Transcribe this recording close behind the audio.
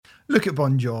Look at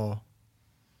Bonjour.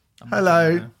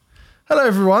 Hello. Hello,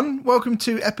 everyone. Welcome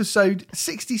to episode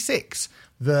 66,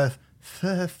 the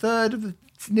third of the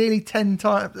nearly 10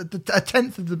 times, a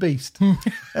tenth of the beast.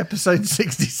 Episode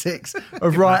 66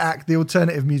 of Riot Act, the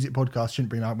alternative music podcast. Shouldn't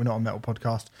bring that up. We're not a metal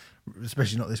podcast,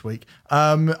 especially not this week.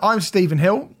 I'm Stephen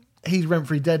Hill. He's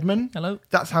Renfrey Deadman. Hello.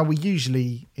 That's how we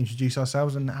usually introduce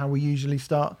ourselves and how we usually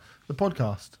start the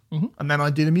podcast. Mm-hmm. And then I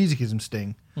do the musicism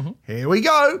sting. Mm-hmm. Here we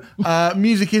go.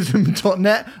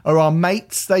 Musicism.net are our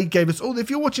mates. They gave us all. If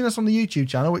you're watching us on the YouTube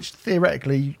channel, which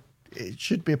theoretically it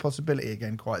should be a possibility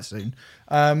again quite soon.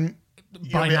 By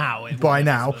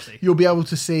now, you'll be able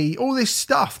to see all this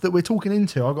stuff that we're talking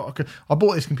into. I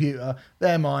bought this computer.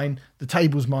 They're mine. The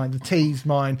table's mine. The tea's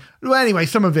mine. Well, anyway,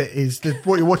 some of it is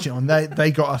what you're watching on.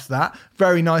 They got us that.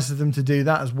 Very nice of them to do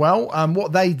that as well.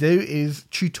 What they do is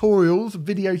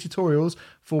video tutorials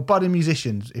for budding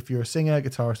musicians. If you're a singer,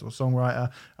 guitarist, or songwriter,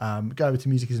 go over to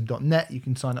musicism.net. You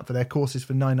can sign up for their courses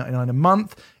for $9.99 a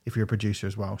month. If you're a producer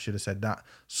as well, should have said that.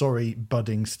 Sorry,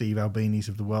 budding Steve Albinis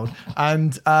of the world.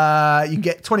 And you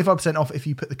get 25% off if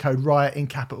you put the code RIOT in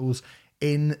capitals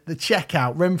in the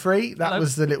checkout. Renfrey, that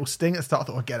was the little sting at the start. I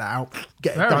thought I'd get it out,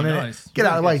 get it done. Nice. Get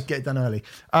out of the way, get it done early.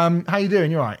 How you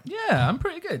doing? You all right? Yeah, I'm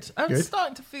pretty good. I'm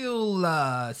starting to feel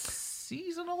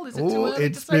seasonal. Is it too early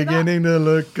it's to say beginning to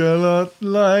look a lot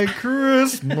like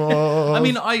Christmas. I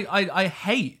mean, I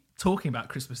hate talking about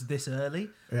Christmas this early.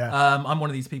 Yeah. I'm one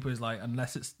of these people who's like,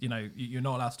 unless it's, you're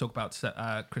not allowed to talk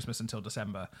about Christmas until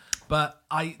December. But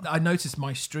I noticed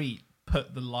my street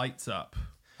put the lights up.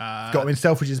 Got them in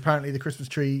Selfridges. Apparently the Christmas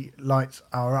tree lights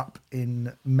are up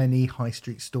in many high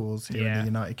street stores here in the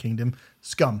United Kingdom.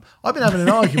 Scum. I've been having an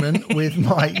argument with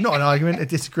a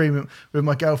disagreement with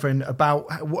my girlfriend about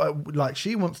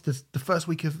she wants the first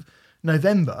week of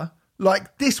November.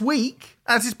 Like this week,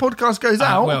 as this podcast goes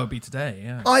out, well, it'd be today.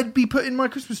 Yeah, I'd be putting my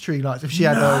Christmas tree lights if she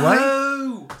had her way.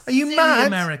 Are you mad?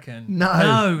 American?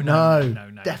 No,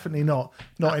 definitely not.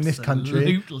 Not in this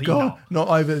country. Absolutely God, not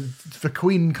over for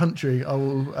Queen country. I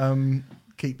will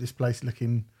keep this place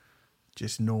looking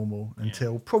just normal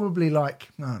until probably I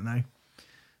don't know,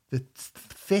 the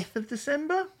 5th of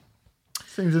December.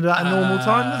 Seems about a normal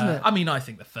time, doesn't it? I mean, I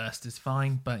think the 1st is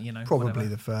fine, but probably whatever.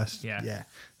 the 1st. Yeah,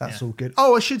 that's all good.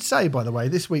 Oh, I should say, by the way,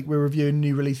 this week we're reviewing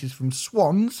new releases from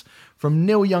Swans, from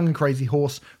Neil Young and Crazy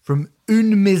Horse, from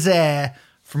Une Misère,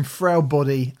 from Frail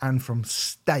Body, and from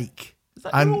Steak. Is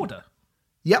that your order?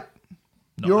 Yep.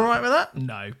 You all right with that?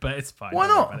 No, but it's fine. Why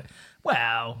not?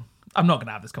 Well, I'm not going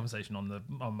to have this conversation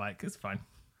on mic. It's fine.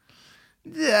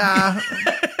 Yeah.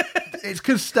 It's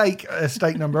because steak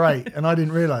number 8, and I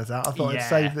didn't realise that. I thought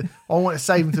I want to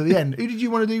save until the end. Who did you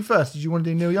want to do first? Did you want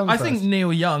to do Neil Young first? I think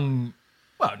Neil Young.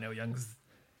 Well, Neil Young's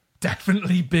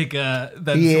definitely bigger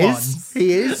than Swans.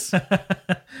 He is.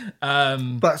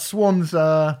 But Swans,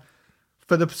 for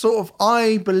the sort of,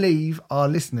 I believe our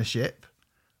listenership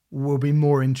will be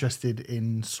more interested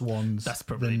in Swans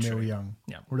than Neil Young.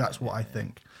 Yeah, well, that's what I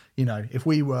think. If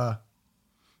we were,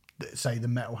 say, the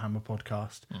Metal Hammer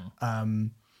podcast.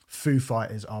 Foo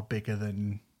Fighters are bigger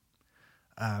than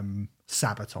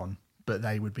Sabaton, but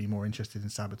they would be more interested in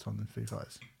Sabaton than Foo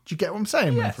Fighters. Do you get what I'm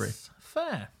saying, Renfrey? Yes,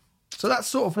 fair. So that's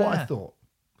sort of what I thought.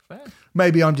 Fair.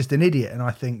 Maybe I'm just an idiot and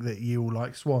I think that you all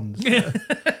like Swans. I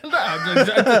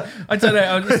don't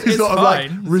know. It's sort of fine.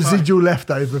 like residual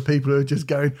leftover people who are just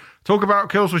going, talk about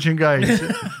Killswitch Engage,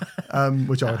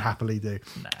 which I would happily do.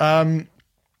 No.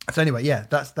 So anyway,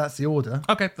 that's the order.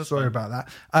 Okay, sorry about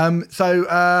that.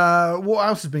 So what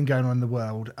else has been going on in the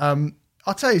world?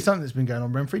 I'll tell you something that's been going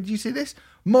on, Renfrey. Did you see this?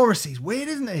 Morrissey's weird,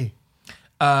 isn't he?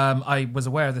 I was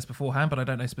aware of this beforehand, but I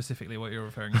don't know specifically what you're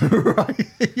referring to. Right,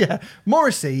 yeah.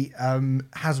 Morrissey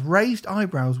has raised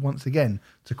eyebrows once again,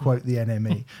 to quote the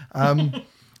NME. I'm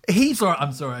sorry.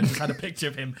 I just had a picture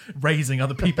of him raising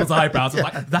other people's eyebrows. I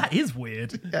was like, that is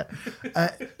weird.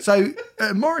 Yeah. So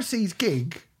Morrissey's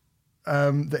gig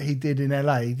that he did in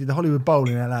LA, did the Hollywood Bowl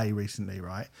in LA recently,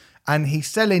 right? And he's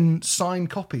selling signed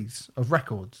copies of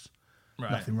records.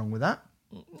 Right. Nothing wrong with that.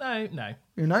 No.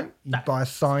 You buy a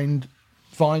signed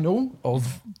vinyl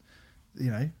of,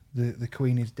 the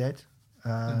Queen is dead.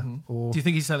 Or do you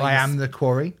think he's selling? I Am the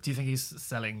Quarry. Do you think he's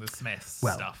selling the Smiths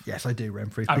stuff? Yes, I do,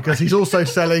 Renfrey, because he's also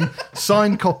selling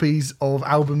signed copies of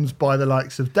albums by the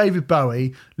likes of David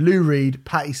Bowie, Lou Reed,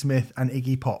 Patti Smith, and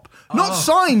Iggy Pop. Not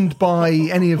signed by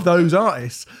any of those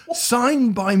artists,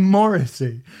 signed by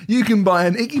Morrissey. You can buy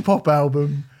an Iggy Pop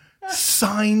album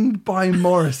signed by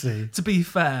Morrissey. To be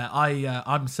fair,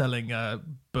 I'm selling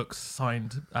books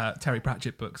signed, Terry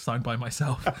Pratchett books signed by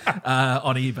myself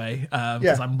on eBay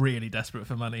because I'm really desperate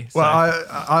for money. So. Well,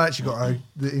 I actually got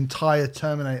the entire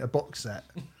Terminator box set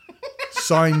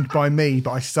signed by me,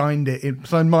 but I signed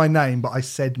my name, but I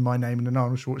said my name in an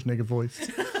Arnold Schwarzenegger voice.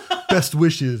 Best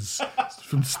wishes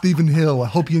from Stephen Hill. I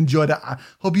hope you enjoyed it. I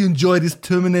hope you enjoyed this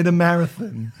Terminator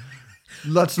marathon.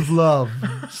 Lots of love,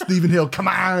 Stephen Hill. Come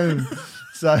on.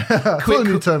 So I saw a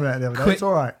new Terminator the other day. It's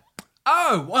all right.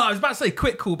 Oh, well, I was about to say,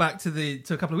 quick callback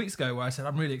to a couple of weeks ago where I said,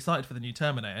 I'm really excited for the new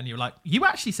Terminator. And you were like, you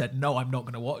actually said, no, I'm not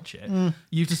going to watch it.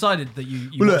 You've decided that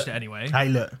you watched it anyway. Hey,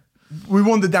 look, we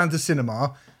wandered down to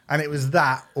cinema and it was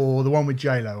that or the one with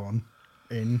J-Lo on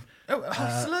in... Oh,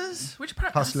 Hustlers? Which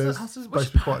part? Hustlers. Which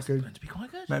Supposed to be quite good. Meant to be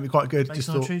quite good. Maybe quite good. Based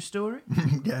on a true story?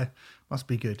 Yeah, must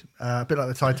be good. A bit like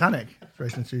the Titanic. It's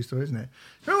based on a true story, isn't it?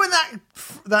 Remember when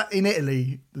that in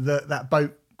Italy, that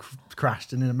boat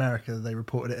crashed, and in America they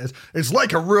reported it as it's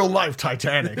like a real life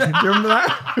Titanic. Do you remember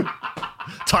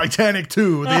that? Titanic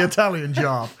 2, the Italian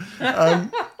job.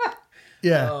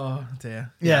 Yeah. Oh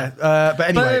dear. Yeah. But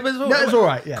anyway, it was all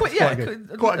right. Yeah, quite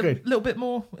good. Quite good. A little bit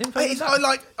more info.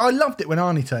 I loved it when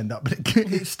Arnie turned up, but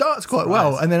it starts quite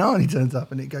well, and then Arnie turns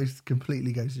up, and it goes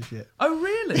to shit. Oh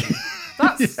really?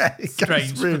 That's Yeah,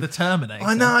 strange for the Terminator.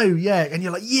 I know. Yeah, and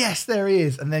you're like, yes, there he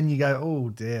is, and then you go, oh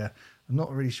dear, I'm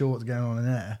not really sure what's going on in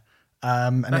there.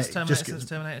 And Best Terminator since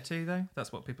Terminator 2, though?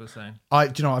 That's what people are saying.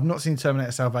 Do you know, I've not seen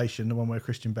Terminator Salvation, the one where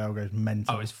Christian Bale goes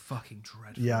mental. Oh, it's fucking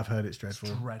dreadful. Yeah, I've heard it's dreadful.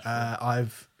 It's dreadful.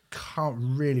 Can't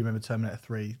really remember Terminator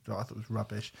 3, that I thought was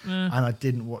rubbish. And I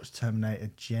didn't watch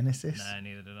Terminator Genesis. No,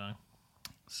 neither did I.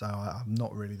 So I'm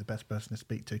not really the best person to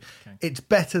speak to. Okay. It's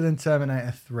better than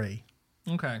Terminator 3.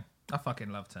 Okay. I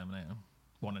fucking love Terminator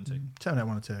 1 and 2. Terminator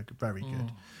 1 and 2 are very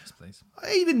good. Yes, please.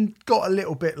 I even got a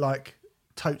little bit like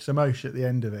totes emotion at the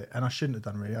end of it, and I shouldn't have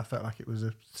done really. I felt like it was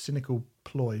a cynical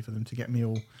ploy for them to get me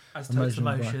all As totes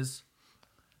emotional. emotions.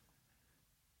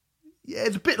 Yeah,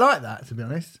 it's a bit like that, to be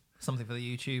honest. Something for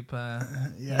the YouTube.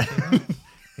 Yeah.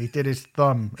 He did his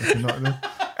thumb. If you're not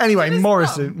anyway,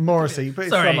 Morrissey. Put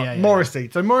his Sorry, thumb up. yeah. Morrissey.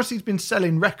 So Morrissey's been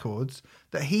selling records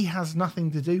that he has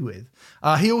nothing to do with.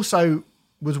 He also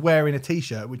was wearing a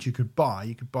T-shirt which you could buy.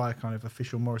 You could buy a kind of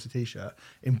official Morrissey T-shirt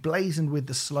emblazoned with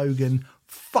the slogan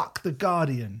 "Fuck the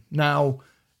Guardian." Now,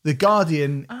 the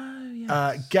Guardian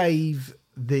gave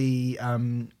the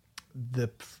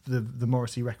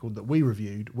Morrissey record that we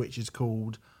reviewed, which is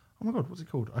called. Oh my God, what's it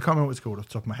called? I can't remember what it's called off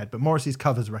the top of my head, but Morrissey's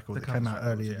Covers record that came out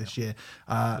earlier this year.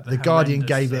 The Guardian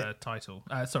gave it... title.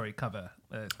 Cover.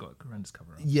 It's got a horrendous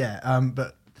cover on. Yeah,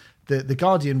 but the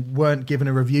Guardian weren't given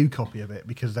a review copy of it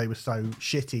because they were so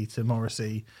shitty to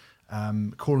Morrissey,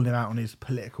 calling him out on his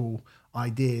political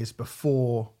ideas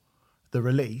before the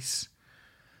release.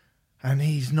 And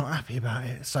he's not happy about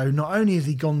it. So not only has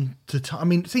he gone to... I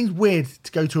mean, it seems weird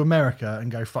to go to America and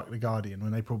go, fuck the Guardian,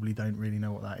 when they probably don't really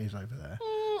know what that is over there.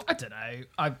 I don't know.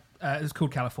 It was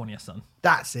called California Sun.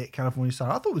 That's it, California Sun.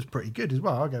 I thought it was pretty good as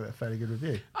well. I gave it a fairly good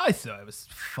review. I thought it was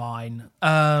fine.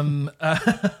 Yes.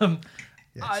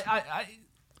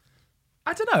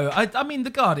 I don't know. I mean,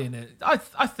 The Guardian. I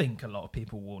think a lot of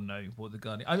people will know what The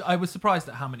Guardian. I was surprised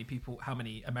at how many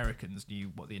Americans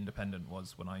knew what The Independent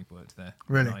was when I worked there.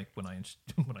 Really? When I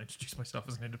introduced myself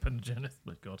as an independent journalist.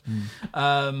 My God.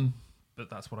 But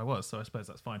that's what I was, so I suppose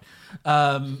that's fine.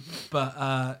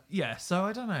 Yeah. So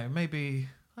I don't know. Maybe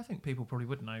I think people probably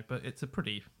would know, but it's a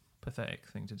pretty pathetic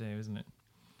thing to do, isn't it?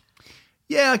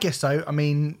 Yeah, I guess so. I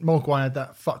mean, Mogwai had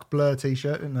that fuck Blur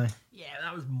T-shirt, didn't they? Yeah,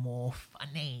 that was more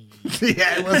funny.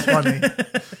 Yeah, it was funny.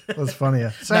 It was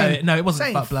funnier. No, it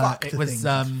wasn't fuck Blur. Fuck It was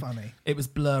funny. It was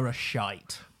Blur a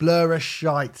shite. Blur a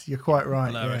shite. You're quite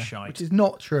right. Blur a shite. Which is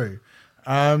not true.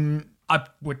 I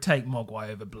would take Mogwai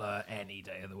over Blur any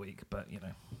day of the week, but you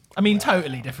know, I mean,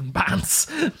 totally different bands.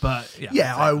 But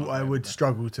yeah, I would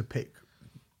struggle to pick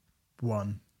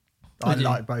one. I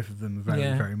like both of them very,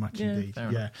 very much indeed. Fair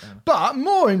enough. But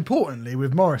more importantly,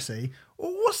 with Morrissey,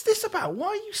 what's this about? Why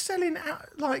are you selling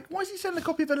out? Like, why is he selling a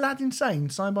copy of Aladdin Sane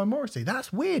signed by Morrissey?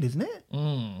 That's weird, isn't it?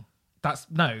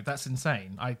 That's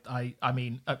insane. I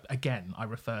mean, again, I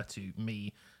refer to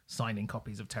me signing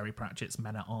copies of Terry Pratchett's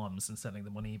Men at Arms and selling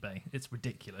them on eBay. It's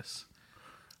ridiculous.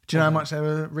 Do you know how much they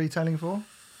were retailing for?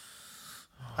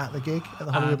 At the gig at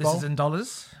the Hollywood Bowl? This is in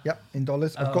dollars? Yep, in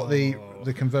dollars. I've got the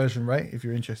conversion rate if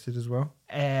you're interested as well.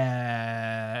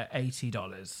 $80.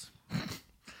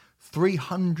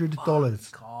 $300.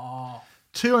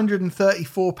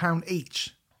 £234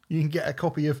 each. You can get a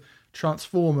copy of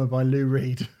Transformer by Lou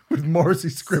Reed with Morrissey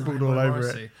scribbled all over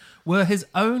it. Were his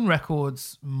own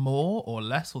records more or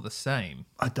less or the same?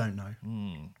 I don't know.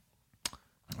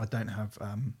 I don't have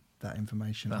that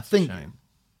information. That's I think a shame.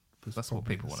 That's what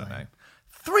people want to know.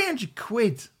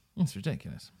 £300. It's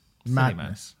ridiculous.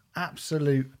 Madness.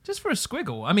 Absolute. Just for a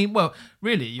squiggle. I mean, well,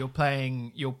 really, you're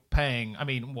paying. I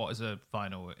mean, what is a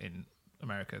vinyl in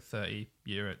America, 30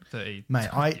 euro, 30. Mate,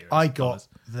 euros, I got dollars.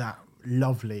 that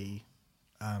lovely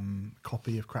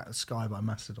copy of Crack the Sky by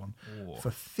Mastodon for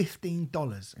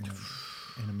 $15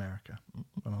 in America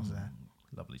when I was there.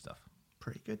 Lovely stuff.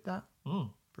 Pretty good, that. Mm.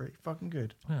 Pretty fucking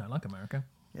good. Yeah, I like America.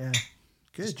 Yeah,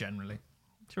 Just good. generally.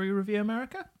 Shall we review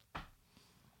America?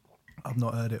 I've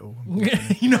not heard it all.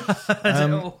 You know,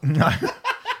 all. No,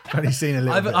 I've only seen a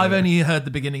little bit. I've of it. only heard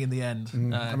the beginning and the end.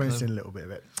 I've only seen a little bit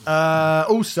of it.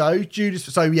 Also, Judas.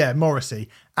 So yeah, Morrissey.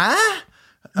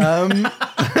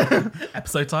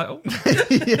 Episode title.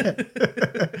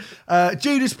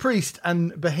 Judas Priest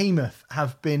and Behemoth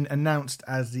have been announced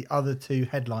as the other two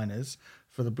headliners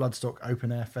for the Bloodstock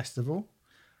Open Air Festival.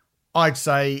 I'd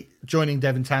say joining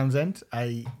Devin Townsend,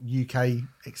 a UK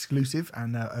exclusive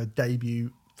and a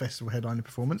debut festival headliner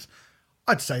performance.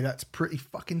 I'd say that's pretty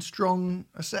fucking strong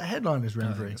a set of headliners, I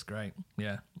think Renfrey. it's great.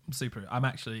 Yeah, super.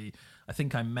 I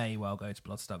think I may well go to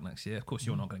Bloodstock next year. Of course,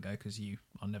 you're not going to go because you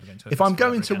are never going to. If I'm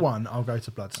going to one, I'll go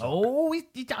to Bloodstock. Oh, are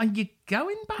you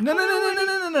going back? No.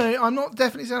 I'm not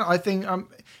definitely saying. I think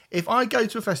if I go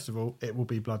to a festival, it will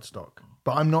be Bloodstock.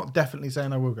 But I'm not definitely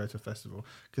saying I will go to a festival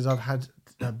because I've had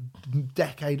a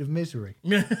decade of misery.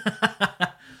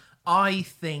 I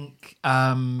think,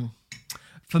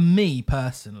 for me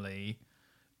personally,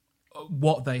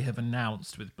 what they have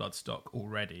announced with Bloodstock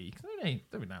already, they've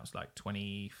announced like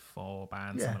 24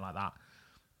 bands, something like that,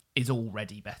 is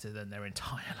already better than their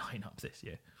entire lineup this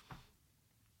year,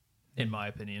 in my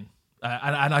opinion.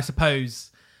 And I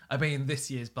suppose, this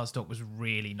year's Bloodstock was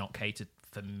really not catered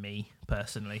for me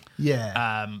personally.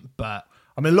 Yeah. But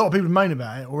a lot of people moan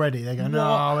about it already. They go,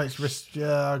 no, it's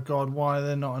God, why are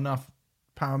there not enough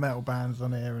power metal bands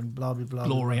on here and blah, blah, blah.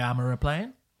 Glory Hammer are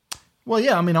playing. Well,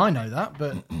 yeah, I know that,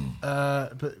 but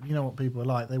you know what people are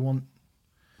like. They want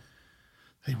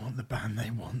the band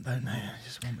they want, don't they? They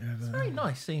just want whoever. It's very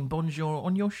nice seeing Bonjour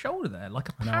on your shoulder there, like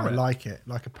a No, parrot. I like it,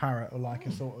 like a parrot or like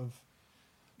a sort of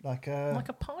like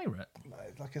a pirate.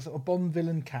 like a sort of Bond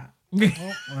villain cat.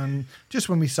 And just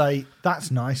when we say that's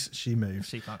nice, she moves.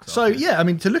 She fucks So off, yeah,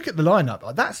 to look at the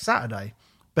lineup, that's Saturday.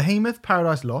 Behemoth,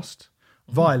 Paradise Lost,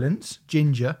 Violence,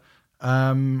 Ginger.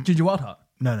 Ginger Wildheart.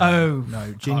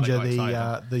 No. Ginger, got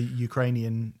excited. the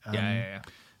Ukrainian Yeah.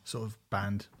 sort of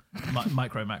band.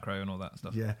 Micro, macro, and all that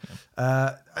stuff. Yeah.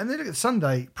 And then look at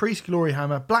Sunday, Priest, Glory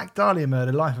Hammer, Black Dahlia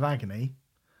Murder, Life of Agony.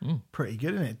 Pretty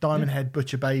good, isn't it? Diamond Head,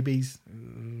 Butcher Babies.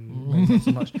 Maybe not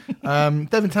so much.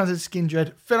 Devin Townsend, Skin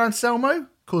Dread. Phil Anselmo,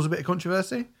 caused a bit of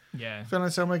controversy. Yeah. Phil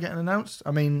Anselmo getting announced.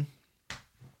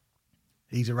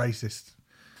 He's a racist,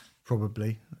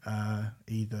 probably.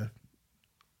 Either,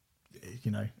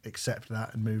 accept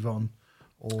that and move on.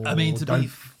 Or to be don't,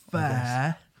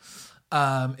 fair,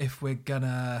 if we're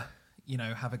gonna,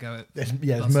 have a go at there's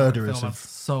Bloodstock murderers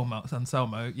film of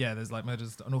Anselmo, there's like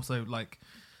murders, and also like,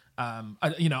 I'm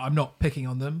not picking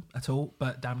on them at all,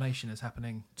 but Damnation is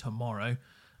happening tomorrow,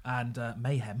 and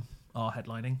Mayhem are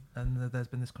headlining, and there's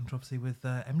been this controversy with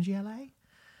MGLA.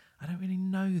 I don't really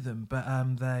know them, but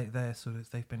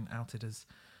they've been outed as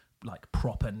like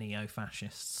proper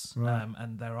neo-fascists, Right.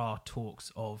 and there are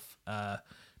talks of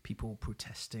people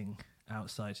protesting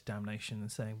outside Damnation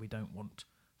and saying we don't want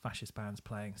fascist bands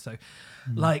playing. So,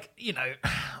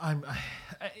 I'm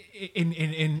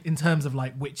in terms of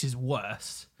like which is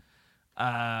worse.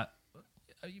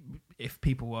 If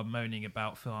people are moaning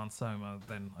about Phil Anselmo,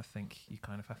 then I think you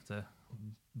kind of have to.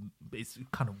 It's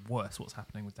kind of worse what's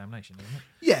happening with Damnation, isn't it?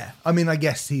 Yeah, I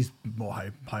guess he's more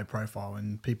high profile,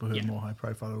 and people who Yeah. are more high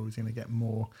profile are always going to get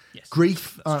more Yes,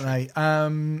 grief, that's aren't they?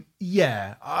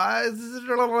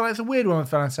 It's a weird one with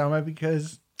Phil Anselmo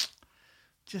because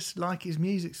just like his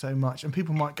music so much, and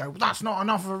people might go, well, "That's not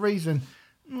enough of a reason."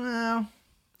 Well,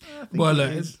 I think Well,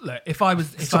 it is. look. If I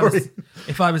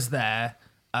was there,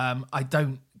 I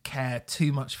don't care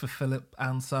too much for Philip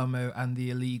Anselmo and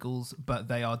the Illegals, but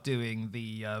they are doing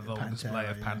the Vulgar display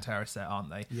of yeah. Pantera set,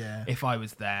 aren't they? Yeah. If I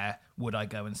was there, would I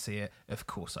go and see it? Of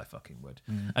course, I fucking would.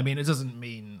 Mm. It doesn't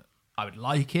mean I would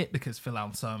like it because Phil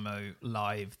Anselmo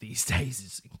live these days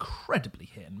is incredibly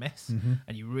hit and miss, Mm-hmm.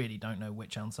 and you really don't know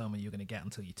which Anselmo you're going to get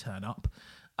until you turn up.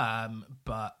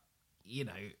 But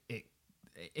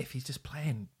if he's just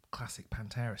playing classic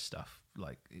Pantera stuff,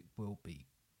 like it will be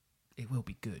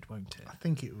good, won't it? I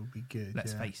think it will be good.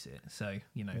 Let's yeah. face it. So,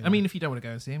 Yeah. if you don't want to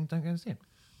go and see him, don't go and see him.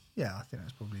 Yeah, I think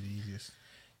that's probably the easiest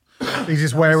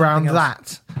way around something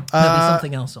that. There'll be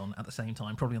something else on at the same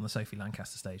time, probably on the Sophie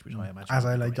Lancaster stage, which I imagine As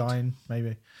I will be lay great. dying,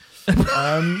 maybe.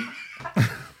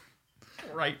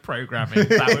 Great programming.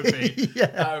 That would be Yeah.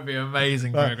 that would be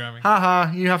amazing programming.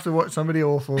 Haha, you have to watch somebody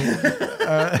awful.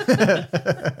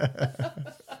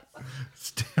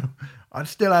 Still, I'd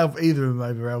still have either of them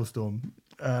over Elstorm,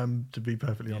 to be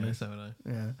perfectly honest. So I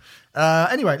know. Yeah.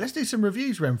 Anyway, let's do some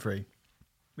reviews, Renfrey.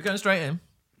 We're going straight in.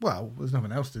 Well, there's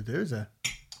nothing else to do, is there?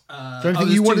 Is there anything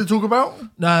you wanted to talk about?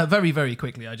 Very, very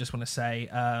quickly, I just want to say,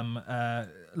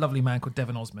 lovely man called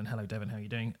Devon Osman. Hello, Devon. How are you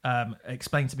doing?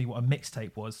 Explain to me what a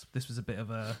mixtape was. This was a bit of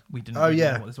a... We didn't really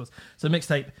know what this was. So a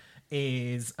mixtape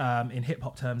is, in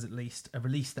hip-hop terms at least, a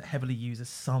release that heavily uses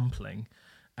sampling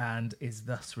and is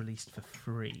thus released for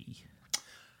free.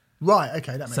 Right,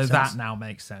 okay, that makes sense. So that now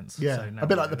makes sense. Yeah, so a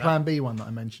bit like the Plan B one that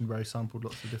I mentioned where he sampled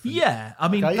lots of different... Yeah, I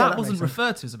mean, Okay, that that wasn't makes sense.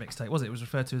 referred to as a mixtape, was it? It was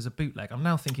referred to as a bootleg. I'm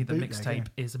now thinking the Bootleg, mixtape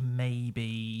is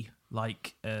maybe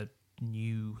like a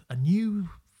new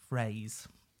phrase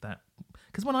that...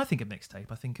 Because when I think of mixtape,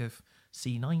 I think of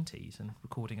C90s and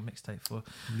recording a mixtape for...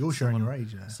 You're showing your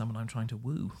age there. Someone I'm trying to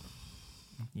woo,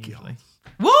 usually.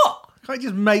 God. What? Can't you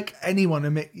just make anyone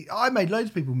a mix... I made loads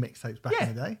of people mixtapes back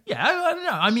in the day. Yeah, I don't know.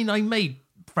 I mean, I made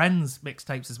friends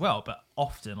mixtapes as well, but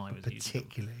often I was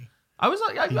Particularly I was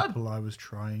like, people I was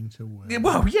trying to woo. yeah,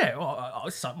 well, yeah,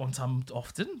 one time,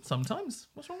 often, sometimes.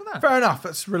 What's wrong with that? Fair enough.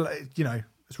 It's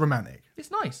it's romantic.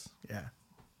 It's nice. Yeah.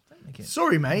 Don't make it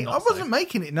Sorry, mate. I not wasn't so.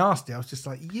 making it nasty. I was just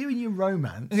like, you and your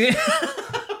romance.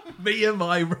 Me and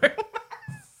my romance.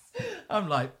 I'm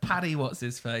like, Paddy, what's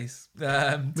his face? Take me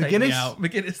McGuinness? out.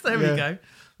 McGuinness, there we go.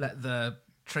 Let the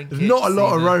trinket. There's not a lot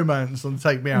see of the- romance on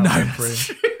Take Me Out. No, Renfrew.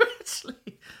 that's true, actually.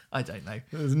 I don't know.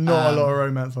 There's not a lot of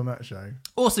romance on that show.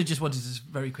 Also, just wanted to just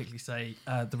very quickly say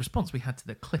the response we had to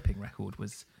the clipping record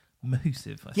was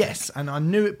massive. I think. Yes, and I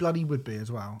knew it bloody would be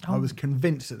as well. I Oh. was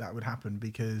convinced that would happen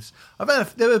because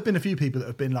there have been a few people that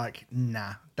have been like,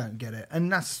 nah, don't get it.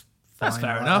 And that's fine. That's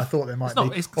fair I enough. thought there might It's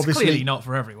be. It's Obviously, clearly not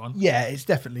for everyone. Yeah, it's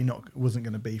definitely wasn't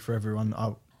going to be for everyone. I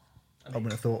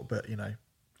would have thought, but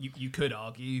You could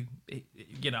argue,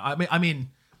 I mean,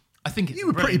 I think it's you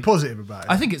were pretty brilliant. positive about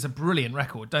it. I think it's a brilliant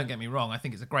record. Don't get me wrong. I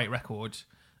think it's a great record.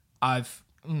 I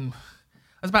was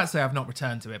about to say I've not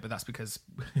returned to it, but that's because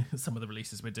some of the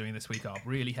releases we're doing this week are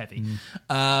really heavy.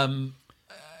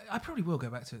 I probably will go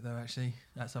back to it though, actually,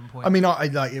 at some point. I mean, I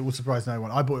like it will surprise no one.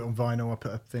 I bought it on vinyl. I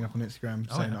put a thing up on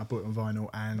Instagram saying yeah. I bought it on vinyl,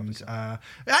 and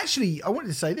actually, I wanted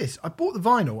to say this. I bought the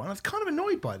vinyl, and I was kind of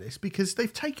annoyed by this because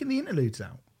they've taken the interludes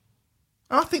out.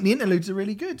 And I think the interludes are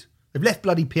really good. They've left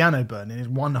bloody piano burning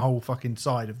in one whole fucking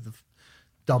side of the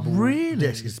double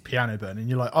disc is piano burning.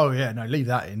 You're like, oh yeah, no, leave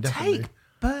that in. Definitely. Take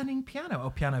burning piano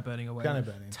or piano burning away. Piano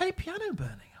burning. Take piano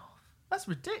burning off. That's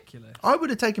ridiculous. I would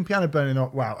have taken piano burning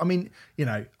off. Wow, I mean,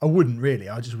 I wouldn't really.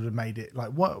 I just would have made it like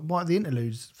what are the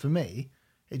interludes for me?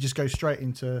 It just goes straight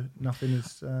into nothing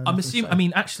is. I'm assuming. I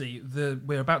mean, actually,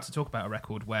 we're about to talk about a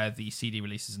record where the CD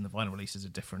releases and the vinyl releases are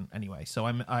different anyway. So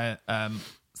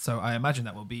So I imagine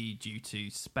that will be due to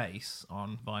space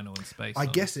on vinyl and space. I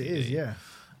on guess it CD. is. Yeah.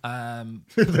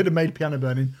 They'd They'd have made piano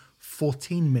burning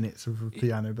 14 minutes of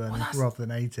piano burning rather than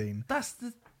 18. That's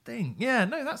the thing. Yeah,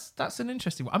 no, that's an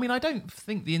interesting one. I mean, I don't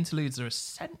think the interludes are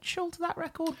essential to that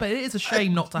record, but it is a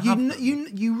shame not to have them.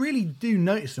 You really do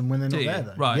notice them when they're not you? there,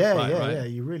 though. Right, yeah, right, yeah, right. yeah.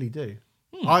 You really do.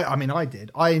 I mean, I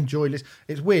did. I enjoy listening.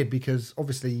 It's weird because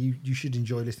obviously you should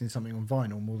enjoy listening to something on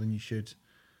vinyl more than you should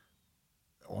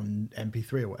on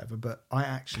MP3 or whatever. But I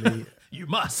actually, You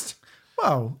must.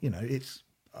 well, it's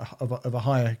of a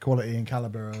higher quality and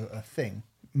caliber a thing,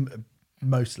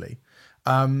 mostly.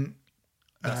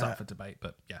 That's up for debate,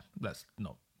 but yeah, let's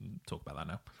not talk about that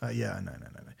now. Yeah, no.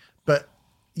 But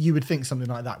you would think something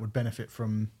like that would benefit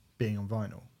from being on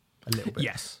vinyl a little bit.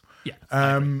 Yes. Yeah.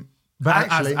 But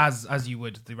actually, as you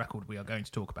would the record we are going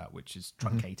to talk about, which is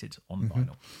truncated on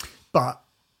vinyl. but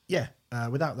yeah,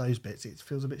 without those bits, it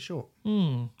feels a bit short.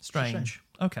 Strange.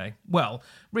 Okay. Well,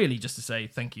 really, just to say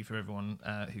thank you for everyone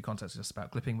who contacted us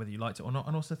about clipping, whether you liked it or not,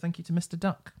 and also thank you to Mr.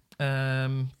 Duck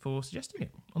for suggesting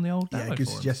it on the old download Yeah, good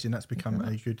forums. suggestion. That's become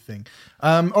a good thing.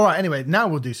 All right, anyway, now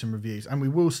we'll do some reviews, and we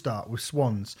will start with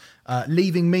Swans.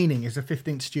 Leaving Meaning is the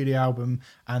 15th studio album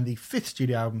and the 5th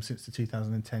studio album since the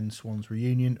 2010 Swans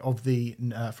reunion of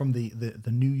from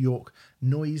the New York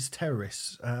Noise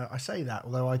Terrorists. I say that,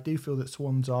 although I do feel that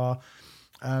Swans are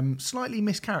slightly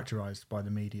mischaracterized by the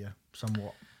media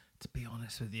somewhat. To be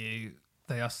honest with you,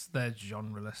 they're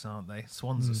genreless, aren't they?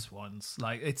 Swans are swans.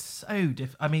 Like, it's so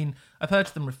different. I mean, I've heard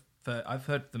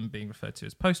them being referred to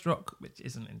as post rock, which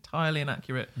isn't entirely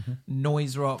inaccurate.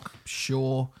 Noise rock,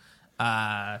 sure.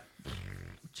 Jazz,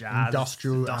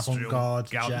 Industrial avant-garde,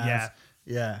 jazz.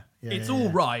 Yeah. It's all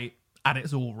right and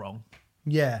it's all wrong.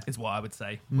 Yeah. Is what I would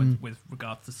say with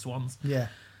regards to Swans. Yeah.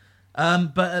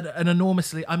 But an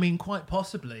enormously, I mean, quite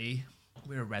possibly,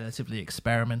 we're a relatively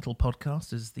experimental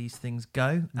podcast as these things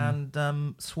go,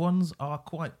 and Swans are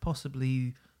quite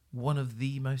possibly one of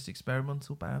the most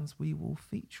experimental bands we will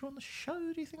feature on the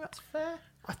show. Do you think that's fair?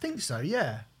 I think so,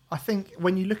 yeah. I think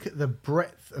when you look at the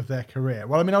breadth of their career...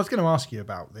 Well, I mean, I was going to ask you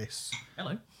about this.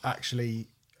 Hello. Actually,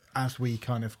 as we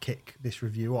kind of kick this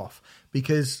review off.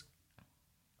 Because,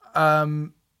 as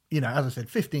I said,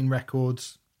 15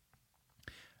 records.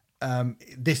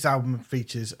 This album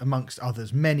features, amongst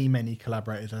others, many, many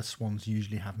collaborators, as Swans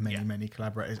usually have many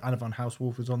collaborators. Anna von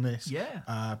Housewolf is on this.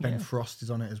 Yeah. Ben Frost is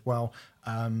on it as well.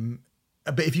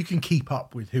 But if you can keep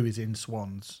up with who is in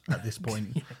Swans at this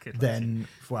point, then,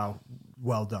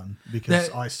 well done. Because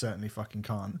I certainly fucking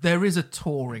can't. There is a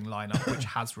touring lineup which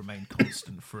has remained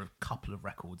constant for a couple of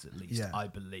records at least, I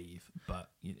believe. But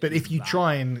if you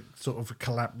try and sort of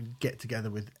get together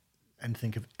with and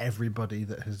think of everybody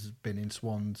that has been in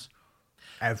Swans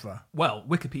ever. Well,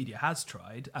 Wikipedia has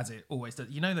tried, as it always does.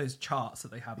 You know those charts that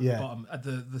they have at the bottom,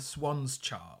 the Swans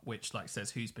chart, which like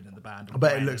says who's been in the band. I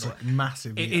bet it looks like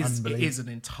massively unbelievable. It is an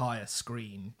entire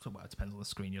screen. Well, it depends on the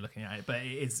screen you're looking at it, but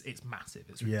it's massive.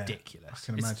 It's ridiculous. I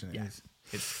can imagine it is.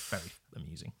 It's very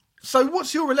amusing. So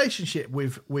what's your relationship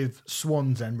with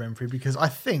Swans and Renfrew? Because I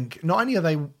think not only are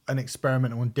they an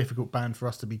experimental and difficult band for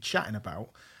us to be chatting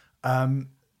about,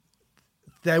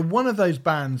 they're one of those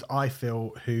bands, I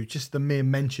feel, who just the mere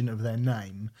mention of their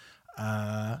name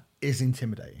is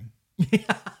intimidating.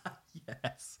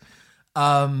 Yes.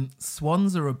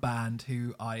 Swans are a band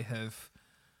who I have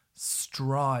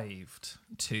strived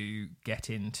to get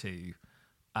into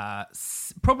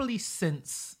probably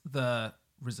since the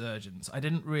Resurgence. I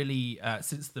didn't really...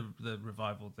 since the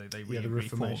revival, they really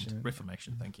reformed.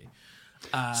 Reformation, thank you.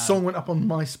 Song went up on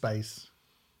MySpace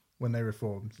when they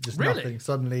reformed. Just really? Nothing.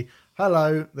 Suddenly,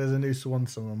 hello, there's a new Swan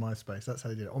song on MySpace. That's how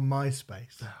they did it. On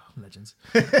MySpace. Oh, legends.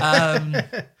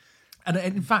 And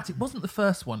in fact, it wasn't the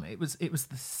first one. It was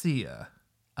the Seer,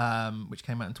 which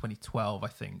came out in 2012, I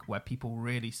think, where people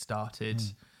really started,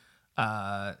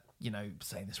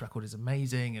 saying this record is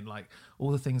amazing, and like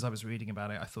all the things I was reading about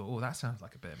it, I thought, oh, that sounds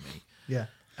like a bit of me. Yeah.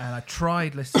 And I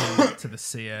tried listening to the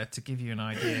Seer to give you an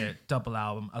idea. Double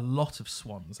album, a lot of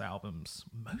Swans albums,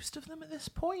 most of them at this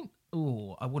point.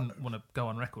 Oh, I wouldn't want to go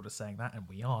on record as saying that, and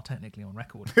we are technically on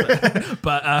record,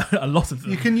 but a lot of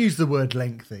them. You can use the word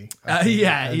lengthy.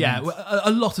 A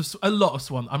lot of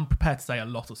Swans. I'm prepared to say a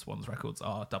lot of Swans records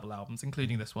are double albums,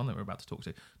 including this one that we're about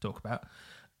to talk about.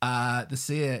 The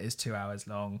Seer is 2 hours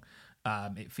long.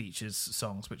 It features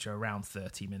songs which are around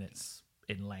 30 minutes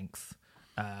in length.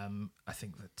 I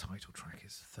think the title track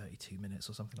is 32 minutes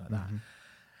or something like that.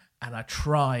 And I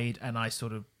tried, and I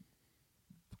sort of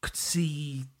could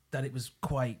see that it was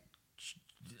quite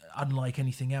unlike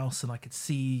anything else, and I could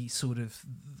see sort of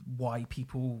why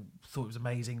people thought it was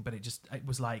amazing, but it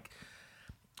was like,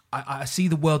 I see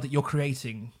the world that you're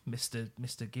creating, Mr.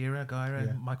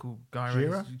 Michael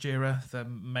Gira, the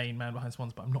main man behind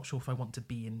Swans, but I'm not sure if I want to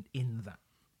be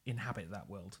inhabit that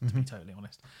world, to be totally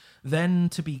honest. Then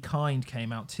To Be Kind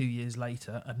came out 2 years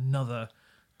later, another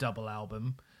double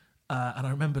album, and I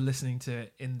remember listening to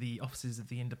it in the offices of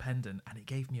The Independent, and it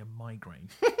gave me a migraine.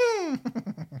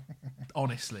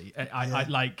 Honestly, I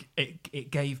like it.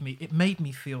 It made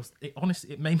me feel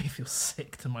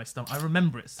sick to my stomach. I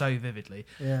remember it so vividly.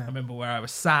 I remember where I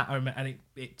was sat. And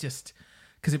it just,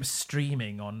 because it was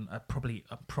streaming on probably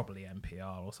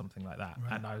NPR or something like that,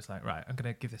 and I was like, right, I'm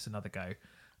gonna give this another go.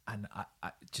 And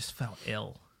I just felt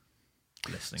ill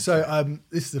listening. So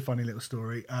this is a funny little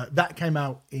story. That came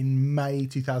out in May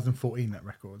 2014, that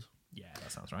record. Yeah,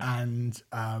 that sounds right. And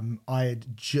I had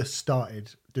just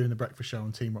started doing the breakfast show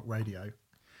on Team Rock Radio.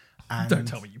 And don't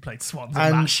tell me you played Swans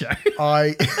on that show.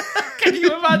 Can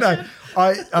you imagine?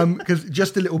 No, because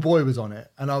Just a Little Boy was on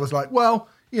it. And I was like, well,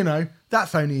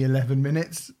 that's only 11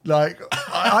 minutes. Like,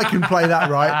 I can play that,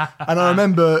 right? And I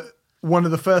remember one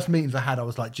of the first meetings I had, I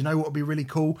was like, do you know what would be really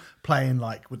cool? Playing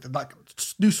with the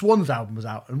new Swans album was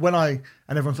out. And and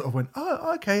everyone sort of went,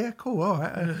 oh, okay, yeah, cool, all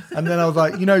right. And then I was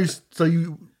like, so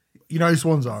you know who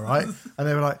Swans are, right? And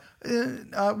they were like,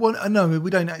 well, no,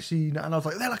 we don't actually. And I was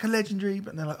like, they're like a legendary,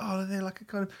 but they're like, oh, they're like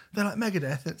they're like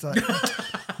Megadeth. It's like,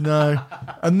 no.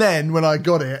 And then when I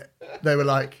got it, they were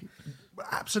like,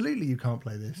 absolutely, you can't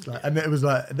play this. And it was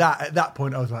like that. At that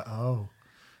point, I was like, oh.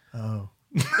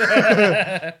 This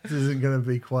isn't going to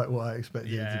be quite what I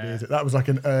expected it to be, is it? That was like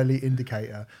an early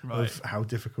indicator of how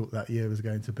difficult that year was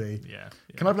going to be. Yeah.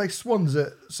 Can I play Swans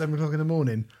at 7 o'clock in the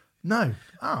morning? No.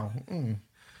 Oh.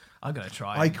 I'm going to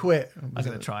try. I quit. I'm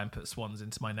going to try and put Swans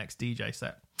into my next DJ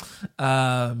set.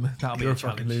 That'll be a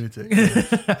challenge. Lunatic.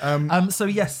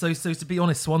 So to be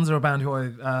honest, Swans are a band who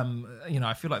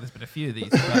I feel like there's been a few of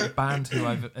these. A band who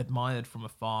I've admired from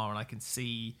afar, and I can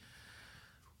see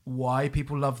why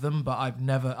people love them, but I've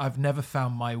never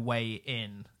found my way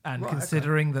in. And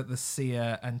considering that the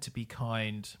Seer and To Be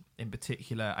Kind in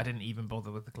particular, I didn't even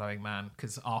bother with the Glowing Man,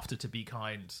 because after To Be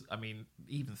Kind, I mean,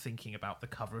 even thinking about the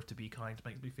cover of To Be Kind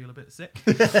makes me feel a bit sick.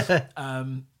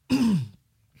 I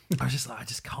was just like, I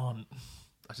just can't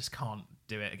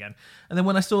do it again. And then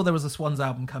when I saw there was a Swans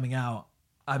album coming out,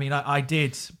 I mean, I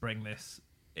did bring this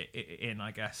in,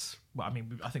 I guess. Well, I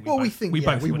mean, I think we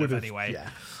both would have anyway. Yeah.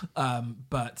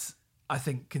 But I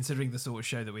think, considering the sort of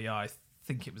show that we are, I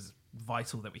think it was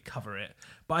vital that we cover it.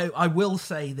 But I will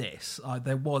say this: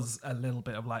 there was a little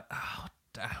bit of like, oh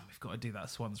damn, we've got to do that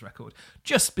Swans record,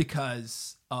 just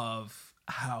because of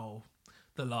how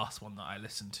the last one that I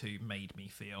listened to made me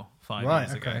feel 5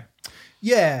 years ago.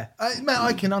 Yeah,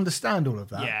 I can understand all of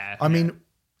that. Yeah, I mean.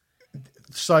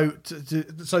 So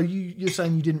you're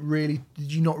saying did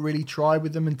you not really try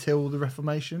with them until the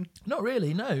Reformation? Not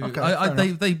really, no.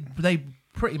 Okay, they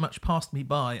pretty much passed me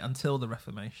by until the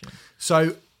Reformation.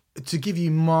 So to give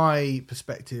you my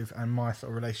perspective and my sort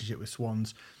of relationship with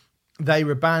Swans, they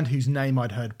were a band whose name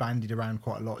I'd heard bandied around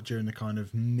quite a lot during the kind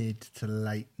of mid to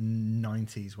late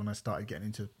 90s when I started getting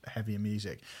into heavier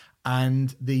music.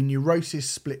 And the Neurosis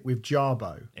split with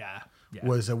Jarbo. Yeah.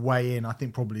 Was a way in. I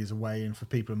think probably is a way in for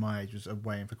people of my age. Was a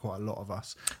way in for quite a lot of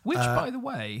us. Which, by the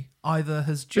way, either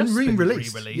has just been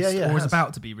re-released, or is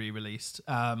about to be re-released,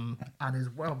 and is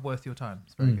well worth your time.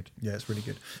 It's very good. Yeah, it's really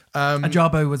good. And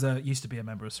Jarbo used to be a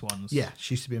member of Swans. Yeah,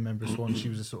 she used to be a member of Swans. She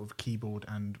was a sort of keyboard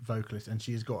and vocalist, and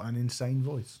she's got an insane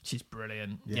voice. She's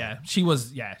brilliant. Yeah, she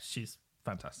was. Yeah, she's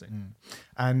fantastic.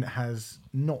 And has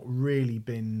not really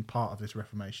been part of this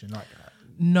Reformation.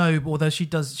 No, although she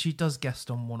does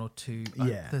guest on one or two.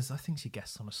 Yeah, I think she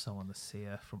guests on a song on the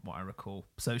Seer, from what I recall.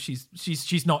 So she's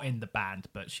not in the band,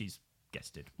 but she's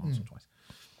guested once or twice.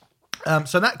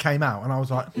 So that came out, and I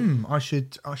was like, I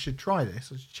should try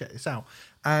this. I should check this out.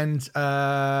 And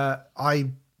I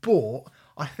bought.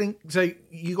 I think so.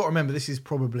 You got to remember, this is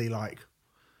probably like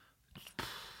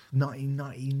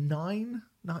 1999,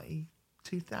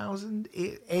 2000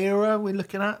 era we're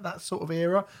looking at, that sort of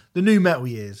era, the new metal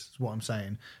years is what I'm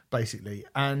saying basically.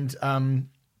 And I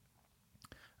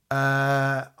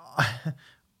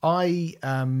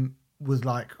was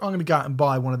like, I'm going to go out and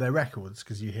buy one of their records,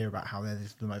 because you hear about how they're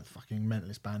the most fucking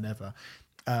mentalist band ever.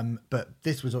 But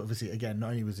this was obviously, again,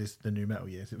 not only was this the new metal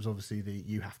years, it was obviously the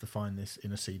you have to find this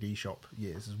in a CD shop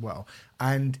years as well.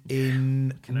 And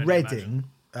in Reading,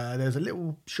 there's a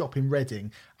little shop in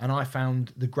Reading, and I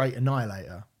found The Great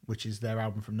Annihilator, which is their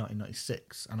album from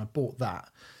 1996, and I bought that.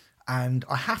 And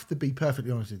I have to be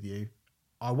perfectly honest with you,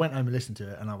 I went home and listened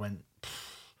to it, and I went,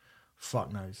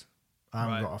 fuck knows. I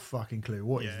haven't got a fucking clue.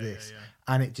 What is this? Yeah.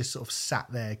 And it just sort of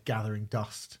sat there gathering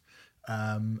dust.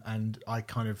 And I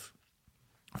kind of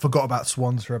forgot about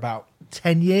Swans for about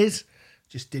 10 years.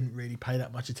 Just didn't really pay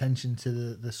that much attention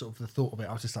to the sort of the thought of it.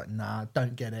 I was just like, nah,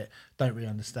 don't get it. Don't really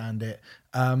understand it.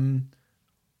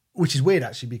 Which is weird,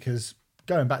 actually, because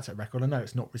going back to that record, I know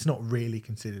it's not really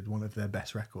considered one of their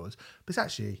best records, but it's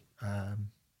actually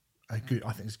I think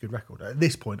it's a good record. At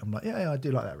this point, I'm like, yeah, I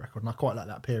do like that record, and I quite like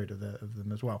that period of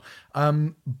them as well.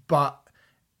 But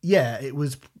yeah, it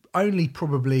was only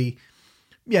probably,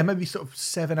 maybe sort of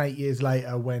 7-8 years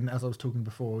later when, as I was talking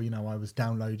before, I was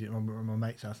downloading on my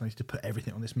mate's house, and I used to put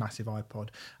everything on this massive iPod.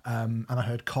 And I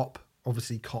heard Cop.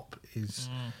 Obviously, Cop is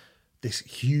this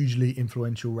hugely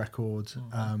influential record,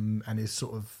 and is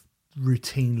sort of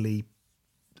routinely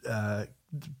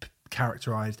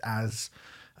characterized as,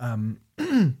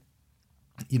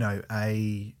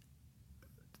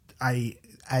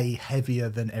 a heavier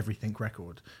than everything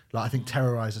record. Like, I think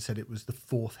Terrorizer said it was the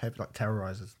fourth heavy, like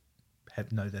Terrorizers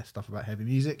know their stuff about heavy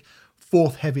music.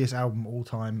 Fourth heaviest album all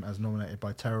time, as nominated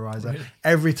by Terrorizer. Really?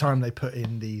 Every time they put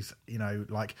in these,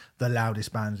 like the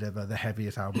loudest bands ever, the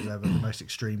heaviest albums ever, the most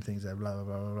extreme things ever, blah, blah,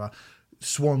 blah, blah, blah.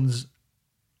 Swans,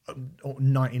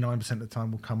 99% of the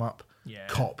time will come up. Yeah.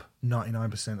 Cop,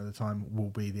 99% of the time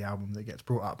will be the album that gets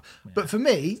brought up. Yeah. But for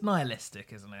me, it's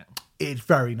nihilistic, isn't it? It's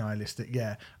very nihilistic,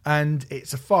 yeah. And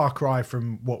it's a far cry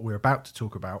from what we're about to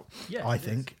talk about, I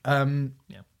think. And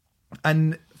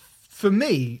for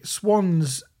me,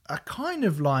 Swans are kind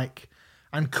of like,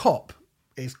 and Cop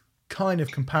is kind of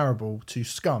comparable to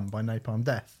Scum by Napalm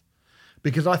Death.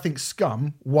 Because I think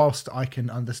Scum, whilst I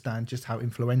can understand just how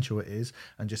influential it is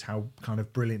and just how kind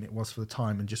of brilliant it was for the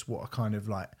time and just what a kind of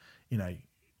like,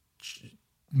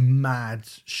 mad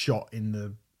shot in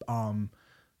the arm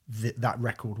that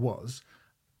record was,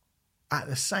 at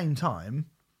the same time,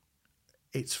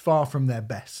 it's far from their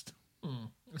best.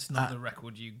 It's not the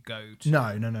record you go to.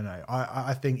 No.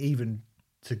 I think even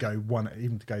to go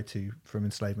to From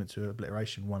Enslavement to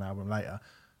Obliteration, one album later,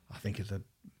 I think is a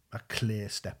clear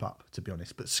step up, to be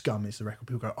honest. But Scum is the record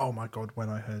people go, oh my God, when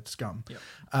I heard Scum.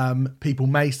 Yep. People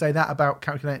may say that about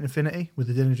Calculating Infinity with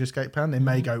the Dillinger Escape Plan. They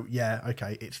may go, yeah,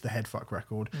 okay, it's the headfuck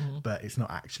record, but it's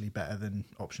not actually better than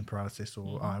Option Paralysis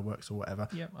or Ironworks or whatever.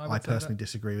 Yep, I personally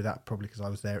disagree with that, probably because I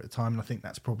was there at the time, and I think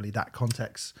that's probably, that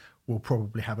context will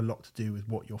probably have a lot to do with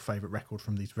what your favourite record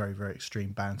from these very, very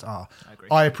extreme bands are. I agree.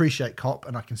 I appreciate Cop,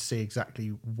 and I can see exactly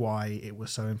why it was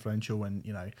so influential, and,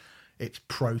 you know, it's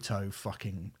proto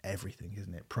fucking everything,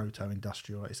 isn't it? Proto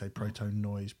industrial, like you say, proto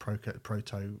noise,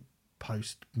 proto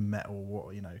post metal.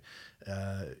 What, you know?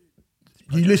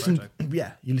 You listen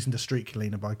to Street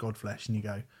Cleaner by Godflesh, and you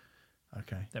go,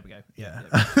 okay, there we go. Yeah.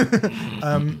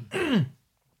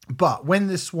 But when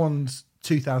the Swans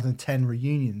 2010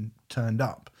 reunion turned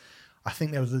up, I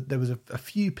think there was a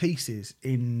few pieces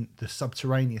in the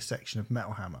Subterraneous section of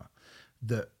Metal Hammer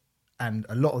that, and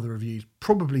a lot of the reviews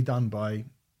probably done by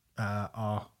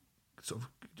our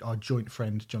joint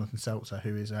friend Jonathan Seltzer,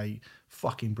 who is a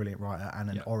fucking brilliant writer and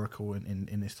an oracle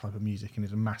in this type of music, and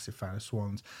is a massive fan of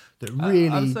Swans. That really,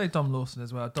 I would say Dom Lawson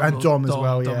as well. Dom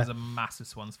is a massive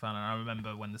Swans fan, and I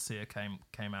remember when the Seer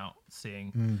came out,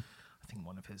 seeing I think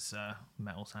one of his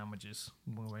metal sandwiches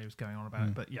where he was going on about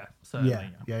it. But yeah, certainly.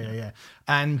 Yeah.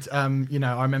 And you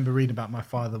know, I remember reading about My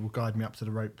Father Will Guide Me Up to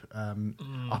the Rope,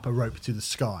 Up a Rope to the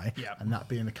Sky, and that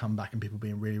being a comeback and people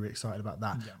being really, really excited about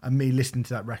that, and me listening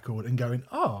to that record and going,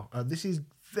 this is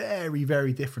very,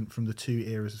 very different from the two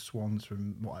eras of Swans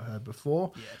from what I've heard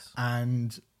before. Yes.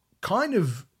 And kind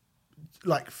of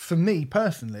like, for me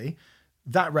personally,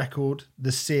 that record,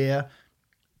 The Seer,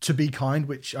 To Be Kind,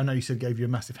 which I know you said gave you a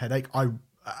massive headache. I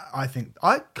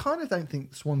kind of don't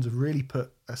think Swans have really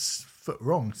put a foot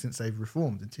wrong since they've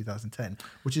reformed in 2010,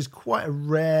 which is quite a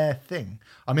rare thing.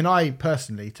 I mean, I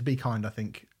personally, To Be Kind, I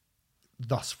think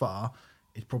thus far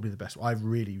is probably the best. I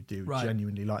really do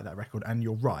genuinely like that record, and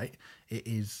you're right,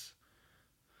 it's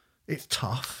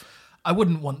tough. I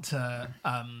wouldn't want to.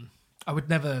 I would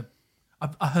never.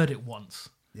 I heard it once.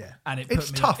 Yeah, and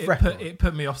it's tough record. It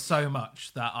put me off so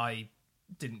much that I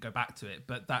didn't go back to it.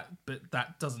 But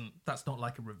that's not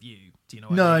like a review. Do you know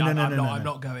what I mean? No. I'm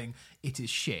not going, it is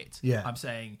shit. Yeah. I'm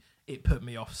saying it put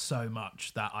me off so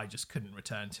much that I just couldn't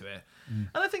return to it. And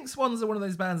I think Swans are one of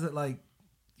those bands that, like,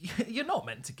 you're not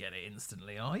meant to get it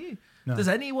instantly, are you? No.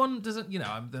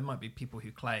 There might be people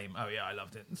who claim, oh yeah, I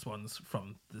loved it, Swans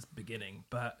from the beginning,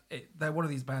 but they're one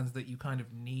of these bands that you kind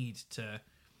of need to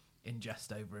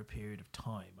ingest over a period of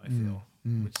time, I feel.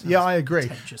 Which I agree.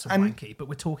 Pretentious and wanky, but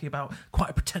we're talking about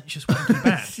quite a pretentious wanky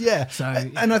band. Yeah. So,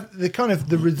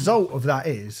 the result of that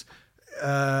is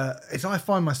I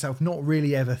find myself not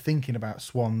really ever thinking about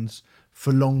Swans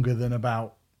for longer than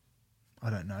about, I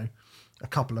don't know, a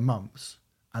couple of months.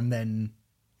 And then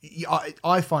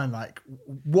I find, like,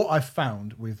 what I've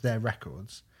found with their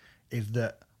records is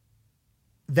that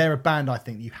they're a band I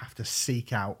think you have to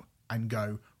seek out and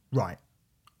go, right,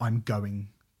 I'm going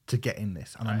to get in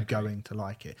this and I'm going to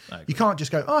like it. You can't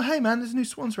just go, oh, hey man, there's a new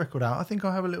Swans record out, I think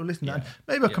I'll have a little listen to that.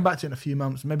 Maybe I'll come back to it in a few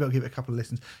months, maybe I'll give it a couple of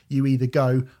listens. You either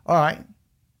go, all right,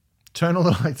 turn all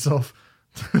the lights off,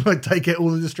 like take all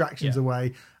the distractions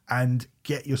away, and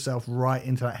get yourself right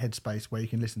into that headspace where you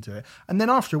can listen to it. And then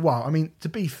after a while, I mean, to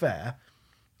be fair,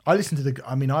 I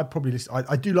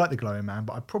do like the Glowing Man,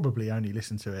 but I probably only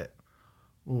listen to it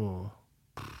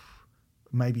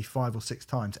maybe 5 or 6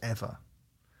 times ever.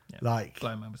 Yeah. Like,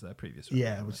 Glowing Man was their previous record.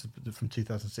 Yeah, which is from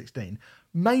 2016.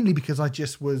 Mainly because I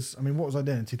just was, I mean, what was I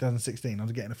doing in 2016? I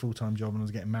was getting a full-time job and I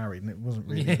was getting married, and it wasn't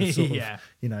really the sort of,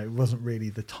 it wasn't really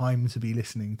the time to be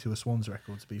listening to a Swans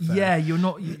record, to be fair. Yeah, you're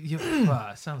not,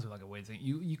 it sounds like a weird thing.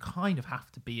 You kind of have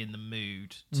to be in the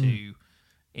mood to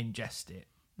ingest it,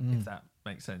 if that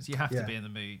makes sense. You have to be in the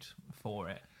mood for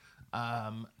it.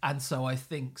 And so I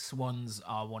think Swans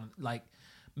are one, like,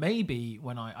 maybe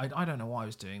when I don't know what I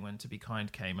was doing when To Be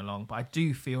Kind came along, but I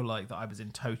do feel like that I was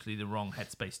in totally the wrong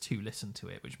headspace to listen to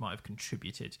it, which might have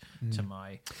contributed to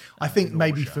my I think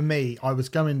maybe for me, I was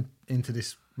going into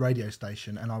this radio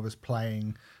station and I was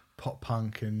playing pop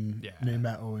punk and new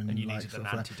metal and you like needed an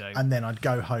antidote. And then I'd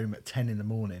go home at 10 in the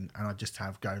morning and I'd just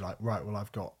go like, right, well,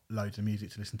 I've got loads of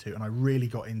music to listen to. And I really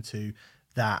got into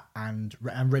that and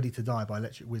Ready to Die by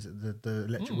Electric Wizard, the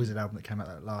Electric Wizard album that came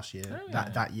out last year,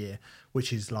 that year,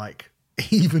 which is like,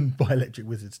 even by Electric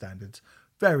Wizard standards,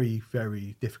 very,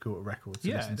 very difficult record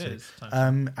to listen to.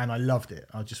 And I loved it.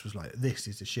 I just was like, this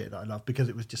is the shit that I love, because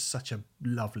it was just such a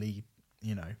lovely,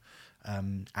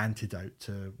 antidote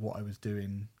to what I was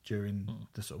doing during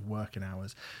the sort of working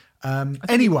hours. I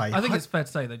think it's fair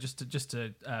to say, though, just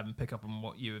to pick up on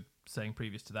what you were saying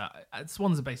previous to that,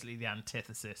 Swans are basically the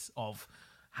antithesis of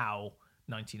how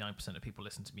 99% of people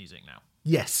listen to music now.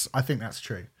 Yes, I think that's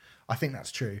true. Like,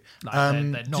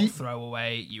 they're not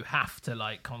throwaway. You have to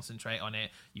like concentrate on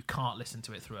it. You can't listen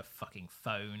to it through a fucking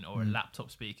phone or a laptop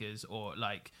speakers or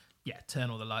like, turn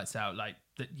all the lights out. Like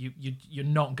that, you're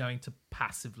not going to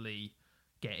passively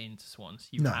get into Swans.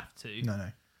 You have to. No.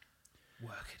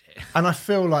 Work at it. And I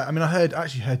feel like, I mean, I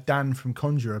actually heard Dan from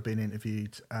Conjurer being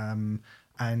interviewed,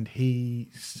 and he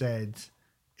said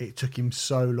it took him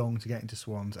so long to get into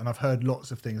Swans. And I've heard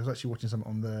lots of things. I was actually watching something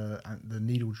on the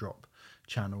Needle Drop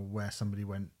channel where somebody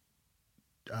went,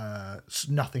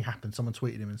 nothing happened. Someone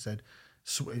tweeted him and said,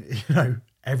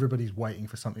 everybody's waiting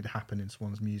for something to happen in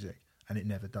Swans music, and it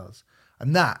never does.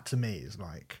 And that to me is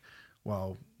like,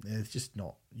 well, it's just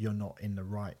not, you're not in the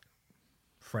right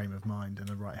frame of mind and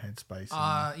the right headspace.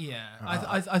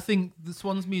 I think the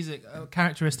Swans music, a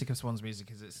characteristic of Swans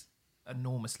music is it's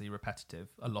enormously repetitive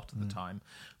a lot of the time,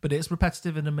 but it's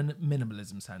repetitive in a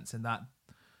minimalism sense in that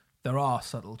there are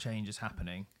subtle changes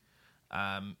happening.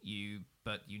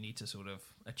 But you need to sort of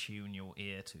attune your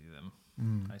ear to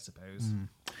them, I suppose.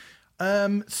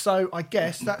 So I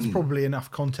guess that's probably enough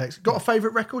context. Got a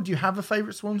favourite record? Do you have a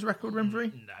favourite Swans record,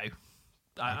 Renfrew? No.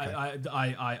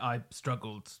 I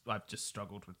struggled. I've just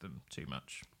struggled with them too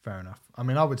much. Fair enough. I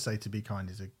mean, I would say To Be Kind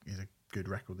is a good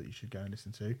record that you should go and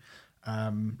listen to.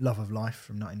 Love of Life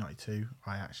from 1992.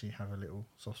 I actually have a little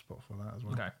soft spot for that as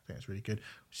well. Okay. I think it's really good.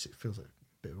 It feels like a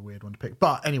bit of a weird one to pick,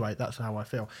 but anyway, that's how I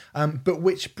feel. But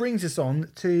which brings us on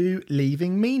to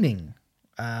Leaving Meaning,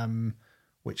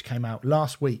 which came out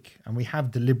last week, and we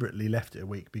have deliberately left it a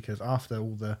week because after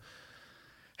all the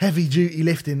heavy duty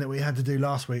lifting that we had to do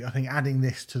last week, I think adding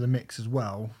this to the mix as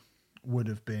well would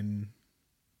have been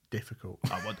difficult.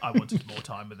 I wanted more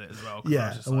time with it as well.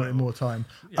 Yeah, I wanted more time.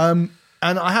 Yeah.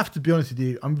 And I have to be honest with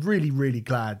you, I'm really, really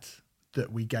glad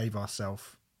that we gave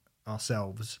ourselves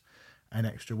an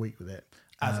extra week with it.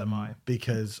 As am I.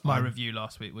 Because my review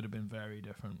last week would have been very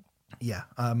different. Yeah,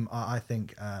 I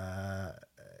think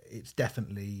it's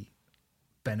definitely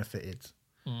benefited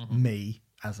me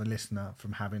as a listener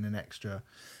from having an extra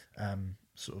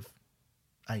sort of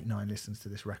 8-9 listens to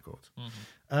this record.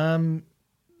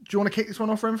 Do you want to kick this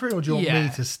one off, Renfrew, or do you want me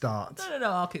to start?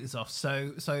 No, I'll kick this off.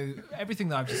 So everything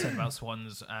that I've just said about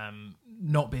Swans,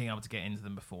 not being able to get into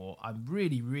them before, I'm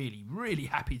really, really, really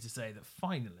happy to say that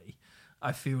finally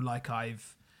I feel like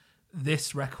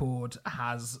this record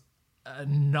has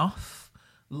enough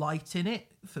light in it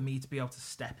for me to be able to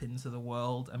step into the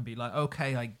world and be like,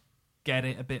 okay, I get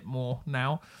it a bit more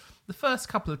now. The first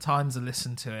couple of times I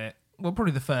listened to it, well,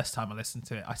 probably the first time I listened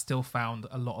to it, I still found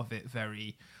a lot of it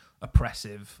very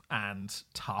oppressive and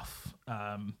tough.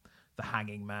 The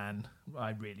Hanging Man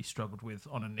I really struggled with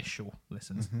on initial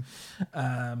listens.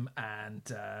 And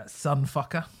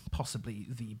Sunfucker, possibly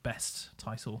the best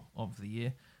title of the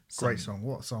year. Great song.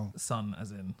 What song? Sun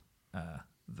as in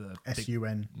the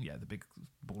S-U-N. Yeah, the big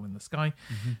ball in the sky.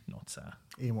 Not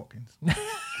Ian Watkins.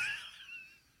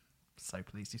 So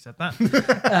pleased you said that.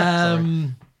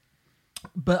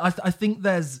 But I think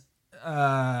there's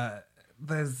a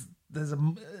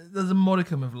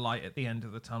modicum of light at the end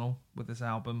of the tunnel with this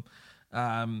album.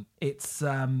 It's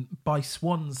by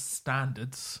Swans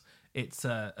standards, it's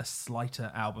a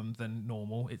slighter album than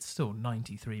normal. It's still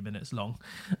 93 minutes long,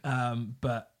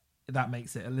 but that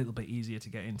makes it a little bit easier to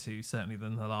get into, certainly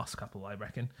than the last couple, I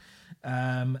reckon.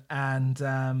 And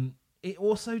it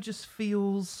also just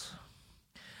feels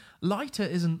lighter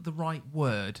isn't the right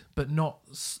word, but not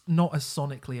as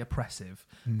sonically oppressive.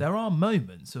 There are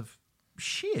moments of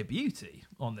sheer beauty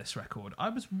on this record. I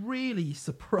was really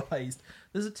surprised.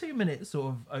 There's a 2-minute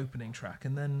sort of opening track,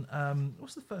 and then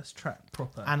what's the first track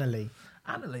proper? Annalie.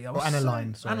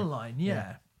 Annaline,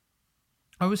 yeah.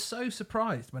 I was so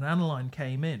surprised when Annaline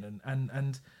came in,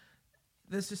 and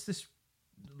there's just this,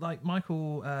 like,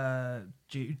 Michael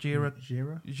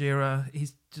Gira.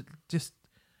 He's just,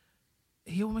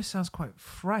 he almost sounds quite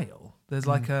frail. There's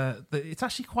like it's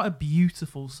actually quite a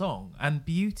beautiful song, and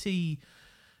beauty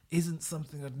isn't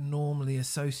something I'd normally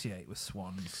associate with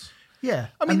Swans. Yeah,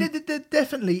 I mean, there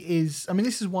definitely is. I mean,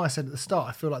 this is why I said at the start,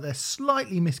 I feel like they're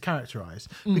slightly mischaracterized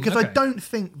because I don't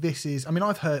think this is. I mean,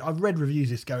 I've read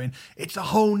reviews this going, it's a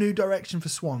whole new direction for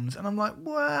Swans, and I'm like,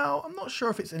 well, I'm not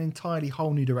sure if it's an entirely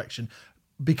whole new direction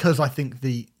because I think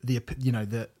the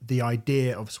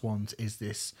idea of Swans is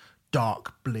this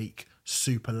dark, bleak,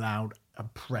 super loud,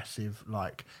 oppressive,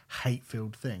 like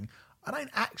hate-filled thing. I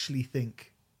don't actually think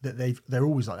that they're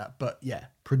always like that, but yeah,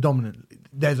 predominantly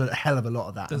there's a hell of a lot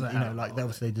of that.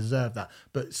 Obviously they deserve that,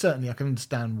 but certainly I can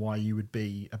understand why you would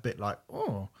be a bit like,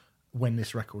 oh, when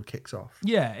this record kicks off.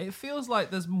 Yeah, it feels like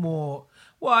there's more.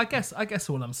 Well, I guess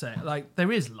all I'm saying, like,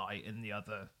 there is light in the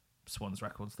other Swans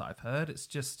records that I've heard. It's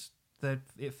just that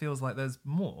it feels like there's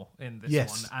more in this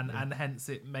Yes. one, and hence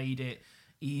it made it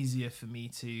easier for me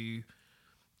to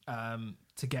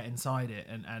get inside it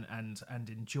and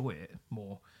enjoy it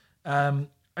more.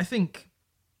 I think,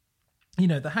 you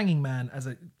know, the Hanging Man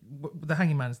the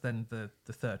Hanging Man's then the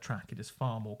third track. It is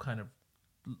far more kind of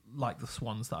like the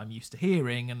Swans that I'm used to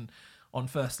hearing, and on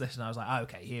first listen I was like, oh,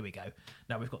 okay, here we go.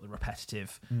 Now we've got the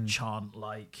repetitive chant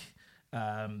like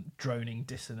droning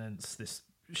dissonance, this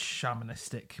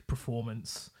shamanistic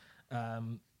performance,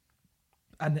 and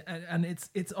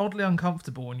it's oddly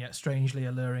uncomfortable and yet strangely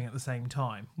alluring at the same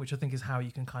time, which I think is how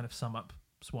you can kind of sum up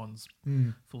Swans.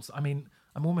 I mean,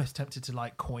 I'm almost tempted to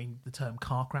like coin the term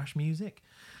car crash music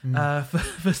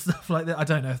for stuff like that. I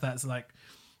don't know if that's like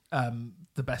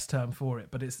the best term for it,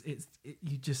 but it's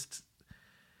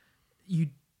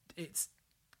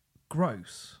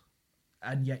gross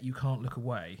and yet you can't look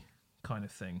away kind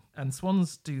of thing. And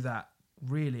Swans do that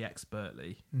really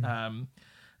expertly. And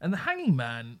the Hanging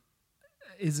Man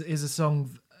is a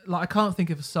song, like, I can't think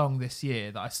of a song this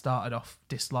year that I started off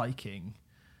disliking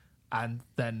and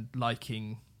then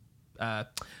liking.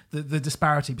 The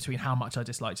disparity between how much I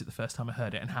disliked it the first time I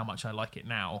heard it and how much I like it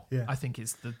now, I think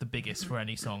is the biggest for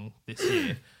any song this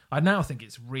year. I now think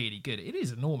it's really good. It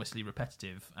is enormously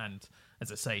repetitive and,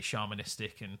 as I say,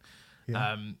 shamanistic, and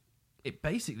it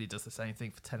basically does the same thing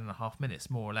for 10.5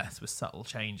 minutes, more or less, with subtle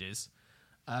changes.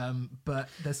 But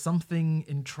there's something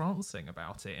entrancing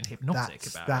about it and hypnotic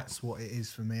about it. That's what it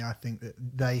is for me. I think that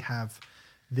they have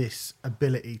this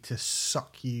ability to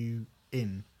suck you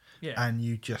in. Yeah. And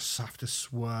you just have to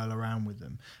swirl around with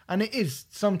them. And it is,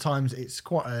 sometimes it's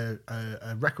quite a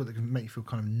record that can make you feel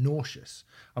kind of nauseous.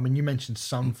 I mean, you mentioned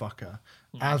Sunfucker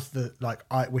as the, like,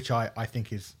 which I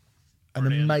think is an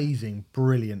amazing,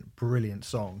 brilliant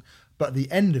song. But at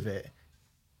the end of it,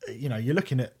 you know, you're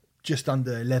looking at just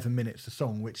under 11 minutes of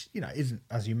song, which, you know, isn't,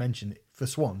 as you mentioned, for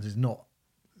Swans, is not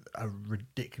a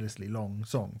ridiculously long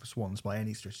song for Swans by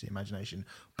any stretch of the imagination.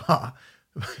 But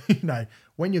you know,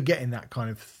 when you're getting that kind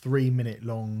of 3 minute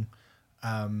long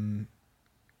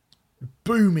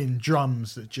booming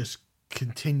drums that just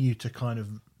continue to kind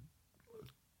of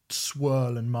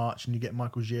swirl and march, and you get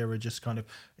Michael Gira just kind of,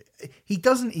 he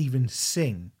doesn't even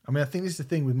sing. I mean, I think this is the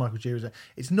thing with Michael Gira, is that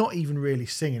it's not even really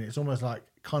singing. It's almost like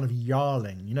kind of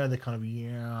yarling, you know, they're kind of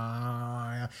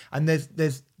yeah. And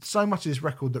there's so much of this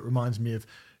record that reminds me of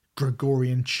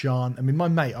Gregorian chant. I mean, my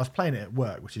mate, I was playing it at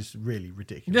work, which is really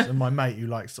ridiculous. And my mate, who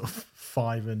likes sort of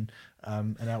Five and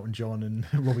Elton John and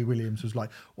Robbie Williams, was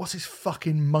like, "What's this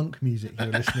fucking monk music you're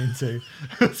listening to?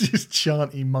 What's this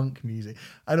chanty monk music?"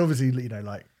 And obviously, you know,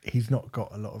 like, he's not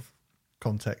got a lot of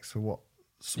context for what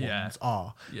Swans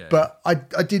are. Yeah. But I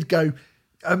did go,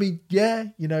 I mean, yeah,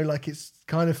 you know, like, it's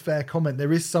kind of fair comment.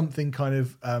 There is something kind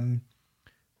of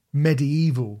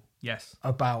medieval,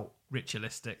 about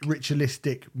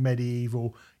ritualistic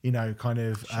medieval, you know, kind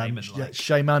of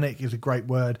shamanic is a great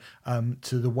word,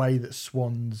 to the way that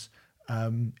Swans,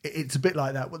 it's a bit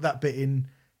like that bit in,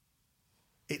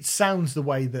 it sounds the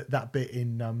way that bit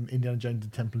in Indiana Jones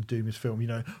and the Temple of Doom is filmed, you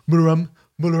know, Mularam,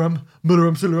 Mularam,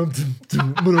 Mularam, Sularam,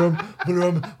 Mularam,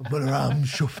 Mularam, Mularam,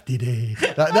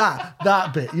 Shuftide. Like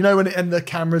that bit, you know, when and the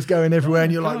camera's going everywhere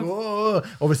and you're like, whoa.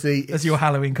 Obviously, is your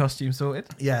Halloween costume sorted?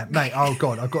 Yeah, mate. Oh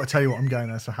God, I've got to tell you what I'm going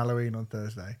as for Halloween on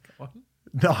Thursday.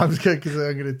 No, I'm good, because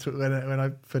I'm going to when I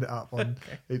put it up on.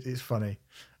 It's funny.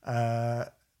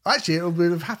 Actually, it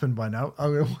would have happened by now.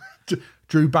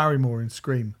 Drew Barrymore in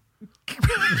Scream.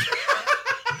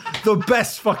 The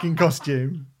best fucking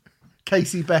costume.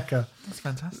 Casey Becker. That's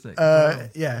fantastic.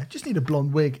 Yeah, just need a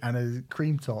blonde wig and a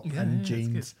cream top and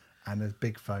jeans and a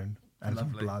big phone and some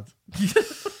blood.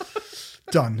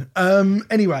 Done.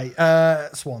 Anyway,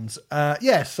 Swans.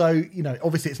 So, you know,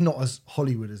 obviously it's not as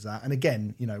Hollywood as that. And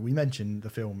again, you know, we mentioned the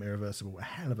film Irreversible a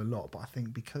hell of a lot, but I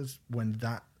think because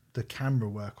the camera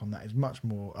work on that is much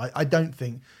more, I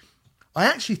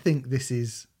actually think this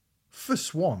is, for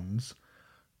Swans,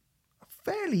 a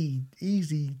fairly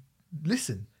easy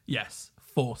listen. Yes,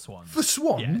 for Swans. For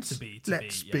Swans,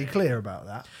 let's be clear about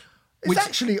that. It's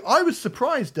actually, I was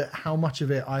surprised at how much of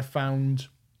it I found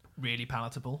really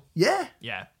palatable. Yeah.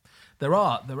 Yeah. There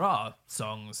are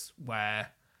songs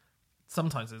where,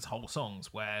 sometimes there's whole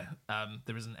songs where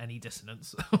there isn't any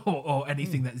dissonance or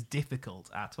anything that's difficult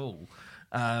at all.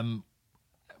 I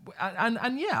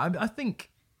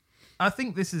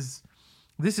think this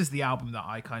is the album that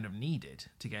I kind of needed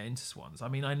to get into Swans. I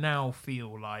mean, I now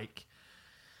feel like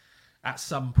at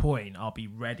some point I'll be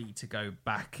ready to go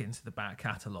back into the back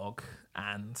catalogue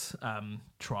and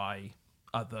try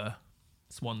other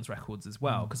Swans records as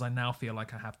well, because I now feel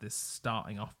like I have this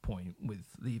starting off point with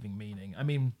Leaving Meaning. I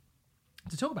mean,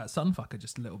 To talk about Sunfucker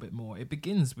just a little bit more, it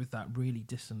begins with that really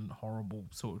dissonant, horrible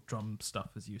sort of drum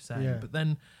stuff, as you were saying. Yeah. But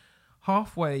then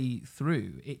halfway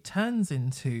through, it turns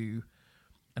into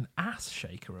an ass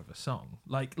shaker of a song.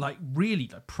 Like really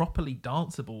like properly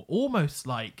danceable, almost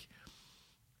like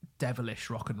devilish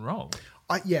rock and roll.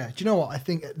 Do you know what? I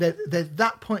think there's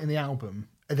that point in the album,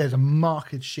 there's a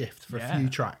marked shift for a few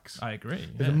tracks. I agree.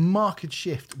 There's a marked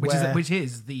shift which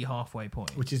is the halfway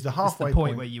point. Which is the halfway it's the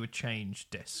point where you would change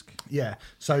disc. Yeah.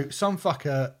 So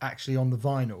Sunfucker actually on the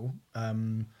vinyl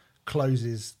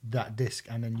closes that disc,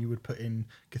 and then you would put in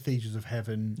Cathedrals of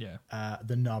Heaven,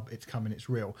 the nub, It's Coming, It's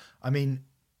Real. I mean,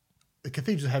 the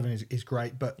Cathedrals of Heaven is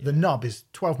great, but the nub is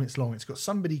 12 minutes long. It's got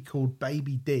somebody called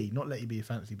Baby D, not Let You Be a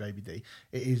Fancy Baby D.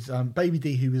 It is Baby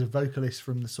D, who was a vocalist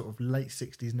from the sort of late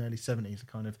 60s and early 70s, a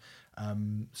kind of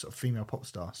sort of female pop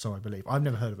star, so I believe. I've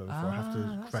never heard of her before, I have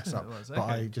to fess up. But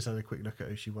I just had a quick look at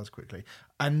who she was quickly.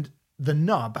 And the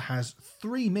nub has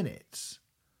 3 minutes,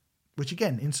 which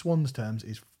again, in Swans terms,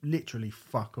 is literally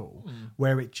fuck all,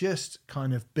 where it just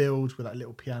kind of builds with that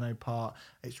little piano part.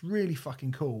 It's really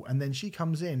fucking cool. And then she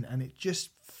comes in and it just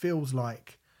feels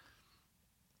like,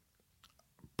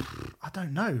 I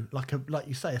don't know, like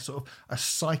you say, a sort of a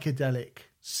psychedelic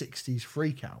 60s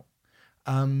freak out.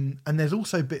 And there's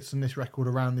also bits on this record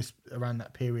around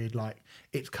that period, like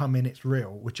It's Coming, It's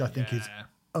Real, which I think is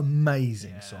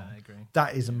amazing song. I agree.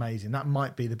 That is amazing. That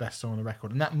might be the best song on the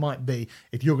record, and that might be,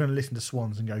 if you're going to listen to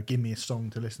Swans and go, give me a song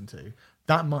to listen to,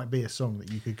 that might be a song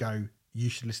that you could go, you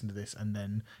should listen to this, and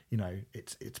then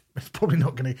it's probably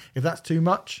not going to. If that's too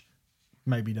much,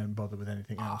 maybe don't bother with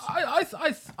anything else.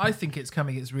 I think It's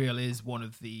Coming, It's Real is one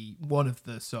of the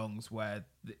songs where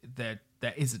there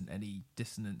isn't any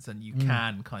dissonance and you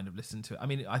can kind of listen to it. I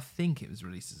mean, I think it was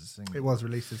released as a single. It was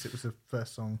released as, it was the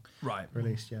first song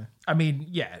released, yeah. I mean,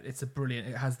 it's a brilliant,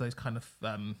 it has those kind of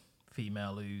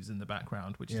female oohs in the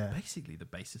background, which is basically the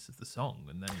basis of the song.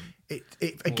 And then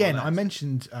it again, I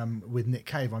mentioned with Nick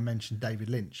Cave, I mentioned David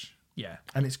Lynch. Yeah.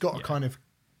 And it's got a kind of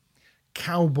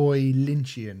cowboy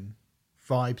Lynchian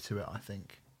vibe to it, I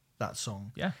think, that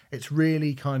song. Yeah. It's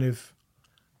really kind of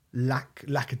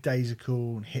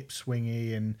lackadaisical and hip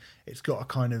swingy, and it's got a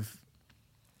kind of,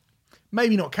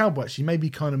 maybe not cowboy actually, maybe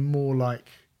kind of more like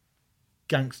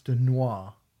gangster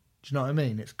noir. Do you know what I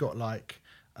mean? It's got like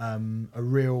a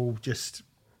real just,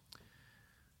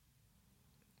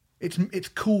 it's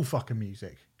cool fucking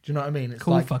music. Do you know what I mean? It's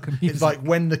cool like, fucking music. It's like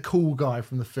when the cool guy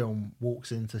from the film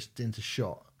walks into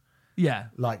shot. Yeah.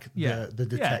 Like the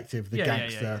detective, the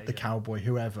gangster, the cowboy,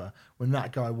 whoever. When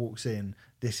that guy walks in,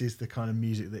 this is the kind of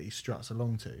music that he struts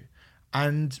along to.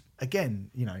 And again,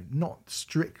 not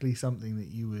strictly something that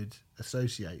you would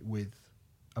associate with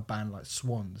a band like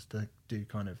Swans to do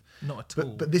kind of... Not at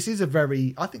all. But this is I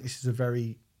think this is a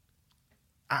very,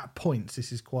 at points,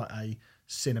 this is quite a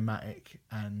cinematic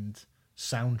and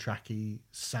soundtracky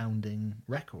sounding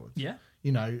record. Yeah.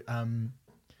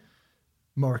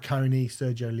 Morricone,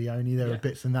 Sergio Leone, there are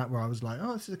bits in that where I was like,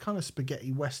 oh, this is a kind of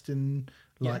spaghetti western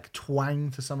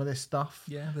twang to some of this stuff.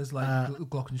 Yeah, there's like little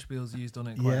glockenspiels used on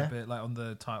it quite a bit, like on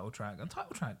the title track. And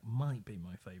title track might be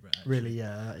my favourite, actually. Really,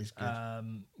 yeah, that is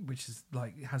good. Which is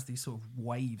like, it has these sort of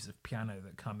waves of piano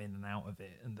that come in and out of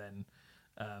it, and then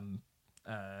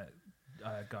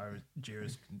Guy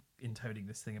Ritchie's intoning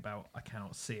this thing about, I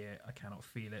cannot see it, I cannot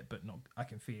feel it, but not, I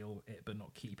can feel it but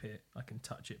not keep it, I can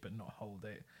touch it but not hold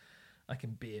it, I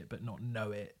can be it but not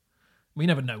know it. We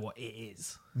never know what it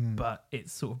is, but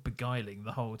it's sort of beguiling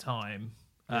the whole time,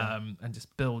 and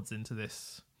just builds into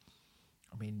this.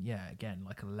 I mean, again,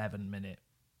 like 11-minute.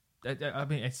 I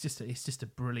mean, it's just a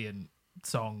brilliant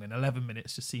song, and 11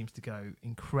 minutes just seems to go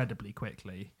incredibly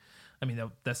quickly. I mean,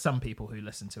 there's some people who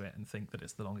listen to it and think that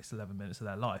it's the longest 11 minutes of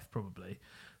their life, probably,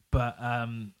 but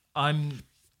I'm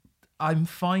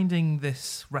finding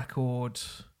this record.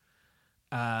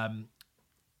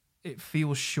 It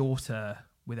feels shorter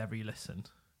with every listen,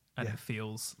 and it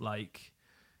feels like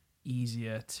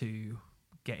easier to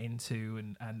get into,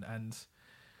 and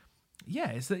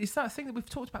it's that thing that we've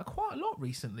talked about quite a lot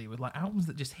recently with like albums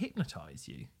that just hypnotize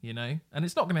you, and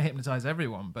it's not going to hypnotize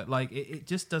everyone, but like it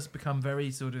just does become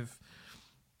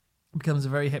becomes a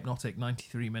very hypnotic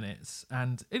 93 minutes,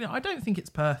 and I don't think it's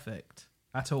perfect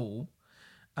at all,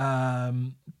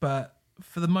 but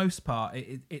for the most part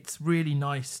it's really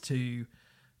nice to.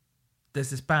 There's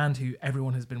this band who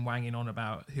everyone has been wanging on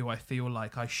about, who I feel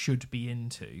like I should be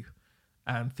into.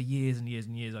 For years and years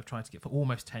and years, for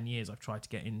almost 10 years, I've tried to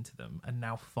get into them. And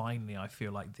now finally I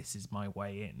feel like this is my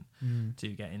way in to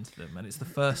get into them. And it's the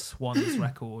first Swans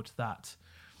record that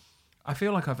I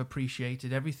feel like I've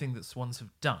appreciated everything that Swans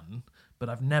have done, but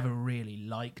I've never really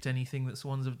liked anything that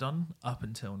Swans have done up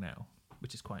until now.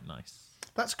 which is quite nice.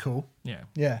 That's cool. Yeah.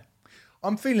 Yeah.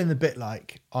 I'm feeling a bit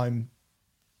like I'm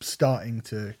going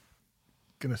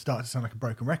to start to sound like a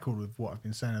broken record with what I've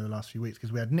been saying over the last few weeks,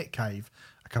 because we had Nick Cave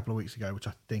a couple of weeks ago, which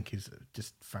I think is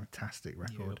just fantastic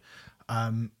record.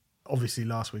 Obviously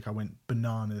last week I went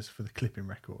bananas for the Clipping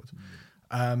record.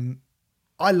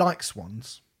 I like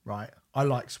Swans, right? I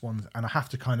like Swans, and I have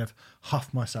to kind of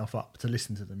huff myself up to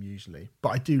listen to them usually, but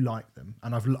I do like them,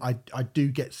 and I do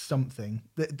get something.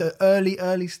 The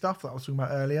early stuff that I was talking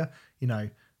about earlier, you know,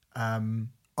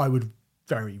 I would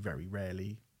very, very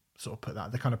rarely sort of put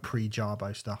that, the kind of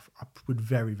pre-Jarbo stuff, I would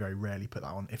very, very rarely put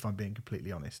that on, if I'm being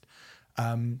completely honest.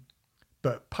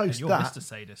 But post you're that, Mr.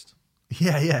 Sadist.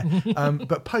 yeah.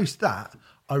 But post that,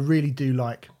 I really do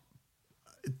like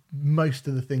most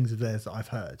of the things of theirs that I've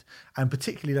heard, and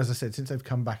particularly, as I said, since they've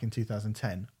come back in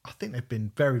 2010, I think they've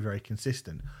been very, very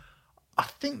consistent. I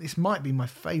think this might be my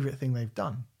favourite thing they've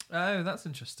done. Oh, that's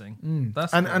interesting.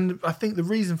 That's And I think the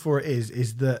reason for it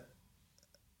is that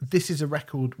this is a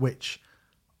record which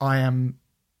it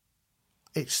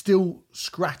still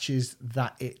scratches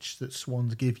that itch that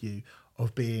Swans give you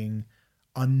of being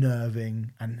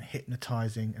unnerving and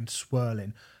hypnotising and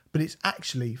swirling. But it's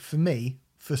actually, for me,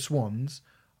 for Swans,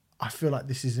 I feel like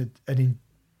this is an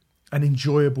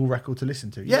enjoyable record to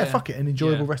listen to. Yeah, fuck it, an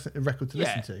enjoyable record to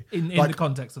listen to. In the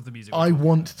context of the music. I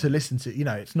want to listen to, you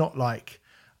know, it's not like,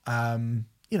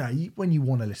 you know, when you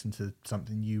want to listen to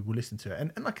something, you will listen to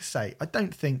it. And like I say, I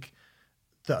don't think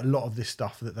that a lot of this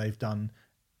stuff that they've done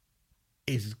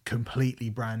is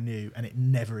completely brand new and it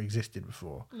never existed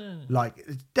before. No. Like,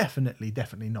 it's definitely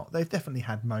not. They've definitely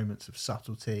had moments of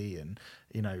subtlety and,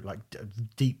 you know, like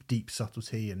deep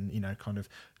subtlety and, you know, kind of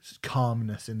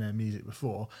calmness in their music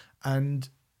before, and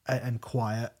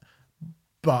quiet,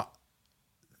 but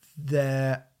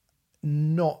they're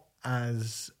not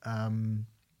as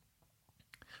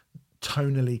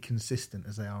tonally consistent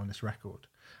as they are on this record.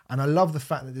 And I love the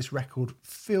fact that this record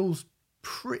feels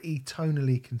pretty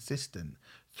tonally consistent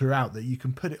throughout, that you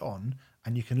can put it on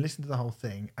and you can listen to the whole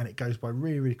thing and it goes by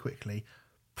really, really quickly.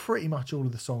 Pretty much all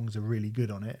of the songs are really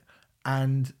good on it,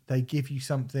 and they give you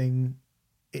something.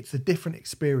 It's a different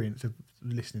experience of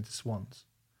listening to Swans.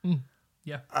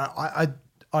 Yeah.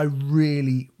 I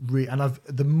really, and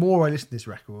the more I listen to this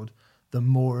record, the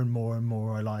more and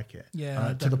more I like it.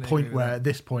 Yeah. To the point where at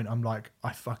this point I'm like,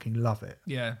 I fucking love it.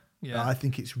 Yeah. Yeah. I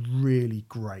think it's really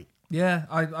great. Yeah,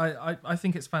 I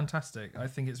think it's fantastic. I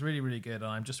think it's really, really good, and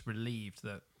I'm just relieved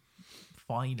that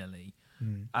finally,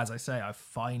 as I say, I've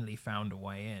finally found a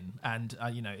way in. And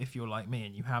you know, if you're like me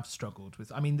and you have struggled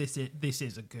with, I mean, this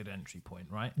is a good entry point,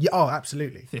 right? Yeah. Oh,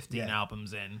 absolutely. 15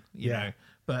 albums in, you know,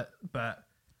 but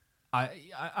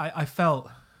I felt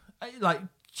like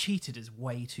cheated is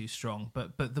way too strong,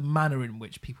 but the manner in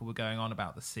which people were going on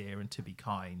about the Seer and To Be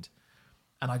Kind.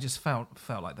 And I just felt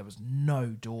like there was no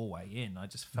doorway in. I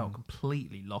just felt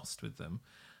completely lost with them.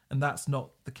 And that's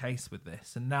not the case with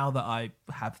this. And now that I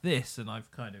have this, and I've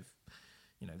kind of,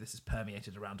 you know, this is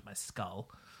permeated around my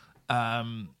skull,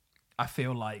 I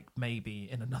feel like maybe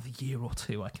in another year or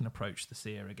two I can approach the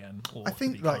Seer again, or I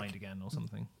think, To Be Kind again, or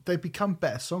something. They've become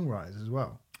better songwriters as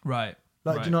well. Right.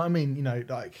 Like, right. Do you know what I mean? You know,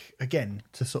 like, again,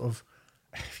 to sort of,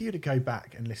 if you were to go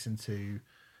back and listen to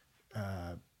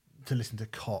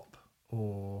Cop,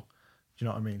 or do you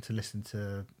know what I mean, to listen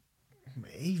to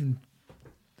even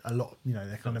a lot, you know,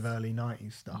 their kind of early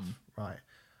 90s stuff, right?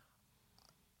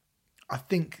 I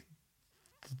think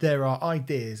there are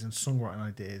ideas and songwriting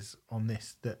ideas on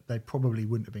this that they probably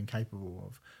wouldn't have been capable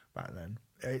of back then.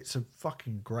 It's a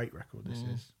fucking great record, this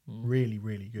is. Really,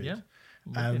 really good. Yeah.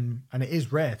 And it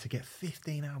is rare to get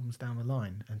 15 albums down the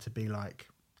line and to be like,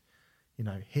 you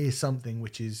know, here's something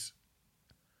which is,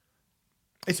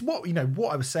 it's what, you know,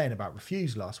 what I was saying about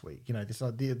Refuse last week, you know, this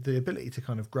the ability to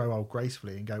kind of grow old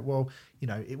gracefully and go, well, you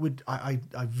know, it would, I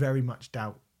very much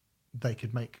doubt they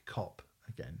could make Cop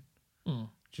again. Do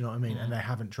you know what I mean? And they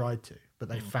haven't tried to, but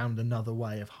they found another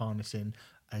way of harnessing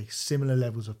a similar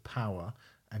levels of power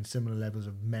and similar levels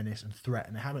of menace and threat,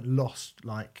 and they haven't lost,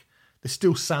 like, this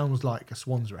still sounds like a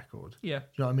Swans record. Yeah. Do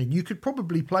you know what I mean? You could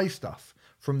probably play stuff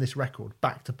from this record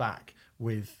back to back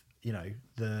with, you know,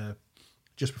 the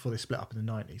just before they split up in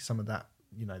the 90s, some of that,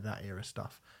 you know, that era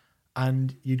stuff.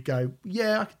 And you'd go,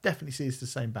 yeah, I could definitely see it's the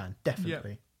same band.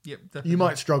 Definitely. Yep, definitely. You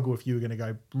might struggle if you were going to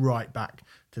go right back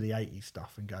to the 80s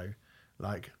stuff and go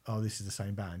like, oh, this is the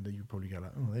same band. You'd probably go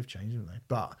like, oh, they've changed, haven't they?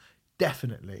 But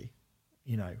definitely,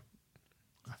 you know,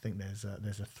 I think there's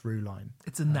a through line.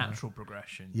 It's a natural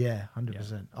progression. Yeah,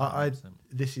 100%. I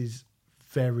this is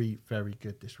very, very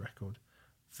good, this record.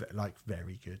 Like,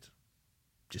 very good.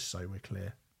 Just so we're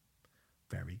clear.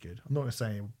 Very good. I'm not going to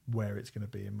say where it's going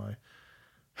to be in my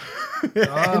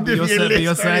But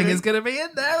you're saying it's going to be in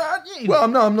there, aren't you? Well,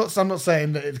 no, I'm not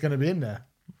saying that it's going to be in there.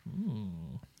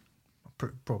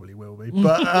 Probably will be,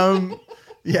 but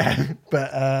yeah.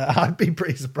 But I'd be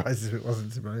pretty surprised if it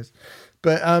wasn't, to be honest.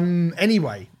 But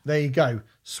anyway, there you go.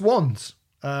 Swans.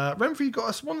 Renfrew, you got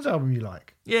a Swans album you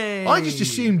like? Yay! I just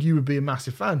assumed you would be a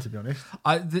massive fan, to be honest.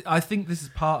 I think this is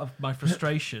part of my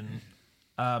frustration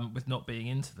with not being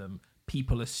into them.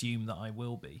 People assume that I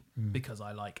will be because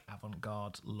I like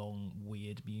avant-garde, long,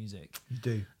 weird music. You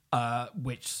do.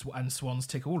 And Swans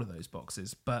tick all of those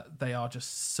boxes, but they are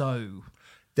just so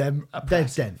They're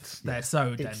dense. They're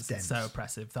so dense and so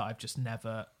oppressive that I've just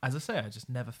never, as I say, I just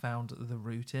never found the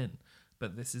route in.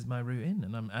 But this is my route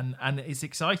in, and it's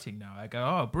exciting now. I go,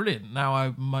 oh, brilliant! Now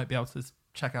I might be able to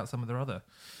check out some of their other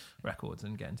records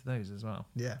and get into those as well.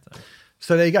 Yeah.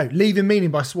 So there you go. Leaving Meaning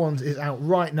by Swans is out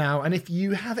right now. And if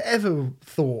you have ever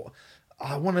thought,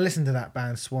 I want to listen to that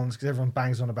band Swans because everyone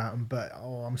bangs on about them, but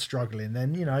I'm struggling,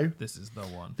 then, this is the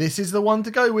one. This is the one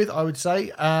to go with, I would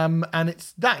say. And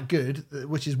it's that good,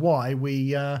 which is why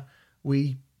we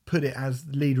put it as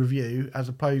lead review as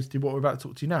opposed to what we're about to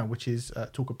talk to now, which is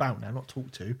talk about now, not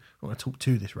talk to. I want to talk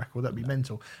to this record. That'd be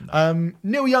mental. No.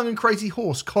 Neil Young and Crazy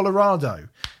Horse, Colorado.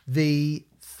 The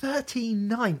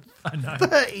 39th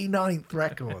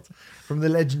record from the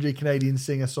legendary Canadian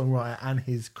singer-songwriter and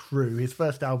his crew. His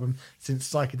first album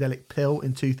since Psychedelic Pill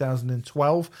in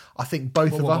 2012. I think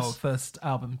both of us... First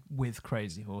album with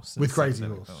Crazy Horse. With Crazy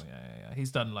Horse. Pill. Yeah.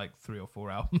 He's done like 3 or 4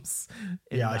 albums.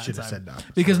 Yeah, I should have said that.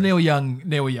 Because Neil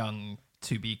Young,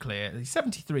 to be clear, he's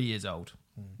 73 years old,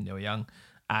 Neil Young,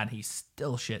 and he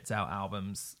still shits out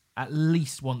albums at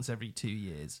least once every 2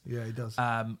 years. Yeah, he does.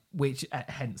 Which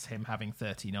hence him having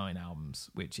 39 albums,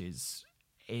 which is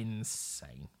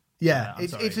insane. Yeah,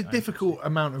 it's a difficult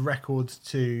amount of records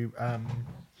to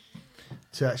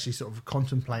actually sort of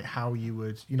contemplate how you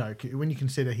would, when you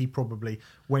consider he probably,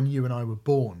 when you and I were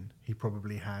born, he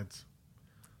probably had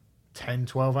 10,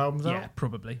 12 albums out. Yeah,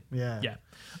 probably. Yeah.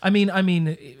 I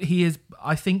mean, he is,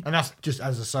 I think... And that's just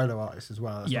as a solo artist as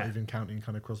well. That's Yeah. not even counting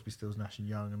kind of Crosby, Stills, Nash and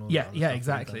Young and all Yeah, that. yeah,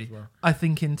 exactly. Well. I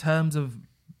think in terms of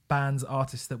bands,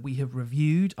 artists that we have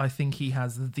reviewed, I think he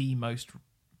has the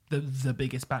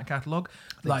biggest back catalogue.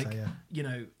 Like, so,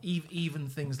 yeah. Even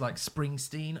things like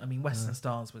Springsteen. I mean, Western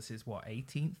Stars was his,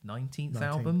 18th, 19th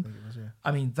album? I think it was, yeah.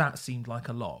 I mean, that seemed like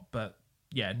a lot, but...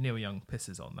 Yeah, Neil Young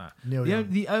pisses on that.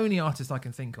 The only artist I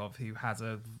can think of who has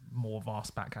a more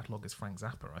vast back catalogue is Frank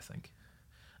Zappa, I think.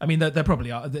 I mean, there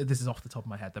probably are. This is off the top of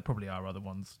my head. There probably are other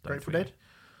ones. Grateful Dead?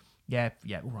 Yeah,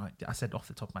 all right. I said off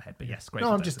the top of my head, but yes, Grateful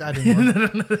Dead. No, I'm Dead. just adding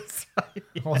one.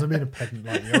 I wasn't being a pedant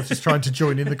like you. I was just trying to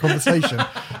join in the conversation.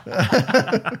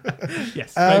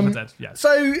 Yes, Grateful Dead, yes.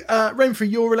 So, Renfrew,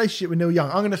 your relationship with Neil Young,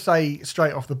 I'm going to say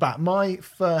straight off the bat, my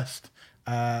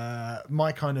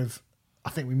kind of... I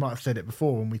think we might have said it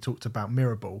before when we talked about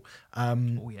Mirrorball.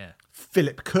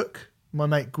 Philip Cook, my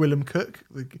mate Gwillem Cook,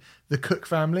 the Cook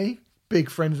family, big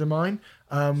friends of mine.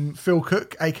 Phil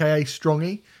Cook, a.k.a.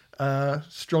 Strongy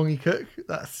Cook.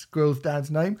 That's Gwill's dad's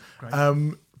name.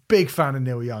 Big fan of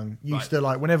Neil Young. Used to,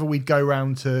 like, whenever we'd go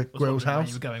round to Gwill's house.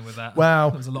 You were going with that. Well,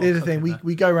 here's the thing.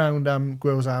 We go round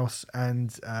Gwill's house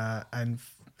and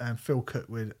Phil Cook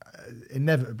would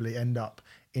inevitably end up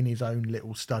in his own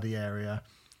little study area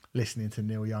listening to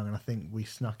Neil Young, and I think we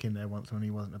snuck in there once when he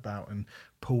wasn't about and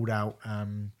pulled out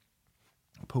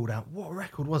what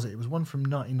record was it? It was one from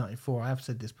 1994. I have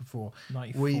said this before.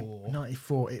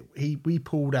 94. We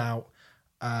pulled out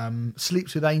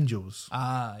Sleeps with Angels.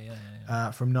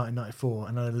 From 1994,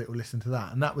 and I had a little listen to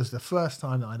that, and that was the first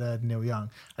time that I'd heard Neil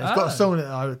Young. And it's got a song that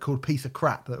I called "Piece of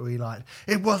Crap" that we liked.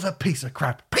 It was a piece of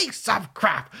crap,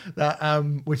 that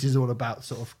which is all about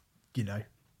sort of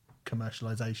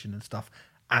commercialization and stuff,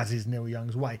 as is Neil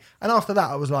Young's way. And after that,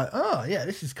 I was like, oh, yeah,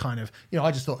 this is kind of...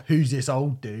 I just thought, who's this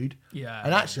old dude? Yeah.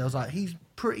 And actually, I was like, he's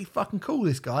pretty fucking cool,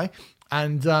 this guy.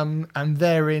 And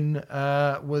therein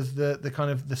was the kind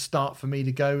of the start for me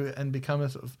to go and become a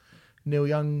sort of Neil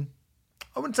Young...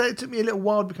 I wouldn't say it took me a little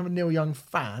while to become a Neil Young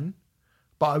fan,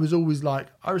 but I was always like,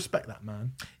 I respect that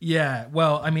man. Yeah,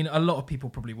 well, I mean, a lot of people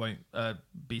probably won't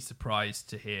be surprised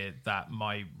to hear that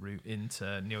my route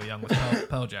into Neil Young was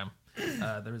Pearl Jam.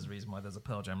 There is a reason why there's a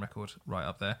Pearl Jam record right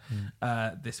up there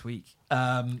this week.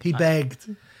 He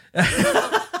begged.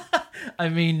 I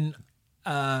mean,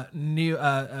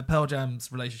 Pearl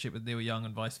Jam's relationship with Neil Young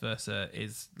and vice versa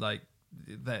is like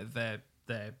they're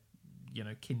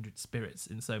kindred spirits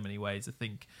in so many ways. I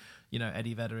think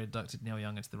Eddie Vedder inducted Neil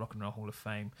Young into the Rock and Roll Hall of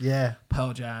Fame. Yeah,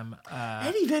 Pearl Jam.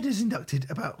 Eddie Vedder's inducted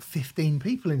about 15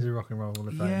 people into the Rock and Roll Hall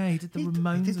of Fame. Yeah, he did the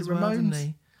Ramones as well, didn't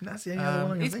he? That's the only other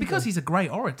one I can It's think because of. he's a great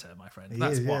orator, my friend.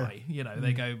 That's is, yeah. why. You know,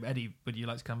 they go, Eddie, would you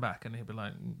like to come back? And he'll be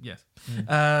like, yes.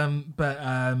 Yeah.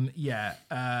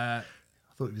 I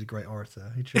thought he was a great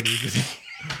orator. He truly is.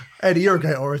 Eddie, you're a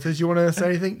great orator. Do you want to say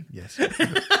anything? Yes.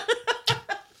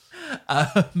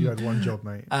 You had one job,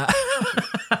 mate.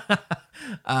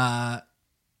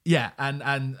 Yeah,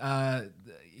 and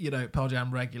you know, Pearl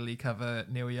Jam regularly cover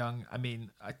Neil Young. I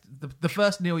mean, the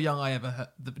first Neil Young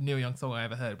the Neil Young song I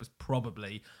ever heard was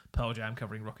probably Pearl Jam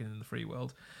covering "Rockin' in the Free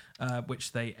World,"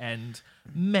 which they end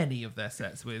many of their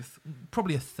sets with,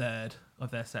 probably a third of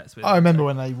their sets with. I remember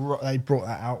when they brought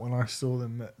that out when I saw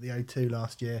them at the O2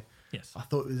 last year. Yes, I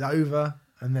thought it was over,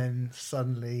 and then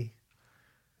suddenly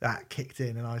that kicked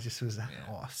in, and I just was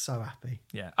so happy.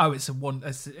 yeah. Oh, it's a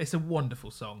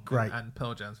wonderful song. Great. And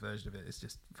Pearl Jam's version of it is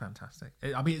just fantastic.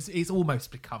 I mean, it's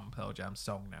almost become Pearl Jam's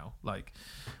song now. Like,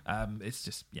 it's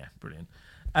just brilliant.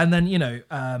 And then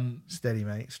Steady,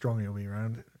 mate. Strong, he'll be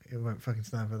around. He won't fucking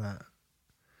stand for that.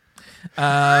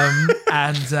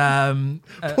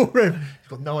 Poor him. He's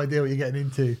got no idea what you're getting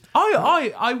into.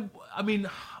 I mean,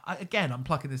 again, I'm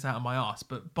plucking this out of my arse,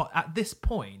 but at this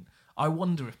point, I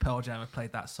wonder if Pearl Jam have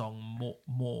played that song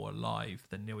more live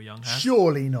than Neil Young has.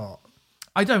 Surely not.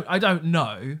 I don't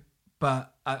know,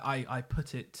 but I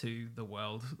put it to the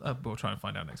world. We'll try and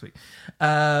find out next week.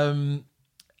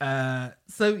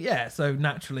 So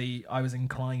naturally, I was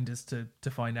inclined as to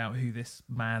find out who this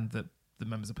man that the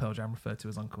members of Pearl Jam referred to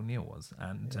as Uncle Neil was,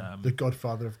 and the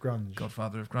Godfather of Grunge.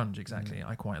 Godfather of Grunge, exactly.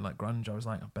 I quite like grunge. I was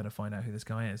like, I better find out who this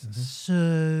guy is.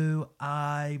 So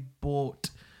I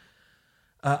bought.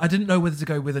 I didn't know whether to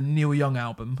go with a Neil Young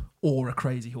album or a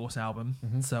Crazy Horse album,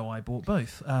 so I bought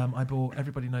both. I bought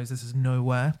Everybody Knows This Is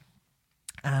Nowhere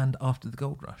and After the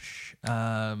Gold Rush,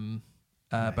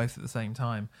 both at the same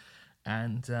time.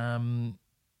 And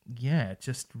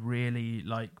just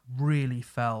really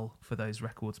fell for those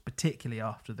records, particularly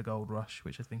After the Gold Rush,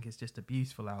 which I think is just a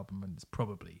beautiful album, and it's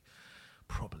probably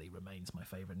remains my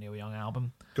favourite Neil Young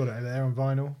album. Got it there on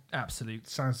vinyl. Absolute.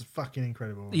 Sounds fucking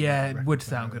incredible. Yeah, it would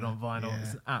sound good on vinyl. Yeah.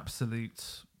 It's an absolute.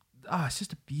 It's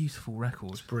just a beautiful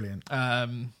record. It's brilliant.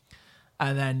 And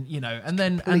then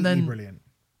Brilliant.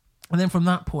 And then from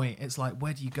that point, it's like,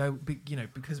 where do you go?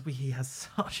 Because he has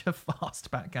such a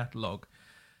vast back catalogue.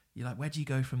 You're like, where do you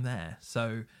go from there?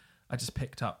 So I just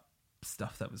picked up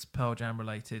stuff that was Pearl Jam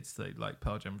related. So like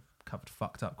Pearl Jam covered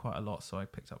Fucked Up quite a lot, so I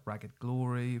picked up Ragged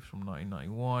Glory from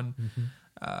 1991.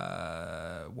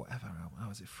 Whatever album?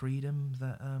 Was it Freedom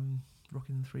that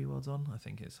Rockin' in the Three Worlds on? I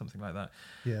think it's something like that.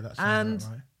 Yeah, that's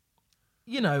right.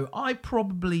 I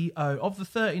probably own, of the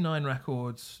 39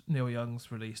 records Neil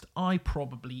Young's released, I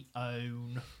probably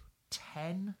own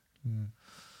 10.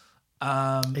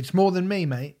 It's more than me,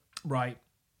 mate. Right.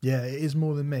 Yeah, it is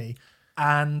more than me.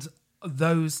 And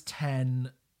those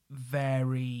 10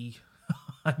 vary.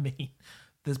 I mean,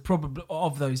 there's probably,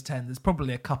 of those 10, there's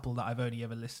probably a couple that I've only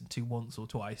ever listened to once or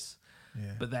twice.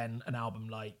 Yeah. But then an album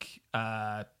like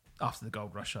After the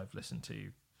Gold Rush, I've listened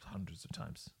to hundreds of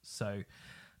times. So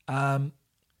I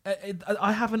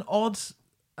have an odd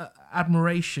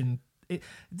admiration.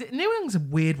 Neil Young's a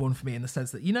weird one for me in the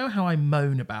sense that, you know how I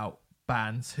moan about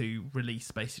bands who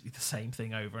release basically the same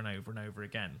thing over and over and over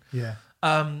again. Yeah.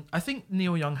 I think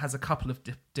Neil Young has a couple of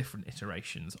different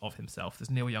iterations of himself. There's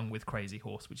Neil Young with Crazy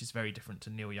Horse, which is very different to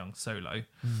Neil Young solo.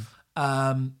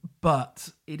 But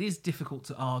it is difficult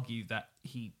to argue that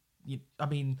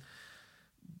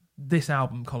this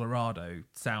album, Colorado,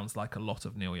 sounds like a lot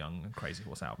of Neil Young and Crazy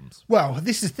Horse albums. Well,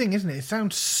 this is the thing, isn't it? It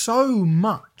sounds so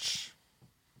much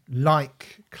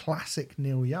like classic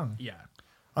Neil Young. Yeah.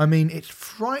 I mean, it's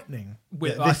frightening.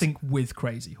 I think with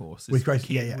Crazy Horse. With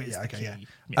Crazy,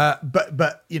 yeah.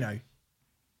 But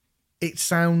it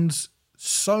sounds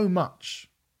so much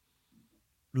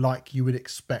like you would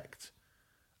expect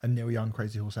a Neil Young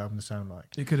Crazy Horse album to sound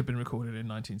like. It could have been recorded in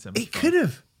 1975. It could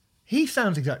have. He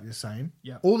sounds exactly the same.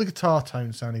 Yeah. All the guitar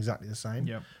tones sound exactly the same.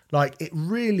 Yeah. Like, it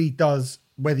really does,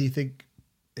 whether you think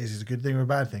is this a good thing or a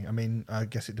bad thing. I mean, I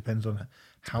guess it depends on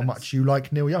how much you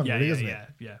like Neil Young, really, doesn't it?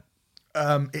 Yeah.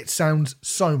 It sounds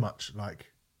so much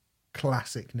like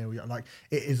classic Neil Young. Like,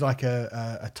 it is like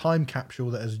a time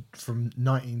capsule that is from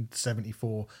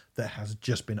 1974 that has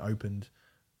just been opened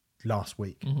last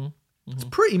week. It's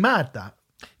pretty mad, that.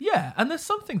 Yeah, and there's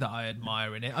something that I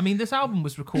admire in it. I mean, this album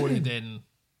was recorded in,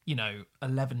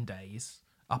 11 days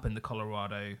up in the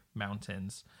Colorado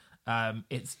mountains.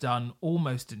 It's done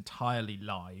almost entirely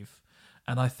live.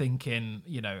 And I think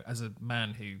as a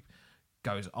man who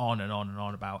goes on and on and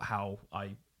on about how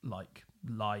I like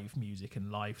live music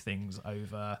and live things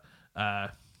over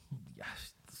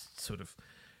sort of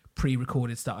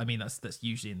pre-recorded stuff. I mean, that's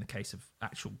usually in the case of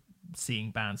actual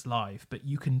seeing bands live, but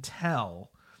you can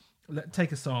tell.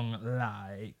 Take a song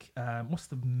like what's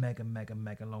the mega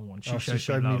long one? She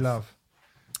showed me love.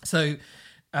 So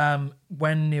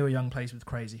when Neil Young plays with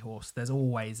Crazy Horse, there's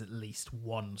always at least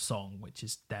one song which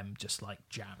is them just like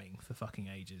jamming for fucking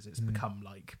ages. It's become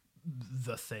like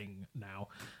the thing now,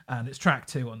 and it's track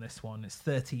 2 on this one. It's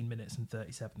 13 minutes and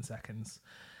 37 seconds.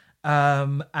 I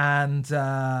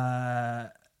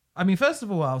mean, first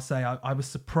of all, I'll say I was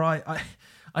surprised.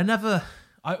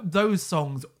 Those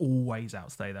songs always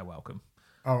outstay their welcome.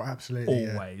 Oh,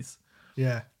 absolutely. Always.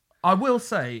 Yeah. I will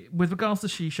say, with regards to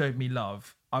She Showed Me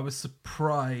Love, I was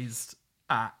surprised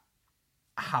at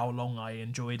how long I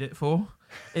enjoyed it for.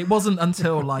 It wasn't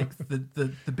until like the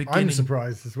beginning. I'm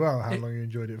surprised as well how long you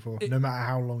enjoyed it for, no matter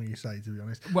how long you say, to be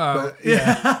honest. Well, but,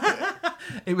 yeah.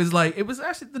 it was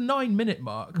actually the 9-minute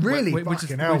mark. Really? Which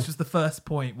was the first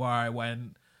point where I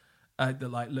went,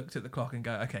 looked at the clock and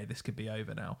go, okay, this could be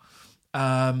over now.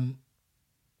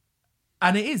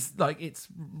 And it is like, it's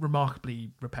remarkably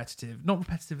repetitive, not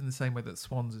repetitive in the same way that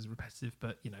Swans is repetitive,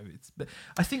 but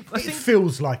I think it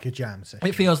feels like a jam session.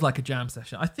 It feels like a jam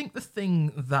session. I think the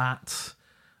thing that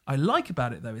I like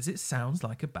about it though is it sounds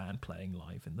like a band playing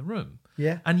live in the room.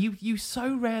 Yeah. And you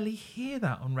so rarely hear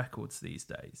that on records these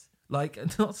days. Like,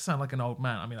 not to sound like an old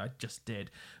man, I mean, I just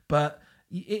did, but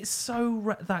it's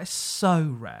that is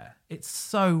so rare. It's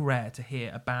so rare to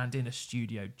hear a band in a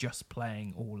studio just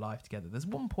playing all live together. There's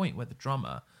one point where the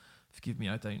drummer, forgive me,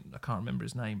 I can't remember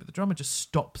his name, but the drummer just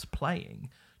stops playing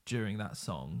during that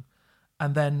song,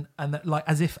 and then like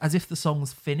as if the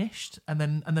song's finished, and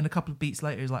then a couple of beats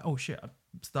later he's like, oh shit, I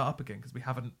start up again because we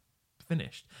haven't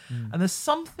finished. And there's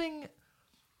something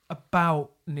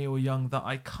about Neil Young that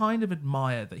I kind of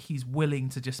admire, that he's willing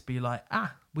to just be like,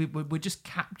 we're just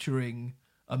capturing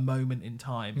a moment in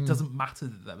time. It doesn't matter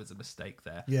that there was a mistake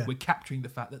there. Yeah. We're capturing the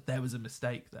fact that there was a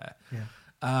mistake there. Yeah.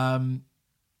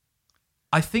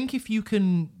 I think if you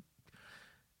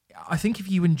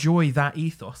enjoy that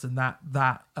ethos and that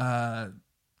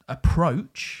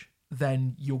approach,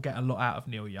 then you'll get a lot out of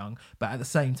Neil Young. But at the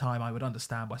same time, I would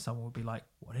understand why someone would be like,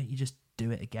 why don't you just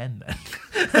do it again then?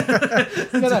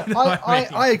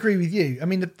 I agree with you. I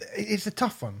mean, it's a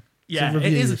tough one. Yeah, to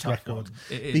review it is a this tough record. one.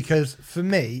 It is. Because for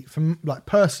me,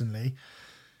 personally,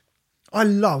 I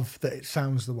love that it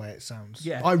sounds the way it sounds.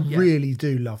 Yeah, I really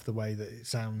do love the way that it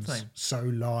sounds. Same. So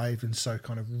live and so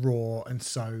kind of raw and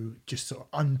so just sort of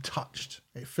untouched.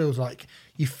 It feels like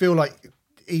you feel like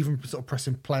even sort of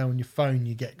pressing play on your phone,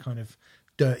 you get kind of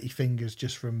dirty fingers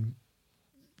just from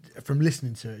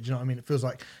listening to it. Do you know what I mean? It feels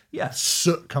like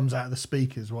soot comes out of the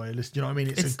speakers while you're listening. Do you know what I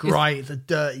mean? It's a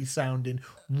dirty sounding,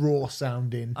 raw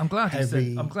sounding. I'm glad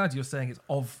heavy. I'm glad you're saying it's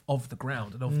of the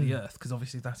ground and of the earth, because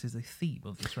obviously that is a theme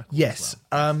of this record. Yes.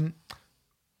 as well.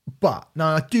 But no,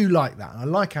 I do like that. I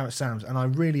like how it sounds, and I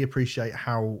really appreciate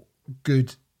how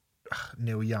good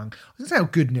Neil Young. I was going to say how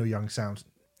good Neil Young sounds.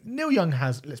 Neil Young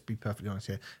has, let's be perfectly honest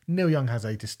here, Neil Young has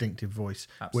a distinctive voice,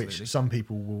 Absolutely. which some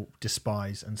people will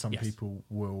despise and some Yes. people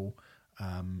will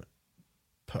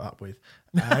put up with.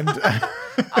 And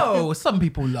Some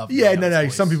people love. yeah, Neil Young's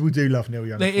voice. some people do love Neil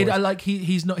Young's voice.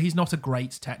 He's not a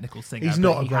great technical singer. He's but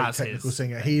not a he great has technical his-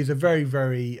 singer. He is a very,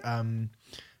 very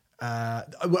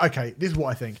okay, this is what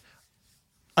I think.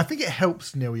 I think it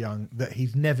helps Neil Young that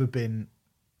he's never been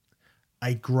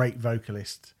a great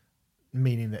vocalist,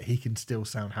 meaning that he can still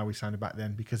sound how he sounded back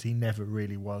then, because he never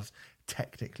really was,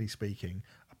 technically speaking,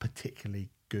 a particularly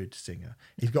good singer.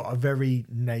 He's got a very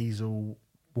nasal,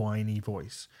 whiny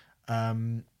voice,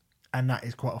 and that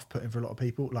is quite off-putting for a lot of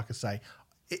people. Like I say,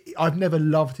 I've never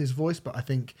loved his voice, but I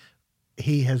think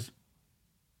he has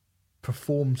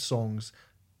performed songs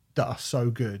that are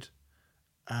so good,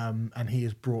 and he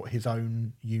has brought his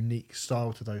own unique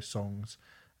style to those songs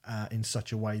in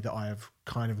such a way that I have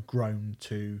kind of grown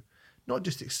to not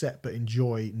just accept but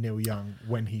enjoy Neil Young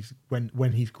when he's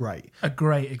great. A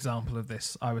great example of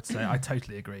this, I would say, I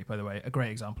totally agree, by the way. A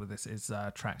great example of this is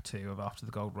track 2 of After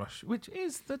the Gold Rush, which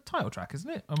is the title track, isn't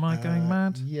it? Am I going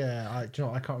mad? Yeah, do you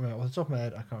know what? I can't remember. Off the top of my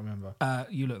head, I can't remember.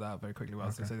 You look that up very quickly while I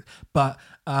was going to say this. But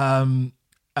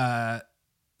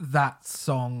that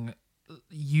song,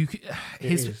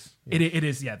 it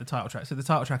is the title track. So the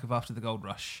title track of After the Gold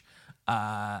Rush,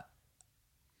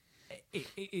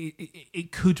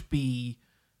 it could be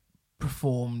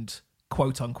performed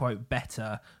quote unquote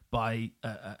better by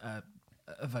a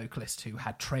vocalist who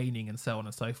had training and so on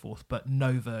and so forth, but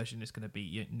no version is going to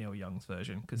be Neil Young's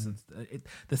version, because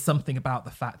there's something about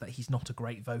the fact that he's not a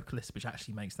great vocalist which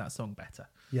actually makes that song better.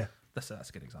 Yeah, that's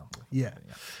a good example. Yeah.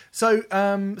 So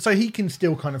he can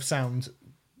still kind of sound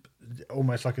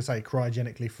almost like I say,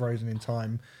 cryogenically frozen in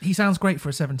time. He sounds great for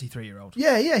a 73-year-old.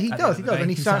 Yeah, he does. He does,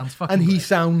 and he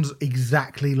sounds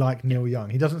exactly like Neil Young.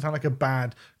 He doesn't sound like a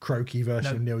bad croaky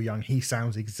version of Neil Young. He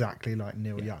sounds exactly like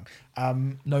Neil Young.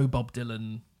 No Bob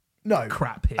Dylan. No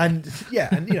crap here. And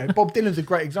Bob Dylan's a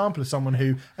great example of someone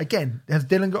who, again, has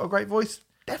Dylan got a great voice?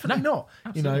 Definitely not.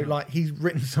 Absolutely not. Like he's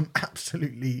written some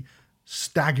absolutely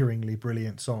staggeringly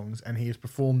brilliant songs, and he has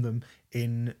performed them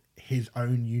in his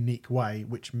own unique way,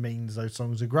 which means those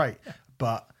songs are great. Yeah.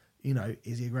 But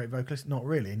is he a great vocalist? Not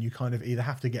really. And you kind of either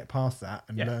have to get past that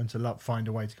and learn to find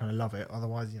a way to kind of love it.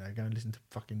 Otherwise, go and listen to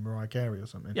fucking Mariah Carey or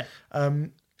something. Yeah.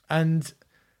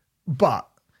 But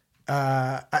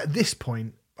at this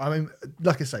point, I mean,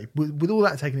 like I say, with all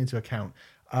that taken into account,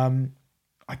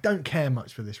 I don't care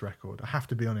much for this record. I have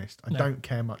to be honest. I don't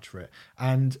care much for it.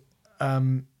 And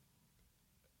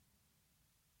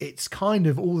it's kind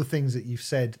of all the things that you've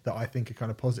said that I think are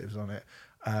kind of positives on it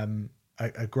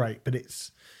are great. But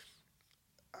it's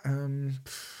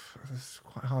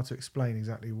quite hard to explain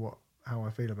exactly how I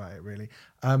feel about it, really.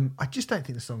 I just don't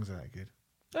think the songs are that good.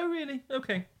 Oh, really?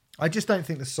 Okay. I just don't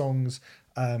think the songs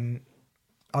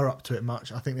are up to it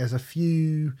much. I think there's a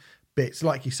few bits,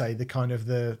 like you say, the kind of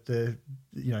the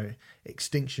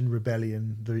Extinction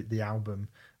Rebellion, the album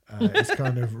is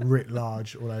kind of writ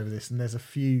large all over this, and there's a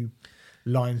few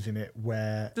lines in it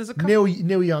where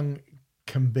Neil Young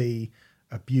can be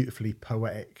a beautifully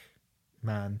poetic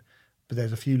man, but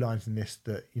there's a few lines in this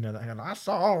that that go, I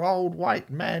saw old white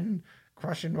men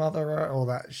crushing mother, all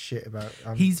that shit about.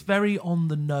 He's very on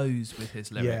the nose with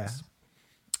his lyrics.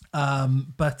 Yeah.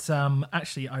 But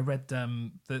actually, I read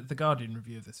the Guardian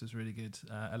review of this was really good.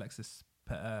 Alexis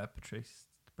Patrice,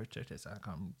 I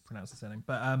can't pronounce the surname,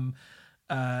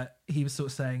 but he was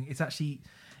sort of saying it's actually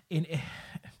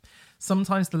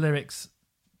sometimes the lyrics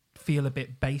feel a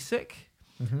bit basic,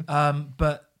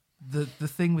 but the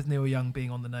thing with Neil Young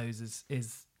being on the nose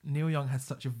is Neil Young has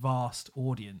such a vast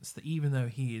audience that even though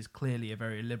he is clearly a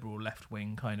very liberal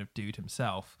left-wing kind of dude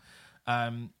himself,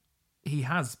 he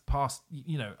has passed,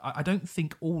 I don't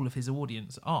think all of his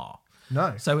audience are.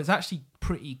 No. So it's actually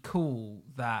pretty cool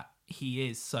that he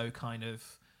is so kind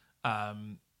of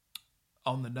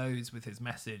on the nose with his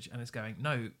message and is going,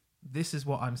 no, this is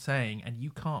what I'm saying and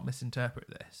you can't misinterpret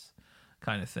this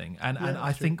kind of thing. And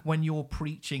I think when you're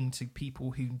preaching to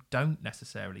people who don't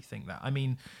necessarily think that, I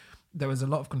mean, there was a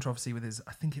lot of controversy with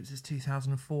I think it was his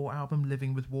 2004 album,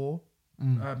 Living with War,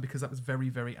 because that was very,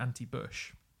 very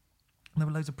anti-Bush. And there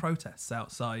were loads of protests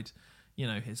outside,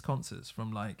 his concerts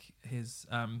from like his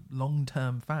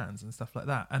long-term fans and stuff like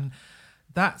that. And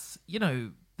that's,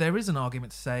 there is an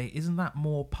argument to say, isn't that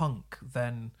more punk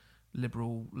than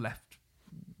liberal left-wing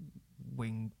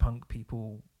punk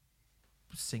people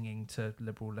singing to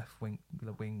liberal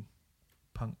left-wing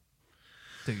punk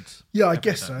dudes? Yeah, I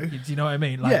guess so. Do you know what I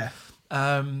mean? Like, yeah.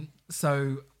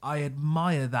 So I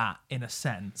admire that in a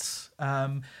sense.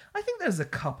 I think there's a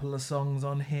couple of songs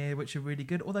on here which are really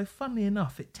good, although funnily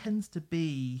enough, it tends to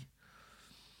be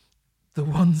the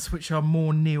ones which are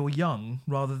more Neil Young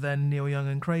rather than Neil Young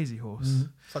and Crazy Horse.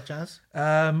 Such as?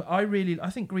 I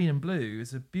think Green and Blue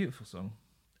is a beautiful song.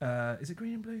 Is it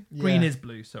Green and Blue? Yeah. Green is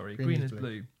Blue, sorry. Green is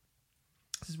Blue.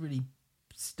 This is really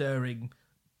stirring,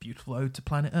 beautiful ode to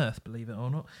planet Earth, believe it or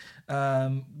not,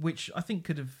 which I think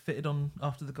could have fitted on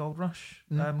after the Gold Rush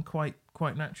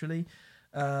quite naturally.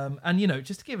 And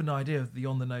just to give an idea of the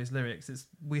on the nose lyrics,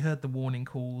 we heard the warning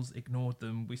calls, ignored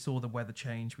them. We saw the weather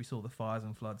change. We saw the fires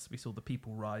and floods. We saw the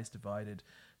people rise divided.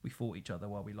 We fought each other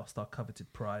while we lost our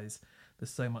coveted prize.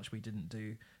 There's so much we didn't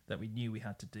do that we knew we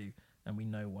had to do, and we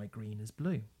know why green is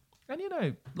blue. And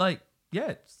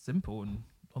it's simple and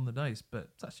on the nose, but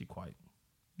it's actually quite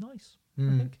nice.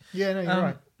 I think. Yeah, no, you're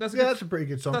right. That's a pretty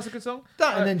good song. That's a good song.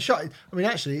 That and then Shut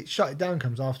It Down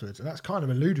comes afterwards, and that's kind of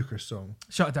a ludicrous song.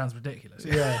 Shut It Down's ridiculous.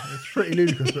 Yeah, it's pretty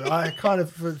ludicrous, but I kind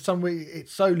of, for some reason,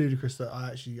 it's so ludicrous that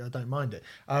I don't mind it.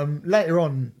 Later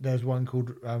on, there's one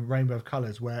called Rainbow of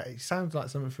Colours, where it sounds like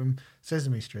something from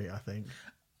Sesame Street, I think.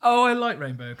 Oh, I like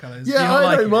Rainbow of Colours. Yeah,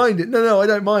 I don't mind it. No, I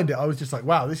don't mind it. I was just like,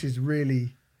 wow, this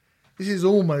is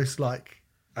almost like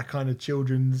a kind of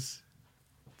children's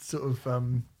sort of...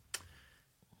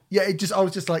 I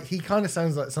was just like, he kind of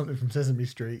sounds like something from Sesame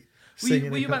Street.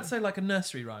 Were you about to say like a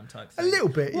nursery rhyme type thing? A little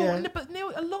bit, yeah. But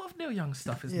a lot of Neil Young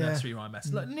stuff is nursery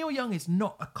rhyme-esque. Like, Neil Young is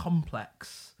not a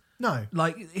complex No.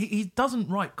 Like, he doesn't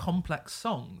write complex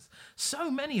songs.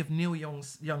 So many of Neil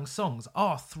Young's songs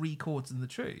are 3 chords and the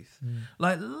truth.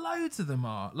 Like, loads of them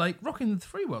are. Like, Rocking the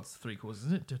Free World's 3 chords,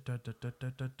 isn't it?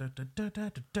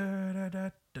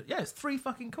 Yeah, it's 3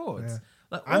 fucking chords. Yeah.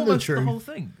 Like, And almost the the truth. whole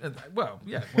thing. Well,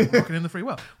 yeah, Rocking in the Free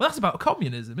World. Well, that's about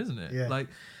communism, isn't it? Yeah. Like,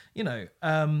 you know,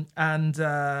 and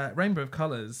Rainbow of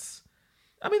Colours.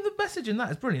 I mean, the message in that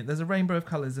is brilliant. There's a rainbow of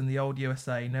colours in the old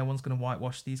USA. No one's going to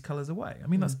whitewash these colours away. I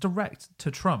mean, that's direct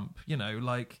to Trump, you know,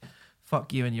 like,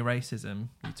 fuck you and your racism,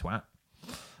 you twat.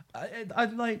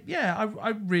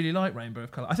 I really like Rainbow of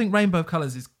Colours. I think Rainbow of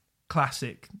Colours is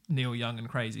classic Neil Young and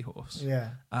Crazy Horse.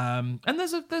 Yeah. And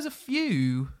there's a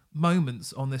few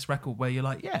moments on this record where you're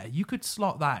like, yeah, you could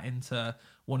slot that into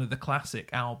one of the classic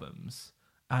albums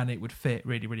and it would fit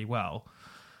really, really well.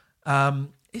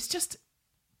 It's just...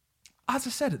 As I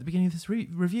said at the beginning of this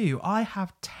review, I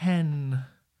have 10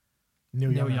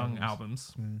 Neil Young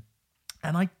albums.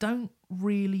 And I don't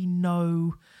really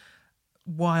know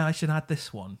why I should add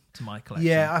this one to my collection.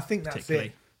 Yeah, I think that's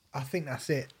it. I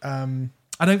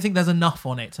don't think there's enough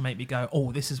on it to make me go,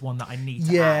 oh, this is one that I need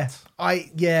to add.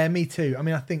 Yeah, me too. I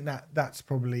mean, I think that's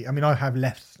probably... I mean, I have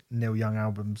less Neil Young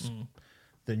albums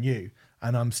than you.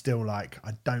 And I'm still like,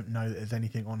 I don't know that there's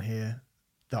anything on here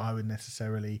that I would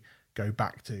necessarily... go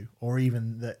back to, or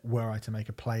even that were I to make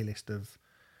a playlist of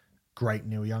great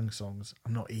Neil Young songs,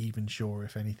 I'm not even sure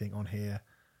if anything on here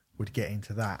would get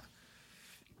into that.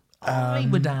 I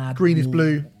would add Green is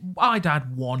Blue. I'd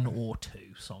add 1 or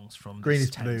 2 songs from Green this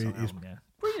is Blue album,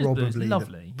 is probably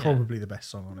lovely. Probably the best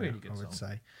song on really it, good I would song.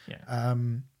 say. Yeah.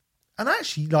 And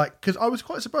actually, like, because I was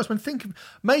quite surprised when thinking,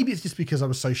 maybe it's just because I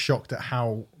was so shocked at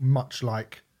how much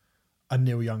like a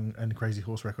Neil Young and Crazy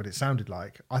Horse record it sounded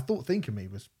like. I thought Think of Me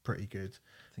was pretty good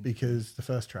because the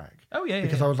first track. Oh yeah.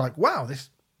 Because I was like, wow, this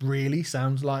really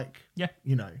sounds like,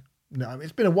 you know, no,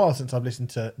 it's been a while since I've listened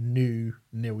to new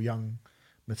Neil Young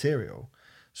material.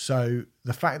 So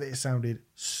the fact that it sounded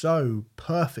so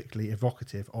perfectly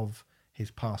evocative of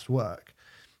his past work,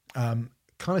 kind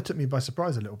of took me by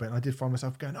surprise a little bit. And I did find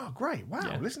myself going, oh, great.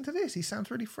 Wow. Listen to this. He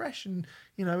sounds really fresh. And,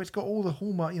 you know, it's got all the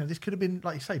hallmark, you know, this could have been,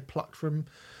 like you say, plucked from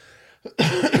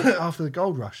after the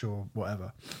gold rush or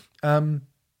whatever. But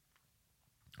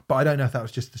I don't know if that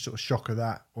was just the sort of shock of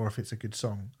that or if it's a good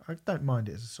song. I don't mind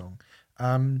it as a song.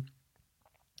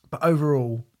 But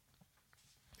overall,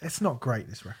 it's not great,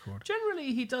 this record.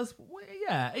 Generally, he does...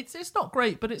 Yeah, it's not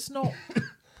great, but it's not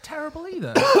terrible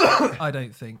either, I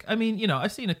don't think. I mean, you know,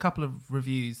 I've seen a couple of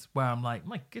reviews where I'm like,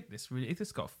 my goodness, really,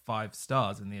 this got 5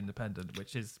 stars in The Independent,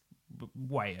 which is...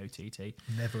 way OTT.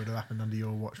 Never would have happened under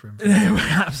your watch room.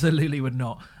 Absolutely would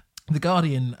not. The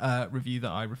Guardian review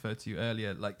that I referred to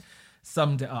earlier, like,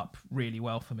 summed it up really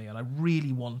well for me, and I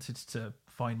really wanted to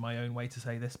find my own way to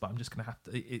say this, but I'm just going to have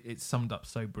to. It's summed up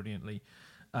so brilliantly.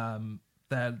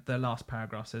 Their last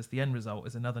paragraph says, the end result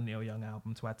is another Neil Young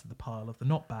album to add to the pile of the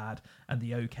not bad and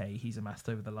the okay he's amassed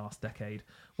over the last decade,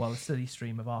 while a steady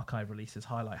stream of archive releases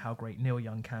highlight how great Neil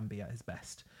Young can be at his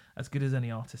best, as good as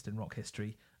any artist in rock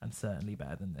history, and certainly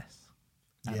better than this.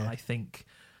 And I think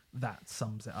that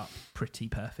sums it up pretty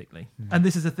perfectly. And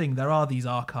this is the thing, there are these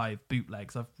archive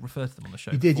bootlegs. I've referred to them on the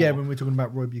show. You did, when we were talking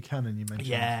about Roy Buchanan, you mentioned.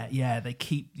 Yeah, they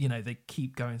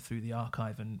keep going through the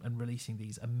archive and releasing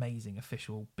these amazing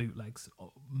official bootlegs,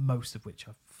 most of which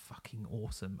are fucking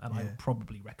awesome. And I would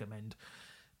probably recommend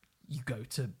you go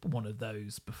to one of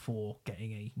those before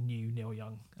getting a new Neil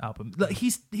Young album. Like,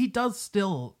 he does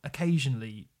still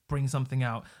occasionally bring something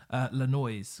out. La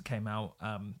Noise came out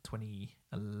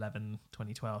 2011,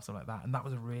 2012, something like that, and that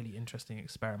was a really interesting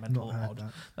experimental odd.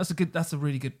 That's a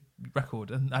really good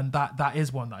record, and that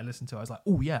is one that I listened to. I was like,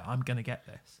 oh yeah, I'm gonna get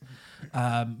this.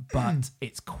 But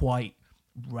it's quite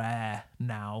rare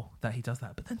now that he does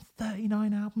that. But then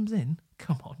 39 albums in,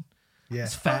 come on. Yeah,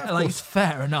 it's fair. It's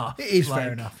fair enough. It is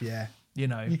fair enough. Yeah, you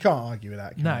know, you can't argue with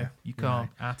that. No, you can't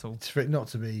at all. For it not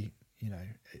to be, you know,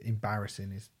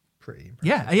 embarrassing is pretty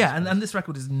impressive. Yeah, and this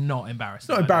record is not embarrassing. It's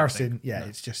not embarrassing. Yeah,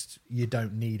 it's just you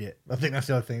don't need it. I think that's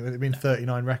the other thing. With it being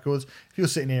 39 records, if you're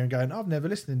sitting here and going, I've never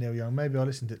listened to Neil Young, maybe I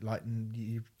listened to it like,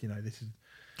 you know, this is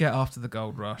Get After the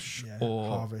Gold Rush,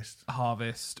 or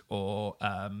Harvest, or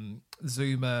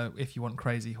Zuma if you want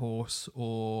Crazy Horse,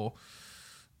 or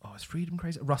it's Freedom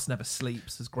Crazy. Rust Never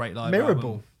Sleeps is great live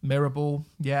album. Mirrorball,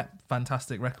 yeah,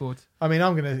 fantastic record. I mean,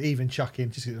 I'm going to even chuck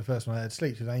in just the first one I heard,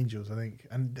 Sleeps with Angels, I think.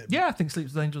 And I think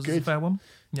Sleeps with Angels is a fair one.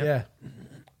 Yep.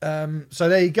 Yeah. So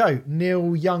there you go.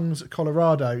 Neil Young's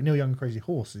Colorado, Neil Young Crazy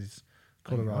Horses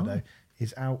Colorado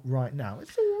is out right now.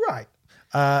 It's all right.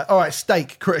 All right,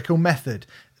 Steak, Critical Method.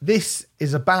 This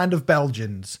is a band of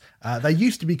Belgians. They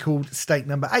used to be called Steak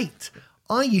Number 8.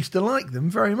 I used to like them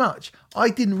very much. I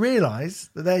didn't realise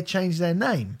that they had changed their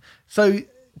name. So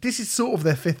this is sort of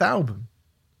their fifth album.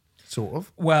 Sort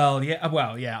of. Well,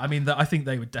 yeah. I mean, I think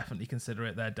they would definitely consider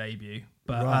it their debut.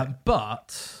 But Right.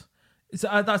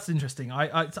 so, that's interesting.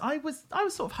 I was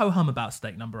sort of ho-hum about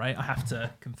Steak Number 8, I have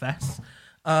to confess.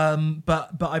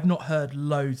 But I've not heard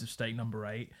loads of Steak Number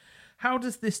 8. How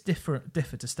does this differ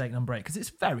to Steak Number 8? Because it's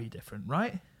very different,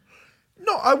 right?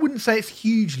 No, I wouldn't say it's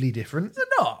hugely different. Is it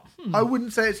not? I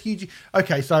wouldn't say it's hugely...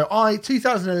 Okay, so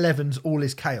 2011's All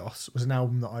Is Chaos was an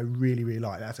album that I really, really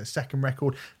liked. That's their second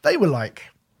record. They were like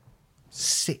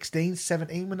 16,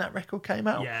 17 when that record came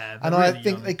out. Yeah, and really I think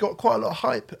young. they got quite a lot of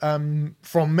hype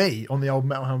from me on the old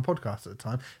Metal Hammer podcast at the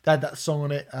time. They had that song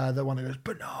on it, the one that goes,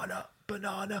 banana,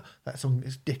 banana. That song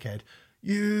is Dickhead.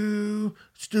 You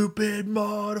stupid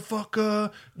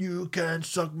motherfucker, you can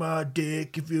suck my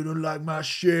dick if you don't like my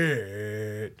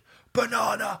shit.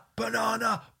 Banana,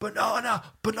 banana, banana,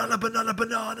 banana, banana,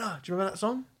 banana. Do you remember that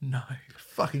song? No.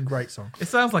 Fucking great song. It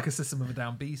sounds like a System of a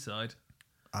Down B-side.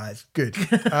 It's good.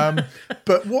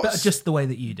 But what? But just the way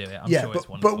that you do it, I'm sure it's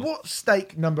wonderful. But what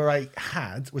Steak Number 8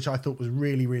 had, which I thought was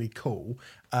really, really cool,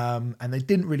 and they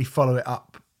didn't really follow it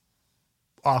up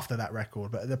after that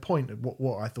record, but at the point of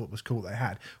what I thought was cool they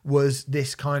had was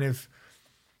this kind of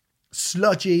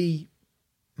sludgy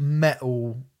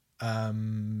metal,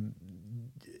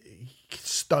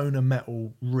 stoner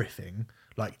metal riffing,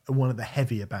 like one of the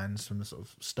heavier bands from the sort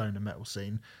of stoner metal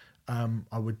scene. I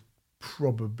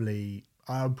probably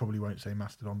won't say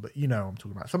Mastodon, but you know what I'm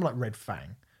talking about. Something like Red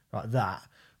Fang, like that,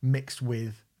 mixed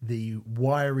with the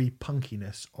wiry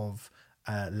punkiness of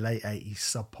a late 80s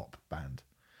sub pop band.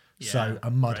 So a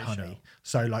Mudhoney.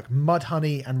 So like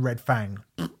Mudhoney and Red Fang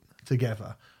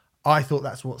together. I thought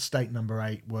that's what Steak Number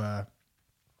 8 were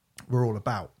all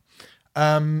about.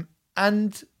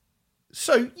 And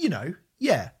so, you know,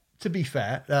 yeah, to be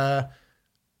fair,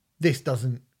 this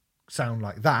doesn't sound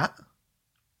like that.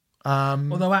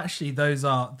 Although actually those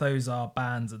are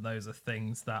bands and those are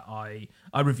things that I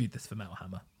reviewed this for Metal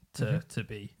Hammer to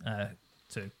be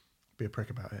Be a prick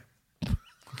about it.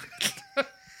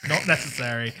 not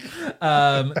necessary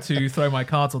to throw my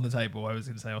cards on the table, I was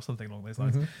going to say, or something along those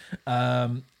lines.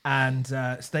 And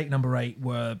Steak Number 8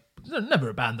 were never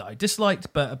a band that I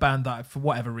disliked, but a band that for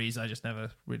whatever reason I just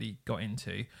never really got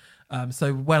into.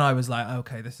 So when I was like,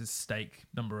 okay, this is Steak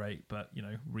Number 8, but you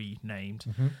know, renamed,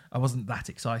 I wasn't that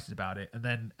excited about it. And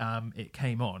then it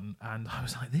came on, and I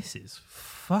was like, this is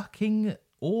fucking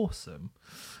awesome,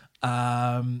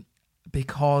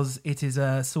 because it is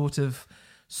a sort of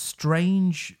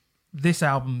strange. This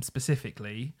album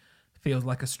specifically feels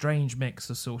like a strange mix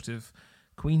of sort of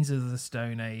Queens of the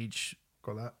Stone Age,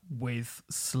 Got that? with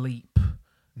Sleep,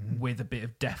 with a bit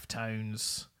of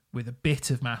Deftones, with a bit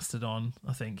of Mastodon,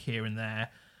 I think, here and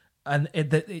there. And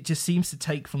it just seems to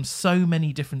take from so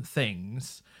many different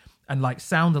things and like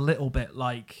sound a little bit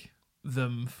like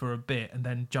them for a bit and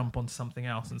then jump onto something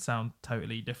else and sound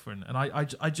totally different. And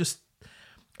I just,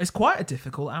 it's quite a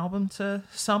difficult album to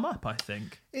sum up, I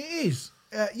think. It is.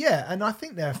 Yeah, and I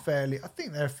think they're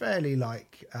a fairly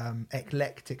like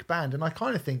eclectic band, and I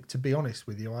kind of think, to be honest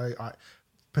with you, I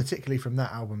particularly from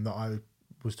that album that I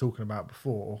was talking about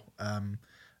before,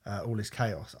 All Is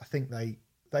Chaos, I think they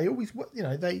always, you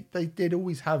know, they did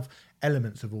always have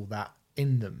elements of all that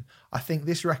in them. I think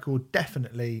this record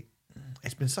definitely,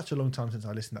 it's been such a long time since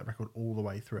I listened to that record all the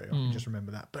way through. I can just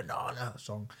remember that Banana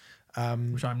song,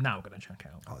 Which I'm now going to check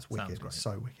out. oh, it's wicked. Sounds great. It's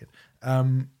so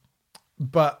wicked.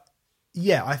 But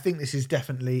yeah, I think this is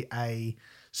definitely a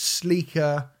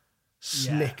sleeker,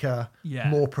 slicker,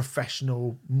 more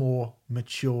professional, more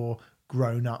mature,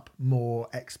 grown up, more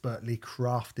expertly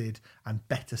crafted and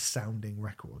better sounding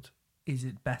record. Is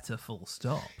it better full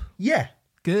stop? Yeah.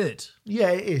 Good.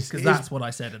 Yeah, it is. Because that's what I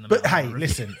said in the But Metal hey, Hammer review.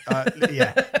 listen,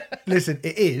 listen,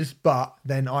 it is, but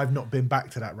then I've not been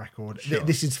back to that record. Sure.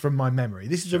 This is from my memory.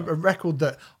 This is a record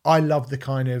that I love, the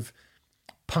kind of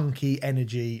punky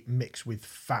energy mixed with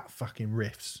fat fucking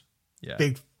riffs. Yeah.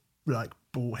 Big, like,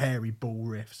 hairy bull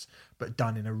riffs, but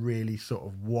done in a really sort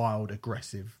of wild,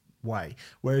 aggressive way.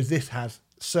 Whereas this has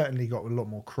certainly got a lot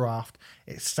more craft.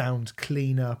 It sounds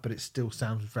cleaner, but it still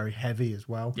sounds very heavy as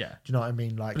well. Yeah. Do you know what I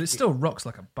mean? Like, But it still rocks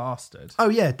like a bastard. oh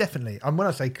yeah, definitely. And when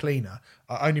I say cleaner,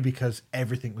 only because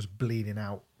everything was bleeding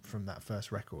out from that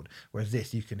first record. Whereas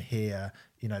this, you can hear,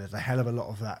 you know, there's a hell of a lot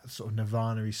of that sort of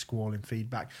Nirvana-y squalling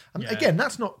feedback. And again,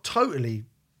 that's not totally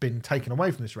been taken away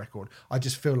from this record. I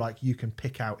just feel like you can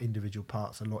pick out individual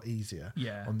parts a lot easier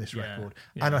on this record.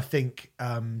 Yeah. And I think...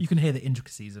 you can hear the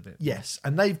intricacies of it. Yes,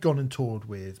 and they've gone and toured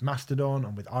with Mastodon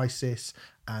and with ISIS,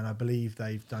 and I believe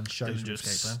they've done shows with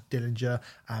Dillinger,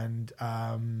 and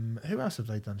who else have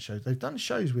they done shows? They've done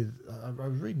shows with... I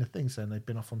was reading a thing saying they've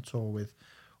been off on tour with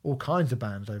all kinds of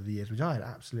bands over the years, which I had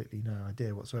absolutely no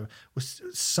idea whatsoever. Was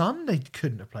Sun? They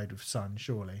couldn't have played with Sun,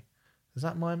 surely. Is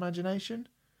that my imagination?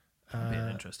 That'd be an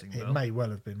interesting bill. It may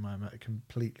well have been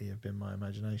completely have been my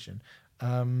imagination.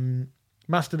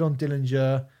 Mastodon,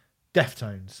 Dillinger,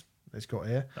 Deftones. It's got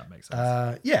here. That makes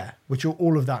sense. Yeah, which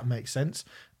all of that makes sense.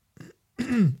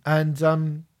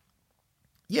 And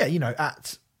yeah, you know,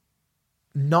 at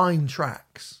 9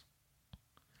 tracks.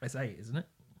 It's 8, isn't it?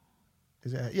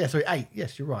 Is it? Yeah, sorry, 8.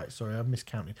 Yes, you're right. Sorry, I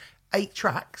miscounted. 8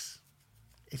 tracks.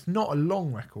 It's not a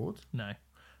long record. No.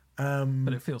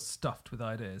 But it feels stuffed with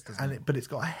ideas, doesn't it? But it's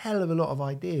got a hell of a lot of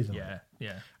ideas on it.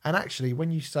 Yeah. And actually,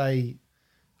 when you say...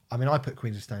 I mean, I put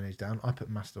Queens of Stone Age down. I put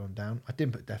Mastodon down. I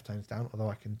didn't put Deftones down, although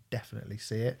I can definitely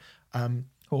see it.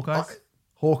 Hawkeyes?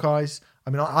 Hawkeyes. I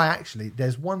mean, I actually...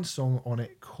 There's one song on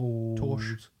it called...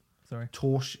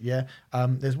 Torch, yeah.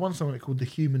 There's one song on it called The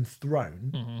Human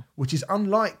Throne, which is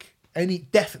unlike...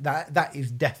 that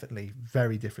is definitely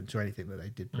very different to anything that they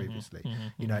did previously.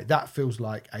 You know, that feels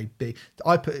like a big...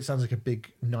 it sounds like a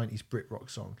big 90s Brit rock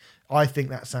song. I think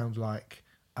that sounds like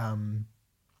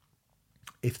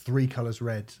if 3 Colours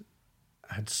Red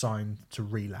had signed to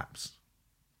Relapse.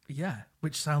 Yeah,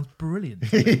 which sounds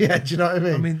brilliant. Yeah, do you know what I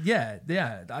mean? I mean, yeah.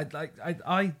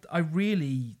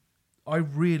 I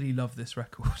really love this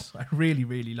record. I really,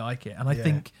 really like it, and I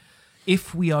think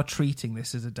if we are treating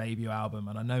this as a debut album,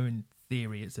 and I know in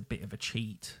theory it's a bit of a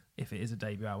cheat if it is a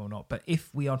debut album or not, but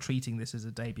if we are treating this as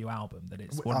a debut album, that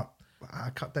it's one. I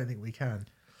don't think we can.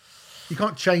 You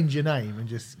can't change your name and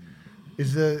just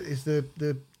is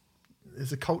the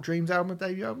Cult Dreams album a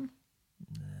debut album?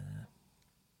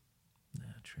 Nah,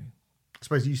 true. I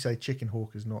suppose you say Chicken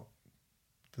Hawk is not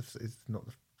the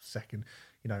second.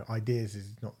 You know, Ideas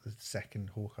is not the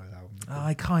second Hawkeyes album.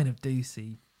 I kind of do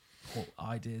see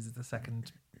Ideas as the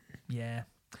second. Yeah.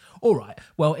 All right.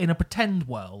 Well, in a pretend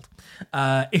world,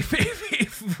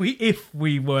 if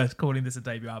we were calling this a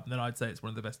debut album, then I'd say it's one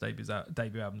of the best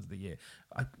debut albums of the year.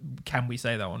 Can we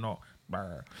say that or not?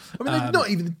 I mean, they've not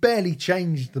even barely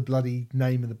changed the bloody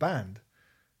name of the band.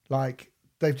 Like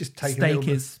they've just taken. Steak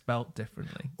is spelt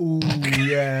differently. Oh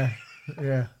yeah,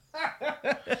 yeah.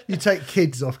 You take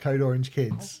Kids off Code Orange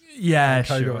Kids. Yeah,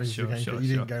 Code sure. You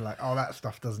didn't go like, oh, that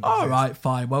stuff doesn't All exist. right,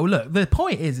 fine. Well, look, the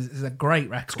point is it's a great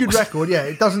record. It's a good record, yeah.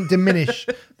 It doesn't diminish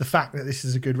the fact that this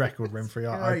is a good record, Remfry.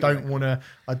 I don't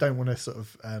want to sort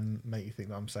of make you think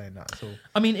that I'm saying that at all.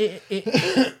 I mean, it's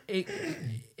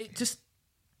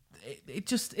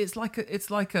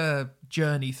like a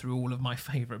journey through all of my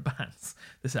favourite bands.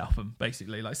 This album,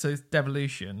 basically, like so,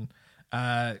 Devolution.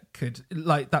 Could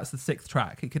like that's the 6th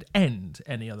track. It could end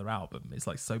any other album. It's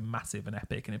like so massive and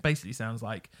epic, and it basically sounds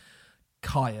like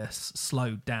Caius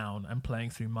slowed down and playing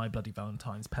through My Bloody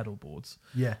Valentine's pedal boards.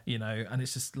 Yeah, you know, and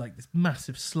it's just like this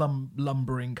massive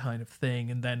lumbering kind of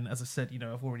thing. And then, as I said, you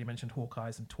know, I've already mentioned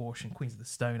Hawkeyes and Torch and Queens of the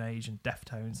Stone Age and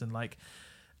Deftones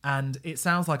and it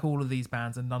sounds like all of these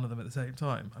bands and none of them at the same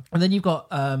time. And then you've got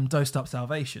Dosed Up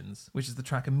Salvations, which is the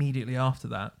track immediately after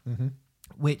that.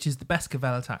 Which is the best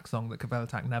Cavell Attack song that Cavell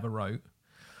Attack never wrote,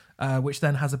 which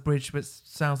then has a bridge that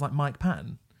sounds like Mike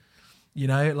Patton. You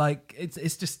know, like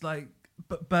it's just like,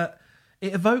 but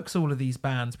it evokes all of these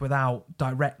bands without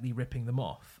directly ripping them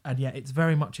off, and yet it's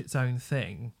very much its own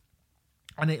thing.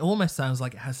 And it almost sounds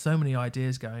like it has so many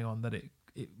ideas going on that it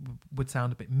would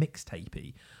sound a bit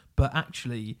mixtapey, but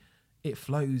actually it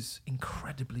flows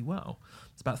incredibly well.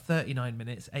 It's about 39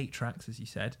 minutes, 8 tracks, as you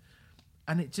said.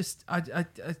 And it just, I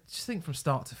just think from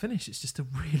start to finish, it's just a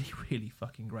really, really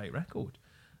fucking great record.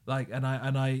 Like,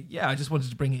 I just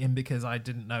wanted to bring it in because I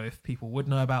didn't know if people would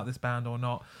know about this band or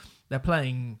not. They're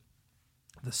playing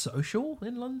The Social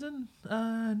in London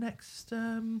next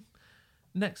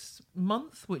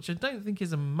month, which I don't think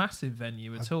is a massive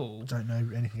venue at all. I don't know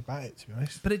anything about it, to be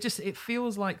honest. But it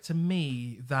feels like to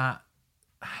me that,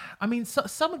 I mean,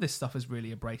 some of this stuff is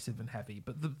really abrasive and heavy,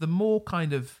 but the more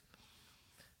kind of,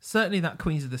 certainly that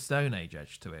Queens of the Stone Age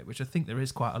edge to it, which I think there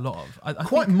is quite a lot of. I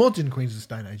think, modern Queens of the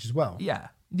Stone Age as well. Yeah.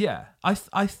 I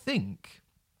think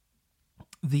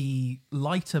the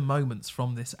lighter moments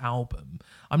from this album,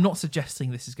 I'm not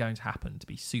suggesting this is going to happen, to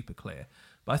be super clear,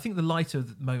 but I think the lighter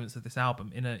moments of this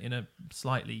album in a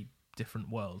slightly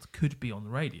different world could be on the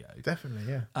radio.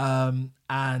 Definitely, yeah.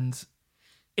 And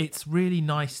it's really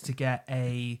nice to get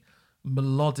a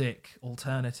melodic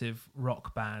alternative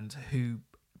rock band who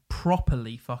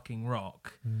properly fucking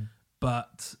rock,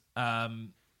 but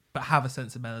have a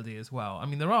sense of melody as well. I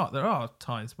mean, there are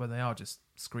times where they are just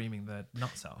screaming their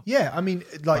nuts out. Yeah, I mean,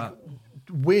 like,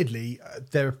 weirdly,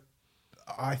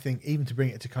 I think, even to bring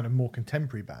it to kind of more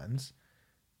contemporary bands,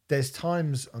 there's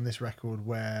times on this record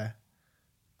where,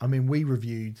 I mean, we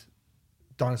reviewed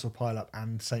Dinosaur Pileup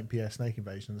and St. Pierre Snake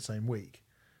Invasion in the same week.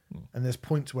 And there's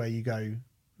points where you go,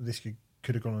 this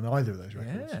could have gone on either of those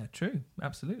records. Yeah, true.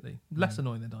 Absolutely. Less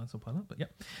annoying than Dinosaur Pileup, but yeah.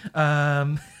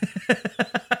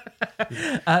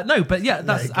 No, but yeah,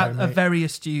 that's a very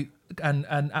astute and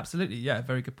absolutely, yeah,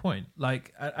 very good point.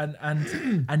 Like,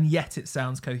 and yet it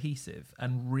sounds cohesive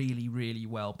and really, really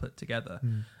well put together.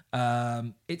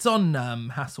 It's on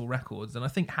Hassle Records, and I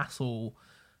think Hassle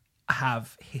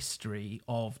have history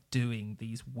of doing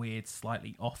these weird,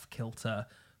 slightly off-kilter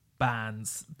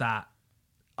bands that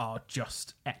are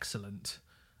just excellent.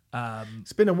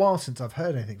 It's been a while since I've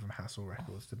heard anything from Hassle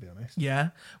Records, to be honest. Yeah,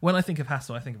 when I think of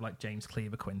Hassle, I think of like James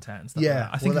Cleaver Quintet and stuff. Yeah,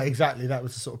 like that. I think exactly. That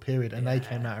was the sort of period, and they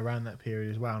came out around that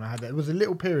period as well. And it was a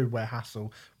little period where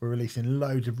Hassle were releasing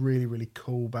loads of really, really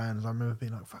cool bands. I remember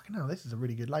being like, "Fucking hell, this is a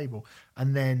really good label."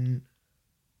 And then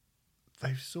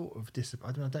they've sort of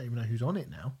disappeared. I don't even know who's on it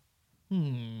now. Do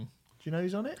you know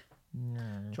who's on it? No. Do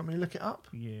you want me to look it up?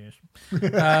 Yes.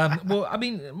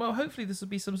 Well, hopefully this will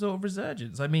be some sort of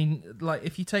resurgence. I mean, like,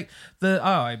 if you take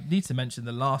I need to mention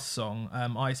the last song,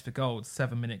 Eyes for Gold,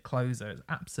 7-minute closer. It's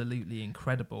absolutely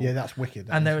incredible. Yeah, that's wicked.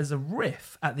 There is a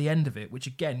riff at the end of it, which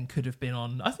again could have been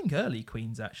on, I think, early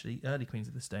Queens of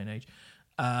the Stone Age.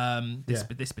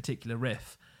 This particular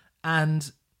riff, and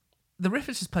the riff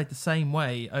is just played the same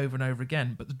way over and over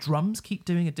again, but the drums keep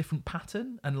doing a different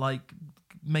pattern and like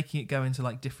making it go into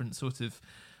like different sort of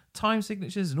time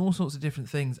signatures and all sorts of different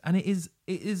things. And it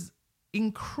is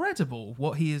incredible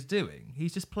what he is doing.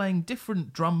 He's just playing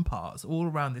different drum parts all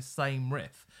around this same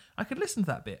riff. I could listen to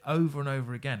that bit over and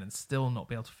over again and still not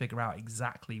be able to figure out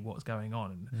exactly what's going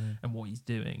on and what he's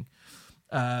doing.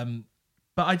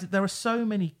 But there are so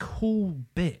many cool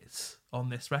bits on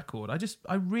this record.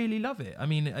 I really love it. I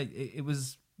mean, it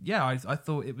was, I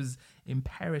thought it was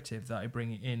imperative that I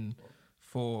bring it in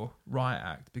for Riot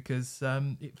Act because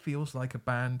it feels like a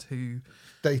band who...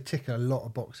 They tick a lot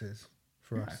of boxes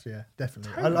for us, yeah,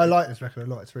 definitely. Totally. I like this record a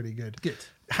lot. It's really good. Good.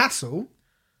 Hassle,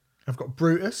 I've got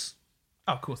Brutus.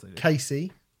 Oh, of course they do.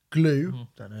 Casey, Glue,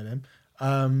 don't know them.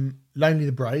 Lonely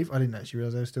the Brave, I didn't actually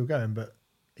realise they were still going, but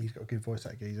he's got a good voice,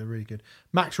 that guy. He's really good.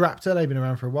 Max Raptor, they've been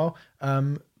around for a while.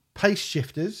 Pace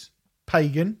Shifters,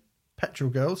 Pagan, Petrol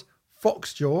Girls,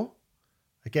 Foxjaw,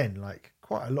 again, like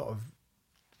quite a lot of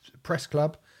Press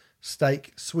Club,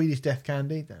 Stake, Swedish Death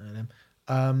Candy, don't know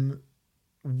them.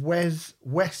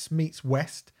 Wes Meets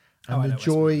West, and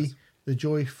the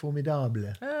Joy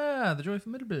Formidable. Ah, the Joy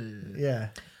Formidable. Yeah.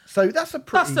 So that's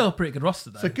still a pretty good roster,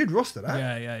 though. It's a good roster,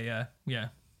 that. Yeah.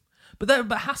 But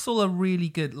Hassle are really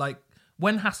good. Like,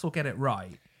 when Hassle get it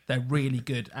right, they're really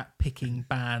good at picking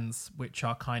bands which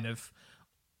are kind of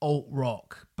alt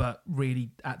rock, but really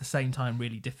at the same time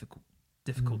really difficult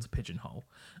to pigeonhole.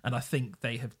 And I think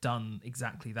they have done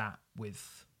exactly that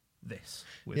with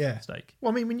Stake.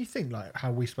 Well, I mean, when you think like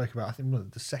how we spoke about, I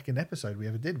think the second episode we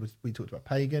ever did was we talked about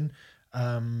Pagan.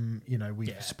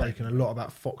 We've spoken a lot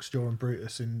about Foxjaw and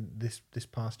Brutus in this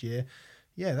past year.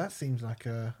 Yeah, that seems like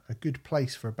a good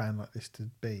place for a band like this to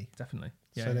be. Definitely.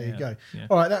 Yeah, so there you go. Yeah.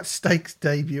 All right, that's Stake's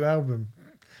debut album.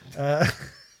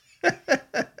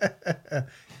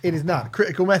 It is not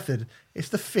Critical Method. It's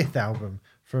the 5th album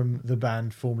from the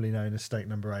band formerly known as Stake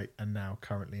No. 8 and now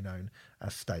currently known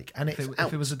as Stake. And if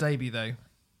it was a debut, though,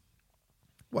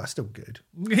 well, it's still good.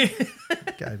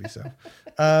 Get over yourself.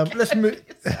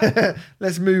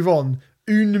 Let's move on.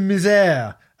 Une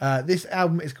Misère. This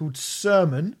album is called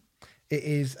Sermon. It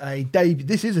is a debut.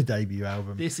 This is a debut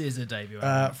album. This is a debut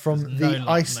album from the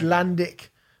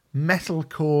Icelandic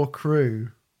metalcore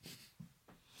crew.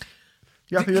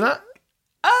 You happy with that?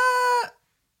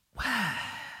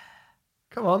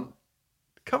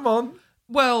 Come on.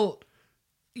 Well,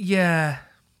 yeah,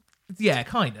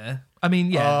 kind of. I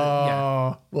mean,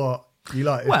 yeah. What? You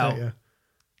like it, don't you?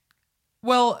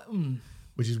 Well,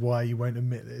 which is why you won't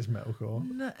admit that it's metalcore.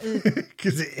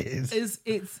 Because it is.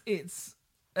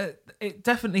 It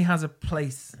definitely has a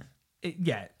place.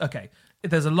 Okay.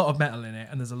 There's a lot of metal in it,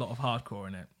 and there's a lot of hardcore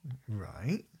in it.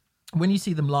 Right. When you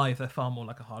see them live, they're far more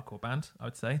like a hardcore band, I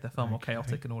would say. They're far more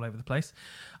chaotic and all over the place.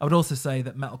 I would also say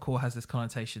that metalcore has this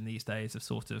connotation these days of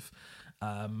sort of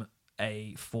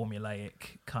a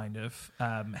formulaic kind of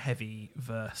heavy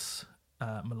verse,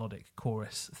 melodic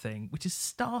chorus thing, which is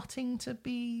starting to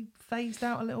be phased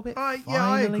out a little bit.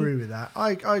 I agree with that.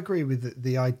 I agree with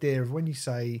the idea of when you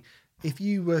say if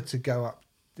you were to go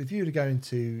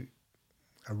into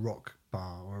a rock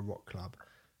bar or a rock club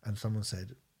and someone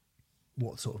said,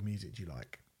 what sort of music do you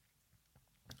like?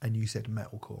 And you said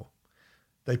metalcore,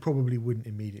 they probably wouldn't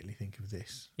immediately think of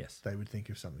this. Yes. They would think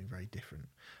of something very different.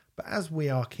 But as we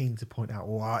are keen to point out,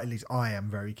 or at least I am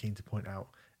very keen to point out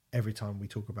every time we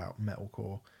talk about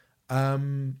metalcore,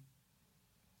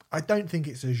 I don't think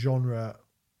it's a genre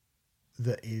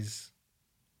that is...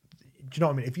 Do you know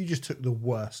what I mean? If you just took the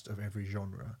worst of every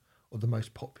genre or the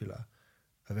most popular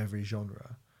of every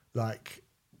genre, like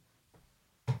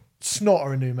Snot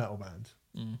are a new metal band,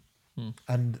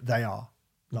 and they are.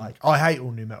 Like, I hate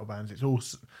all new metal bands. It's all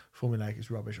formulaic.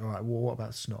 It's rubbish. All right, well, what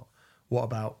about Snot? What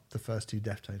about the first two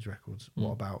Deftones records?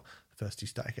 What about the first two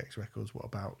Static X records? What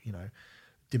about,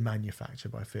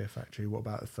 Demanufacture by Fear Factory? What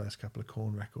about the first couple of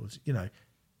Korn records?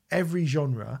 Every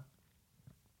genre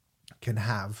can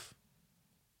have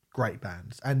great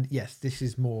bands. And yes, this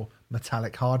is more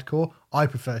metallic hardcore. I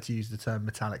prefer to use the term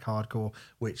metallic hardcore,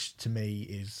 which to me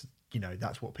is,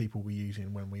 that's what people were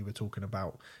using when we were talking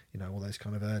about, all those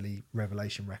kind of early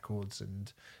Revelation records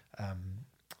and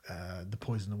the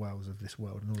Poison the Wells of this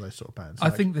world and all those sort of bands.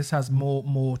 I think this has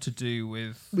more to do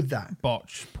with that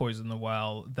Botch, Poison the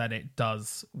Well than it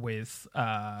does with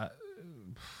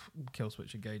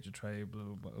Killswitch Engage, Atreyu.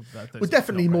 Well,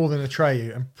 definitely more than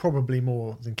Atreyu and probably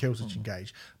more than Killswitch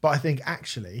Engage. But I think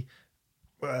actually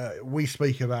we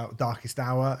speak about Darkest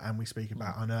Hour and we speak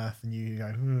about Unearth, and you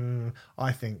go,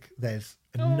 I think there's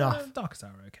enough. Darkest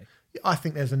Hour, okay. I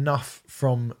think there's enough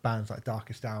from bands like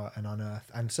Darkest Hour and Unearth,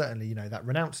 and certainly, that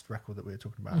Renounced record that we were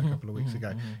talking about a couple of weeks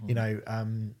ago,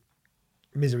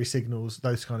 Misery Signals,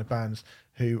 those kind of bands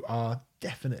who are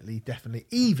definitely,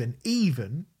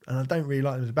 even, and I don't really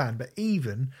like them as a band, but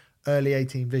even early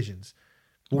 18 Visions,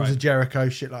 Walls of Jericho,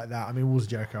 shit like that. I mean, Walls of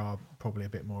Jericho are probably a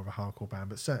bit more of a hardcore band,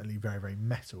 but certainly very, very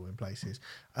metal in places.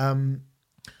 I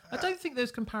don't think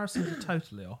those comparisons are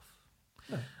totally off.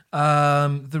 No.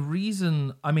 The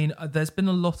reason, there's been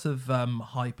a lot of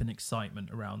hype and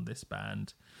excitement around this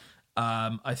band.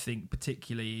 I think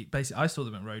basically, I saw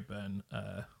them at Roadburn.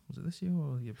 Was it this year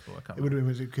or the year before? I can't remember. It would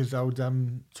have been because old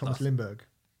Thomas Lindbergh.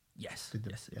 Yes, it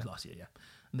was last year, yeah.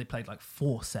 And they played like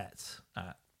 4 sets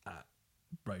at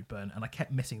Roadburn, and I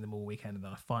kept missing them all weekend, and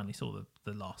then I finally saw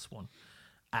the last one,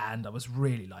 and I was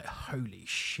really like, holy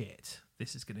shit,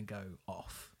 this is going to go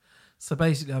off. So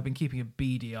basically I've been keeping a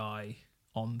beady eye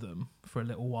on them for a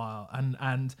little while,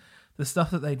 and the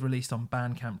stuff that they'd released on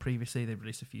Bandcamp previously, they'd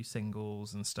released a few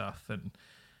singles and stuff, and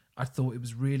I thought it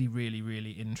was really, really,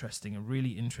 really interesting, a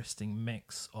really interesting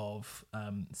mix of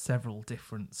several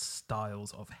different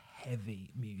styles of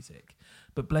heavy music,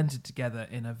 but blended together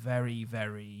in a very,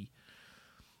 very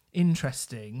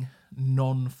interesting,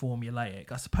 non-formulaic.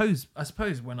 I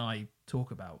suppose when I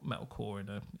talk about metalcore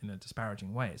in a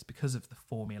disparaging way, it's because of the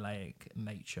formulaic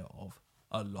nature of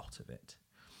a lot of it.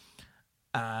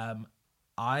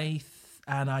 I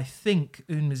think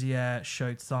Une Misère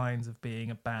showed signs of being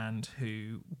a band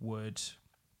who would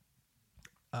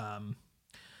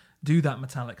do that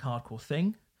metallic hardcore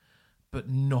thing, but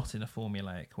not in a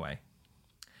formulaic way.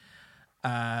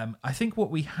 I think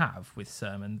what we have with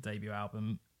Sermon, the debut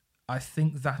album, I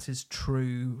think that is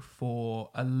true for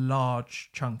a large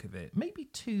chunk of it, maybe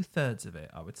 2/3 of it.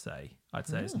 I would say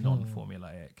it's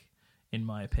non-formulaic, in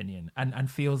my opinion, and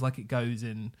feels like it goes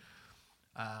in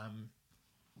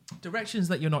directions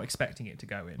that you're not expecting it to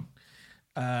go in.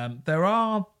 There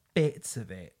are bits of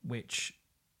it which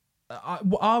I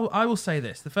will say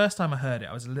this: the first time I heard it,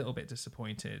 I was a little bit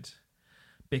disappointed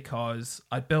because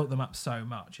I built them up so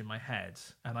much in my head,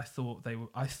 and I thought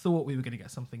we were going to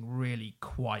get something really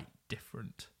quite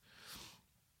different.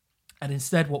 And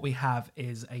instead, what we have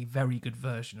is a very good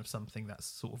version of something that's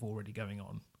sort of already going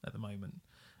on at the moment.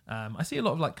 I see a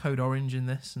lot of like Code Orange in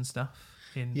this and stuff.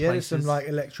 There's some like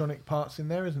electronic parts in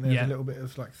there, isn't there? There's a little bit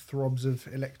of like throbs of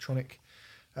electronic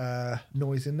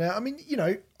noise in there. I mean,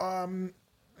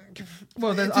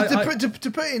 well,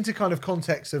 to put it into kind of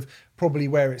context of probably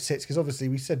where it sits, because obviously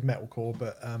we said metalcore,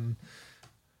 but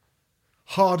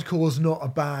hardcore's not a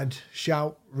bad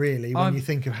shout, really, when you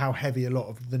think of how heavy a lot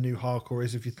of the new hardcore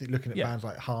is. If you're looking at bands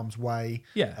like Harm's Way,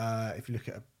 if you look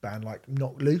at a band like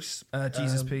Knocked Loose,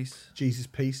 Jesus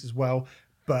Piece as well,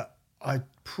 but I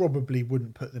probably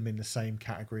wouldn't put them in the same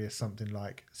category as something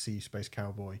like See You Space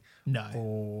Cowboy,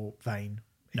 or Vane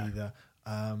either.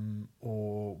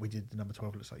 Or we did the number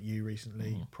 12 Looks Like You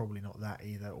recently. Probably not that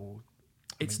either. Or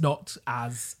it's not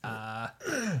as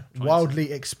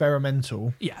wildly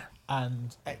experimental,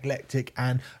 and eclectic,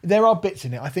 and there are bits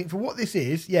in it. I think for what this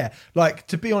is, like,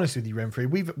 to be honest with you, Renfrey,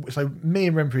 me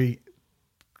and Renfrey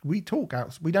we talk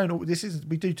out. We don't.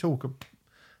 We do talk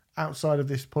outside of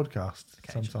this podcast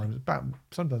sometimes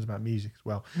about music as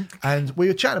well. And we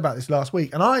were chatting about this last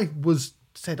week, and I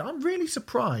said I'm really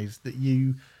surprised that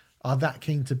you are that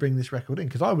keen to bring this record in,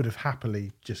 because I would have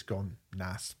happily just gone,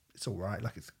 nah, it's all right,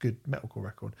 like it's a good metalcore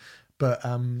record. But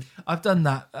I've done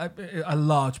that. A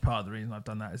large part of the reason I've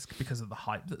done that is because of the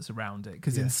hype that's around it.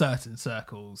 Because in certain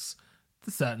circles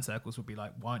would be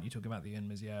like, why aren't you talking about the Ian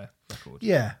Messier record?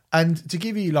 Yeah, and to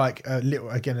give you like a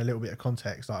little bit of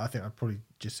context, like I think I probably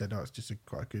just said, it's just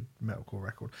quite a good metalcore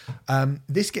record.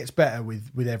 This gets better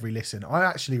with every listen.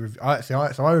 I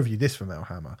reviewed this for Metal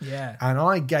Hammer, and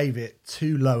I gave it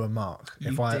too low a mark.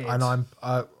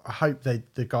 I hope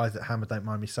the guys at Hammer don't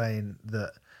mind me saying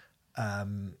that.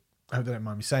 I hope they don't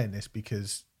mind me saying this,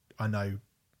 because I know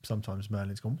sometimes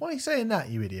Merlin's gone, why are you saying that,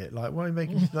 you idiot? Like, why are you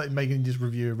making this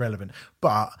review irrelevant?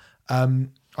 But I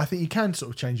think you can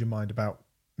sort of change your mind about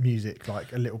music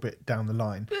like a little bit down the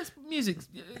line. Yes, music's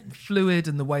fluid,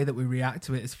 and the way that we react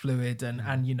to it is fluid.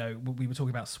 And you know, we were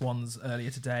talking about Swans earlier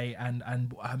today, and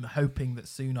I'm hoping that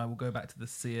soon I will go back to the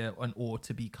Seer or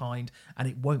To Be Kind, and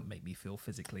it won't make me feel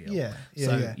physically ill.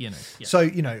 So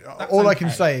you know, all I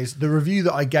can say is the review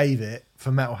that I gave it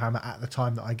for Metal Hammer at the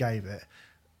time that I gave it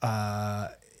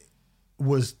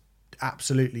was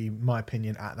absolutely my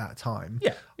opinion at that time.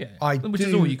 Which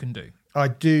is all you can do. I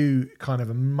do kind of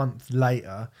a month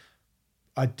later,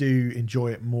 I do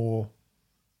enjoy it more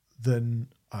than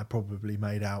I probably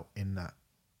made out in that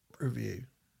review.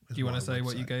 Do you want to say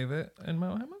what you gave it in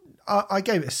Metal Hammer? I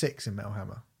gave it a 6 in Metal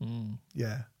Hammer.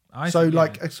 Yeah. A sort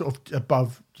of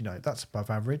above, you know, that's above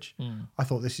average. I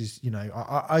thought this is, you know,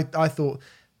 I thought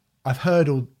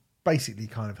I've basically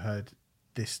kind of heard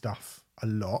this stuff a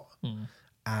lot.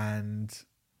 And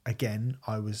again,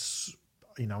 I was,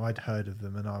 you know, I'd heard of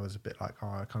them and I was a bit like,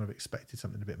 I kind of expected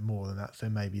something a bit more than that. So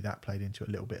maybe that played into it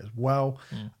a little bit as well.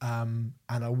 And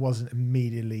I wasn't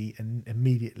initially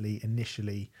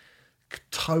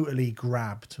totally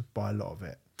grabbed by a lot of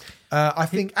it. I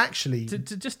think actually...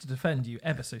 Just to defend you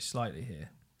ever so slightly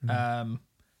here,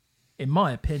 in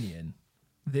my opinion,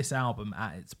 this album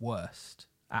at its worst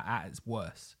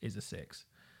is a 6.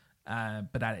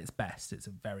 But at its best, it's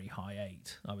a very high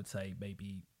 8. I would say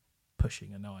maybe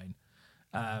pushing a 9.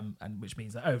 And which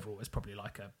means that overall it's probably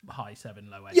like a high 7,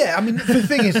 low 8. Yeah, I mean, the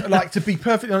thing is, like, to be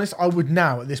perfectly honest, I would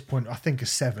now at this point, I think a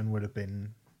 7 would have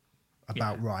been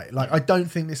about right. Like, I don't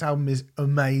think this album is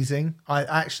amazing. I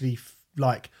actually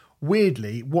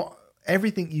weirdly,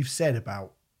 everything you've said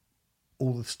about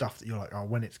all the stuff that you're like, oh,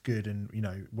 when it's good and, you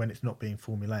know, when it's not being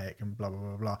formulaic and blah, blah,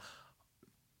 blah, blah.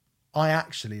 I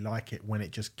actually like it when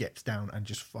it just gets down and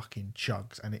just fucking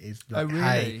chugs, and it is like,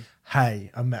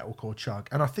 hey, a metalcore chug.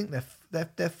 And I think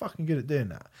they're fucking good at doing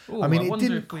that. Ooh, I mean, it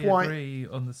didn't quite agree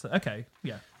on the. Okay,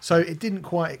 yeah. So it didn't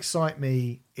quite excite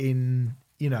me in,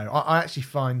 you know, I actually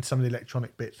find some of the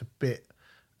electronic bits a bit.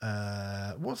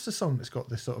 What's the song that's got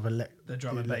this sort of the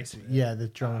drum and bass? Yeah, the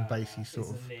drum and bassy sort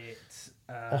of.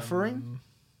 Offering?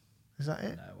 Is that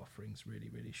it? No, Offering's really,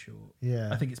 really short. Yeah,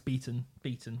 I think it's Beaten.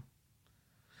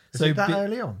 Is it that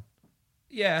early on?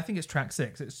 Yeah, I think it's track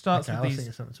 6. It starts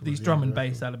with these drum and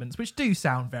bass elements, which do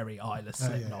sound very eyeless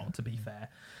Slipknot, to be fair.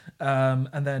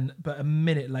 And then, but a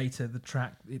minute later, the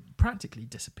track it practically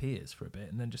disappears for a bit,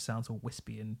 and then just sounds all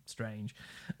wispy and strange.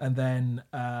 And then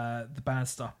the band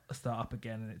start up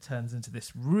again, and it turns into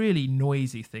this really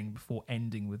noisy thing before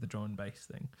ending with the drum and bass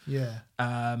thing. Yeah.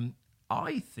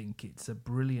 I think it's a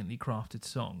brilliantly crafted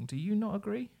song. Do you not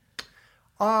agree?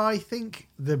 I think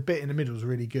the bit in the middle is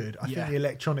really good. I think the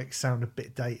electronics sound a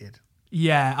bit dated.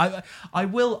 Yeah, I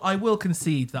will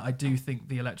concede that I do think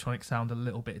the electronics sound a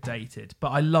little bit dated, but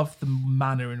I love the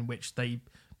manner in which they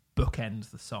bookend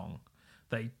the song.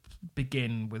 They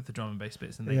begin with the drum and bass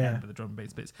bits and they end with the drum and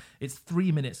bass bits. It's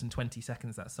 3 minutes and 20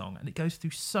 seconds, that song, and it goes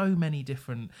through so many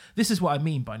different... This is what I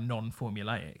mean by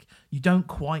non-formulaic. You don't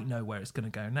quite know where it's going to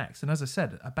go next. And as I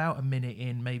said, about a minute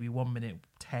in, maybe 1 minute,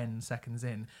 10 seconds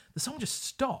in, the song just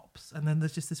stops, and then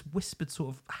there's just this whispered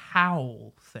sort of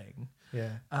howl thing.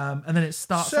 Yeah. And then it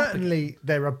starts... Certainly,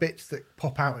 there are bits that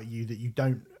pop out at you that you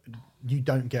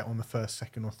don't get on the first,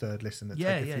 second, or third listen. That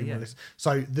take a few more listens.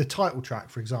 So the title track,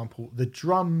 for example, the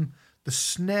drum, the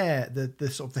snare, the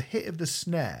sort of the hit of the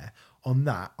snare on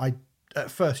that, I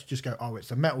at first just go, oh,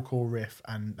 it's a metalcore riff,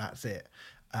 and that's it.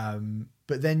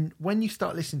 But then when you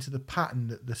start listening to the pattern,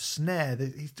 that the snare,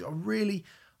 it's a really,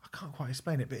 I can't quite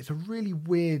explain it, but it's a really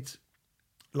weird,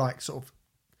 like, sort of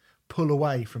pull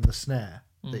away from the snare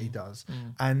that he does,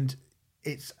 and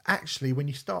it's actually when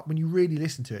you really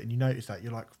listen to it and you notice that,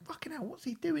 you're like, fucking hell, what's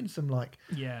he doing? Some like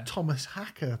Thomas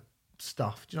Hacker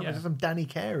stuff. Do you know what I mean? Some Danny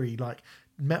Carey, like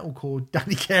metalcore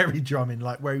Danny Carey drumming,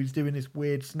 like where he's doing this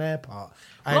weird snare part,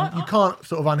 and Well, you can't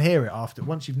sort of unhear it after.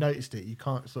 Once you've noticed it, you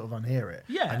can't sort of unhear it.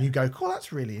 Yeah. And you go, cool,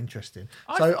 that's really interesting.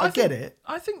 So I get it.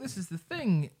 I think this is the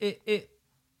thing. It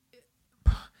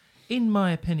in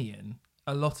my opinion,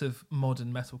 a lot of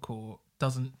modern metalcore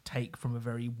doesn't take from a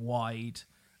very wide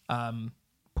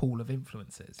pool of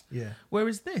influences. Yeah.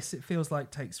 Whereas this, it feels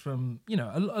like takes from,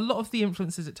 a lot of the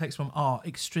influences it takes from are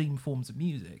extreme forms of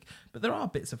music, but there are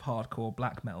bits of hardcore,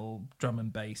 black metal, drum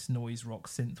and bass, noise rock,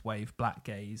 synthwave, black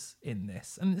gaze in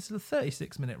this. And it's a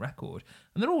 36-minute record,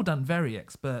 and they're all done very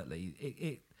expertly.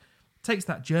 It takes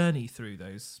that journey through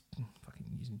those, fucking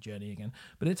using journey again,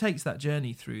 but it takes that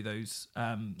journey through those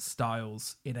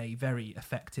styles in a very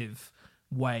effective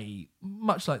way,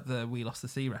 much like the We Lost the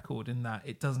Sea record, in that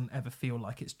it doesn't ever feel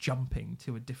like it's jumping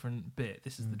to a different bit.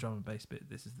 This is the drum and bass bit,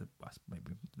 this is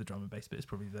maybe the drum and bass bit is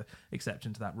probably the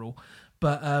exception to that rule,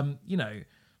 but I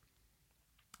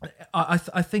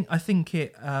think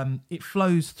it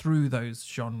flows through those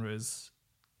genres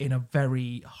in a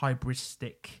very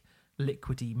hybristic,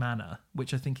 liquidy manner,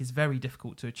 which I think is very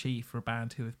difficult to achieve for a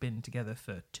band who have been together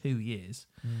for 2 years.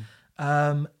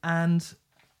 And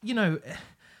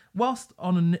whilst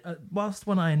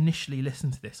when I initially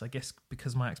listened to this, I guess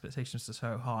because my expectations are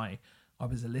so high, I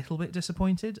was a little bit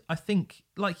disappointed. I think,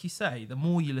 like you say, the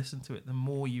more you listen to it, the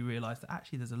more you realise that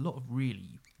actually there's a lot of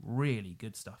really, really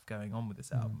good stuff going on with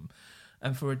this album.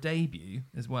 And for a debut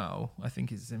as well, I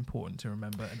think is important to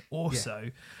remember. And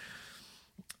also,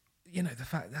 the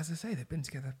fact, as I say, they've been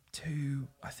together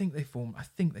I think they formed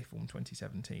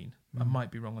 2017. I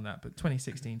might be wrong on that, but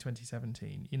 2016,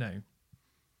 2017,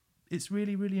 it's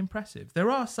really, really impressive. There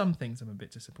are some things I'm a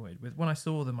bit disappointed with. When I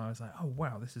saw them, I was like, oh,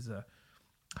 wow, this is a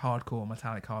hardcore,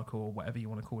 metallic hardcore, whatever you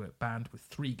want to call it, band with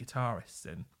 3 guitarists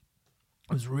in.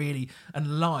 It was really...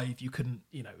 And live, you couldn't...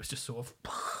 it was just sort of...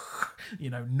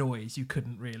 noise. You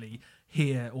couldn't really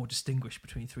hear or distinguish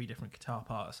between 3 different guitar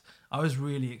parts. I was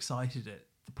really excited at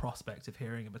the prospect of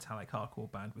hearing a metallic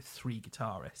hardcore band with 3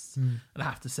 guitarists. And I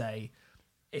have to say...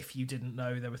 If you didn't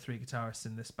know there were 3 guitarists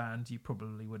in this band, you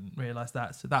probably wouldn't realise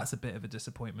that. So that's a bit of a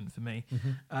disappointment for me.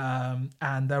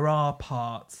 And there are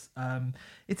parts.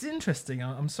 It's interesting.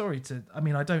 I'm sorry to... I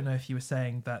mean, I don't know if you were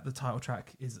saying that the title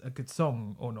track is a good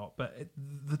song or not, but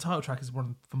the title track is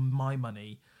one, for my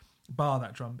money, bar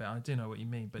that drum bit. I do know what you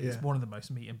mean, but it's one of the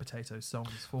most meat and potatoes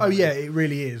songs for me. Yeah, it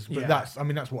really is. But that's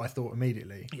what I thought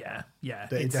immediately. Yeah.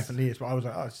 That it definitely is. But I was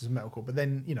like, oh, this is metalcore. But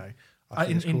then, I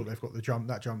think it's cool. They've got the drum.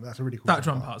 That drum. That's a really cool. That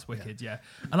drum part's wicked. Yeah.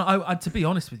 And I, to be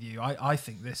honest with you, I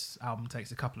think this album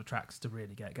takes a couple of tracks to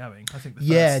really get going. I think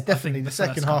definitely the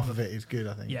second half of it is good.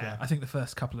 I think. Yeah, I think the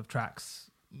first couple of tracks,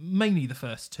 mainly the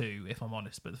first 2, if I'm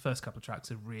honest, but the first couple of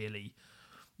tracks are really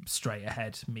straight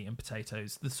ahead, meat and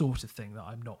potatoes, the sort of thing that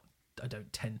I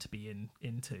don't tend to be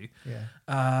into.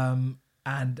 Yeah.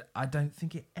 And I don't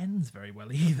think it ends very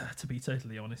well either, to be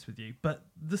totally honest with you. But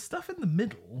the stuff in the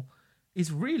middle is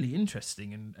really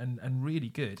interesting and really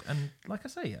good. And like I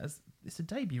say, it's a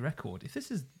debut record. If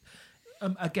this is,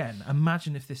 again,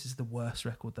 imagine if this is the worst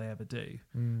record they ever do,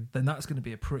 then that's going to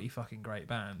be a pretty fucking great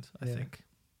band, I think.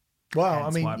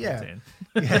 Well, Hence why I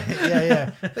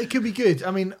yeah. They could be good.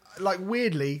 I mean, like,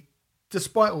 weirdly,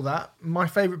 despite all that, my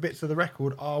favourite bits of the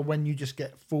record are when you just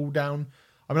get full down.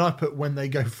 I mean, I put When They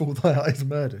Go Full Thy Eyes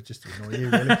Murder, just to annoy you,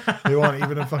 really. Who aren't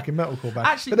even a fucking metalcore band.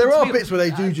 Actually, but there are bits where they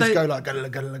do just go like,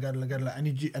 gadala, gadala, gadala,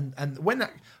 gadala, and when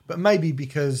that, but maybe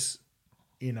because,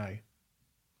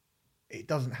 it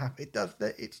doesn't have,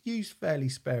 it's used fairly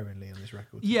sparingly on this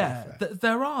record. Yeah,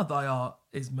 there are Thy Art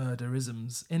Is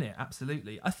Murderisms in it,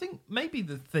 absolutely. I think maybe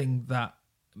the thing that,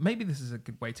 maybe this is a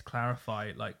good way to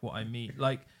clarify, like, what I mean.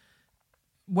 Like,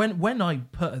 when I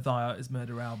put a Thy Art Is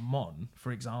Murder album on,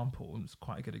 for example, and it's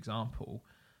quite a good example,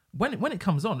 when it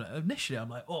comes on, initially I'm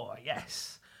like, oh,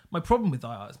 yes. My problem with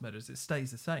Thy Art Is Murder is it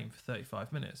stays the same for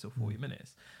 35 minutes or 40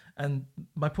 minutes. And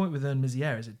my point with Un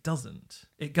Misère is it doesn't.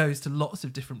 It goes to lots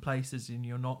of different places and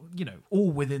you're not,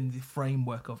 all within the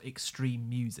framework of extreme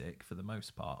music for the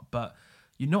most part, but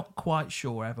you're not quite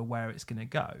sure ever where it's going to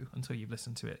go until you've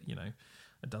listened to it,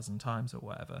 a dozen times or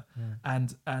whatever.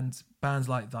 And bands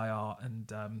like Thy Art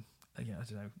and I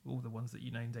don't know, all the ones that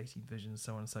you named, 18 Visions,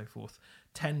 so on and so forth,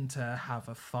 tend to have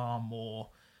a far more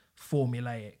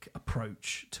formulaic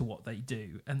approach to what they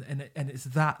do, and it's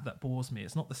that bores me.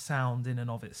 It's not the sound in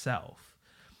and of itself.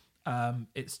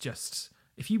 It's just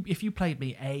if you played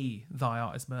me a Thy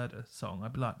Art Is Murder song,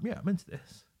 I'd be like, yeah, I'm into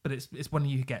this. But it's when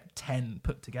you get 10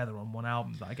 put together on one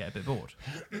album that I get a bit bored.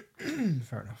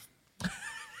 Fair enough.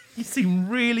 You seem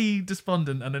really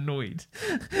despondent and annoyed.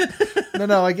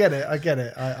 No, I get it.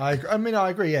 I mean, I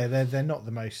agree. Yeah, they're not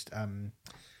the most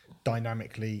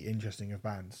dynamically interesting of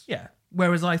bands. Yeah.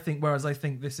 Whereas I think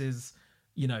this is,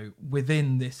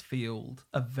 within this field,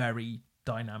 a very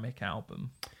dynamic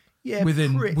album. Yeah,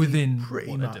 within pretty what they're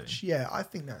much. doing. Yeah, I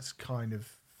think that's kind of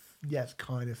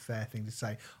fair thing to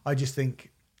say. I just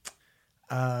think,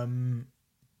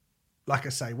 like I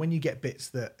say, when you get bits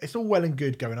that it's all well and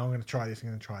good going, I'm going to try this, I'm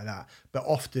going to try that, but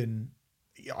often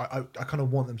I kind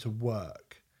of want them to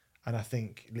work. And I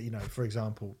think, for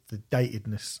example, the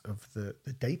datedness of the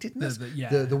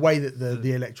way that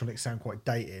the electronics sound quite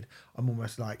dated. I'm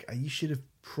almost like, you should have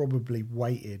probably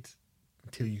waited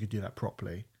until you could do that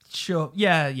properly. Sure.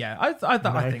 Yeah. I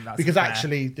think that's because fair.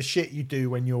 actually the shit you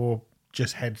do when you're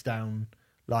just heads down,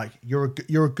 like you're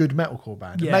a good metalcore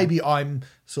band. Yeah. Maybe I'm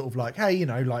sort of like, hey,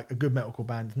 like a good metalcore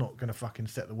band is not going to fucking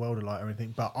set the world alight or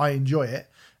anything, but I enjoy it.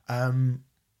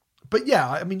 But yeah,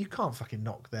 I mean, you can't fucking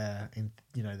knock their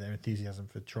enthusiasm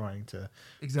for trying to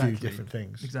do different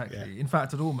things. Exactly. Yeah. In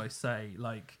fact, I'd almost say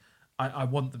like I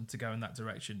want them to go in that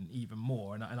direction even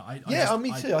more. And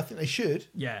me too. I think they should.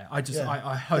 Yeah, I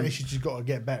I hope think they should just got to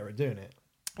get better at doing it.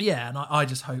 Yeah, and I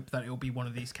just hope that it'll be one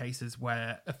of these cases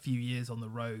where a few years on the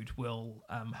road will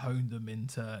hone them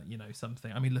into,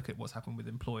 something. I mean, look at what's happened with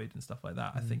Employed and stuff like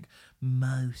that. I think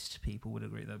most people would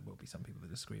agree, there will be some people that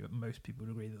disagree, but most people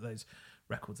would agree that those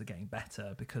records are getting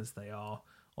better because they are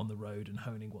on the road and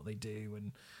honing what they do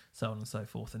and so on and so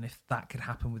forth. And if that could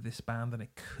happen with this band, then it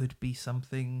could be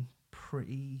something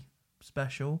pretty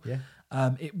special. Yeah.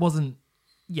 It wasn't,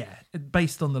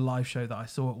 based on the live show that I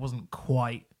saw, it wasn't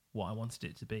quite what I wanted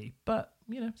it to be, but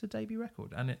it's a debut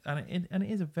record, and it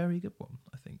is a very good one,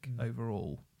 I think,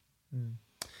 overall.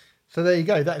 So there you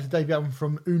go. That is a debut album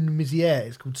from Une Misère.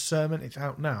 It's called Sermon. It's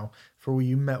out now for all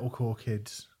you metalcore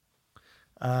kids.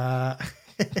 Our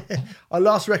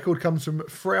last record comes from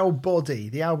Frail Body.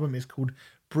 The album is called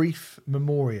Brief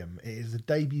Memoriam. It is a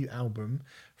debut album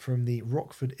from the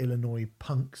Rockford, Illinois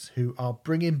punks who are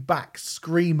bringing back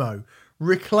Screamo.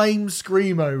 Reclaim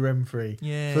Screamo, Remfry,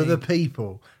 for the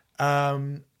people.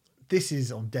 This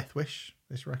is on Death Wish,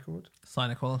 this record.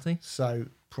 Sign of quality. So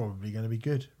probably going to be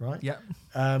good, right? Yep.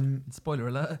 Spoiler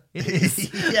alert. It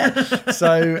is. Yeah.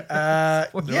 So,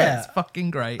 it's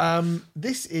fucking great.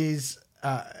 This is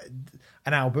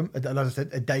an album, as I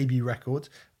said, a debut record.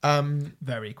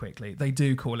 Very quickly. They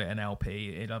do call it an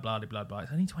LP, blah, blah, blah, blah.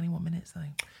 It's only 21 minutes, though.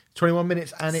 21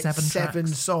 minutes and it's seven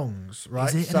tracks. songs,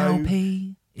 right? Is it an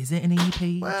LP? Is it an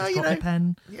EP? Well, Just drop my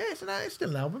pen. Yeah, it's still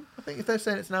an album. I think if they're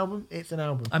saying it's an album, it's an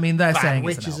album. I mean, they're Bad saying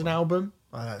Witch it's an is an album.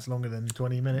 Well, that's longer than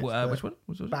 20 minutes. Which one?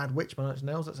 Bad Witch by Nine Inch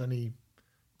Nails. That's only...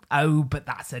 Oh, but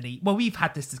that's an EP. Well, we've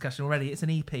had this discussion already. It's an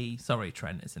EP. Sorry,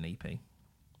 Trent, it's an EP.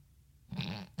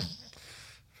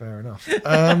 Fair enough.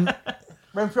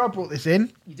 Remember I brought this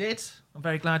in. You did. I'm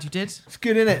very glad you did. It's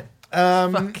good, isn't it?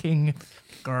 Fucking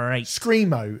great.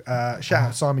 Screamo. Shout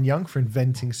out Simon Young for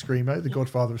inventing Screamo, the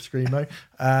godfather of Screamo.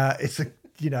 It's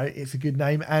a good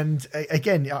name. And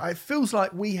again, it feels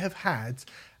like we have had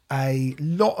a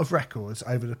lot of records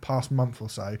over the past month or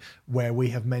so where we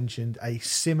have mentioned a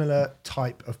similar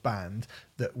type of band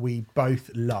that we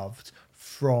both loved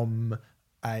from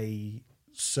a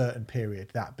certain period,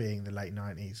 that being the late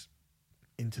 90s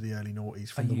into the early noughties,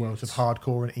 from the worlds of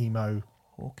hardcore and emo.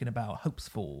 Talking about Hopes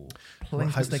For,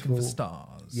 Planes Mistaken for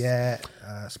Stars. Yeah.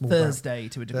 Thursday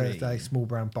to a degree. Thursday, Small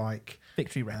Brown Bike.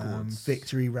 Victory Records.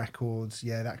 Victory Records.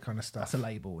 Yeah, that kind of stuff. That's a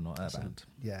label, not a band.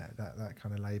 That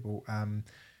kind of label.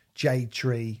 Jade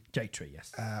Tree. Jade Tree,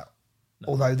 yes.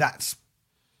 Although that's,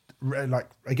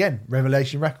 again,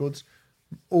 Revelation Records.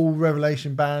 All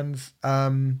Revelation bands.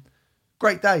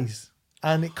 Great days.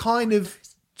 And it kind of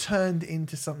turned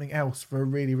into something else for a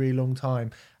really, really long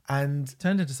time. And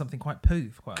turned into something quite poo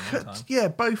for quite a long time. Yeah,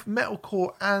 both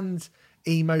metalcore and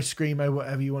emo, screamo,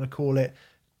 whatever you want to call it.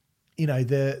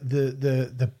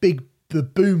 The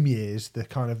boom years, the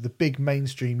kind of the big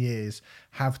mainstream years,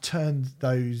 have turned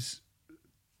those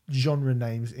genre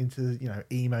names into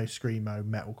emo, screamo,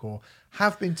 metalcore,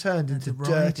 have been turned into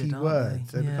dirty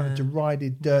words. They're kind of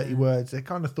derided, dirty words. They're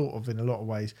kind of thought of in a lot of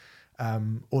ways.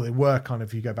 Or they were kind of,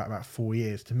 if you go back about 4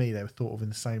 years, to me, they were thought of in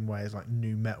the same way as like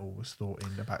new metal was thought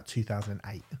in about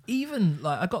 2008. Even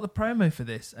I got the promo for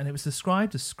this and it was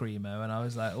described as screamo, and I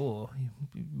was like,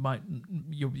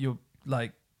 you're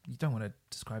like, you don't want to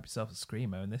describe yourself as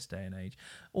screamo in this day and age.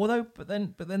 Although, but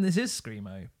then this is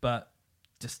screamo, but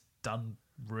just done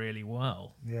really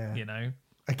well. Yeah.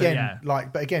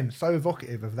 Again, so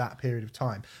evocative of that period of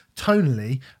time.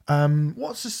 Tonally,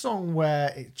 what's a song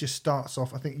where it just starts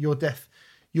off? I think Your Death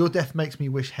Makes Me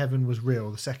Wish Heaven Was Real,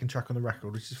 the second track on the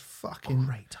record, which is fucking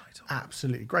great title.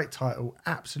 Absolutely great title.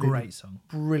 Absolutely great song.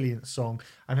 Brilliant song.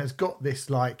 And has got this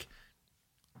like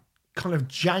kind of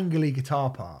jangly guitar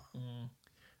part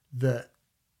that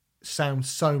sounds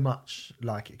so much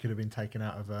like it could have been taken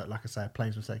out of like I say, a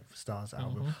Planes Mistaken for Stars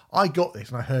album. I got this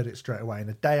and I heard it straight away. And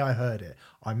the day I heard it,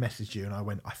 I messaged you and I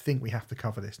went, I think we have to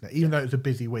cover this now. Even though it was a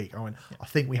busy week, I went, I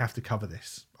think we have to cover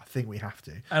this. I think we have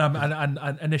to. And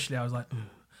initially I was like, ooh,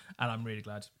 and I'm really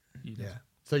glad you did. Yeah.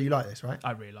 So you like this, right?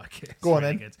 I really like it. It's Go on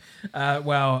really then. Good.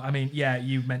 Well, I mean, yeah,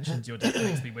 you mentioned your Death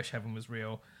Makes Me Wish Heaven Was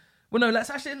Real. Well, no, let's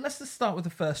just start with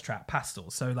the first track,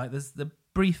 Pastels. So like there's the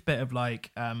brief bit of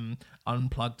like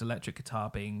unplugged electric guitar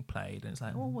being played, and it's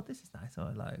like, oh, well, this is nice. So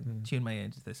I like tune my ear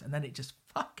to this, and then it just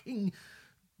fucking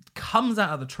comes out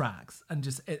of the tracks and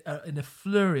just in a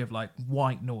flurry of like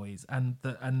white noise, and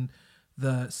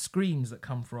the screams that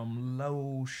come from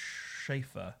Lowell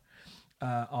Schaefer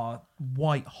are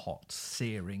white hot,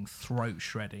 searing, throat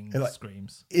shredding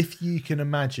screams. If you can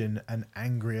imagine an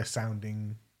angrier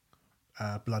sounding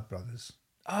Blood Brothers.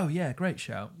 Oh yeah, great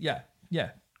shout. Yeah,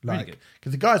 really good.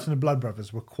 Because the guys from the Blood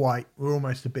Brothers were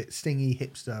almost a bit stingy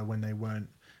hipster when they weren't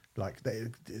like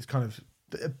it's kind of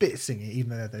a bit singy,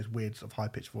 even though they had those weird sort of high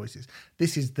pitched voices.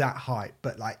 This is that height,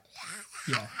 but like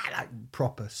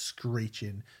proper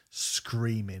screeching,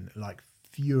 screaming, like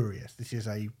furious. This is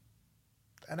an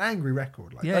angry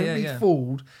record. Like don't be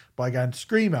fooled by going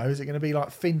screamo. Is it going to be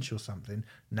like Finch or something?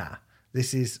 Nah,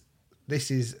 this is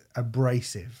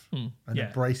abrasive,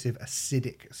 abrasive,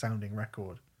 acidic sounding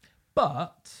record.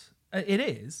 But it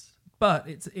is. But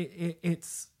it's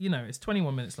it's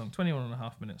 21 minutes long, 21 and a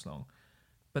half minutes long.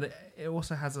 But it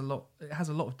also has a lot. It has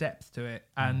a lot of depth to it,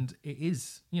 and it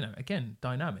is again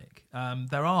dynamic.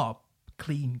 There are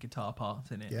clean guitar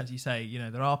parts in it, as you say.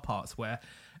 There are parts where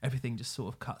everything just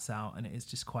sort of cuts out and it is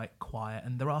just quite quiet,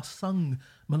 and there are sung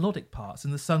melodic parts,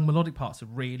 and the sung melodic parts are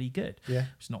really good, which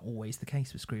is not always the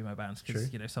case with screamo bands, because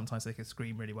sometimes they can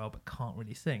scream really well but can't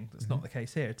really sing. That's not the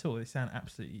case here at all. They sound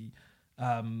absolutely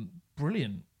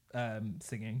brilliant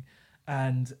singing,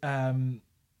 and it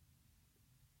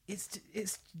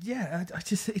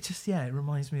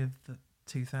reminds me of the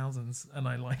 2000s, and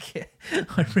I like it.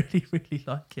 I really, really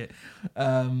like it.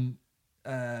 I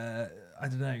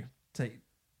don't know.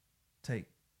 Take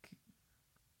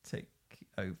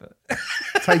over.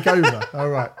 Take over. All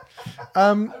right.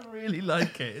 I really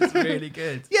like it. It's really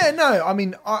good. Yeah. No. I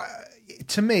mean,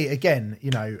 to me, again,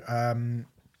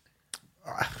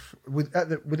 with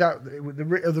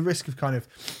the risk of kind of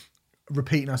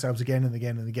repeating ourselves again and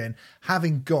again and again,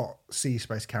 having got Sea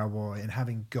Space Cowboy and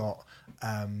having got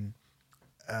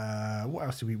what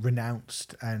else did we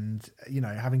Renounced, and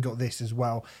having got this as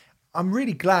well, I'm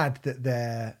really glad that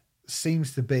there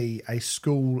seems to be a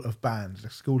school of bands, a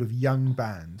school of young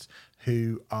bands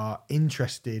who are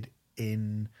interested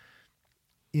in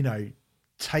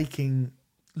looking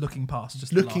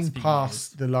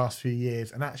past the last few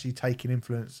years and actually taking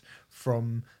influence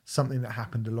from something that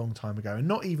happened a long time ago, and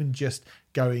not even just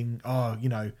going,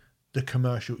 the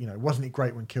commercial, wasn't it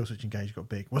great when Killswitch Engage got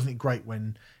big? Wasn't it great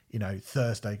when,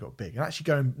 Thursday got big? And actually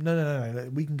going, no,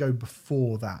 we can go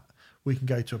before that. We can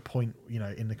go to a point,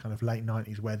 in the kind of late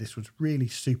 90s where this was really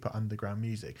super underground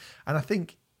music. And I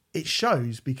think it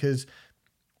shows because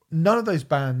none of those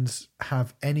bands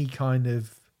have any kind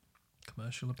of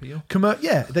commercial appeal.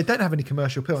 They don't have any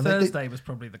commercial appeal. Thursday was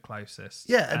probably the closest.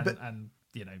 Yeah, and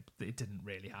it didn't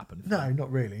really happen. No,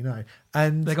 not really, no.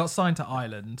 And they got signed to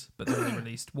Island, but then they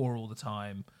released War All the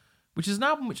Time, which is an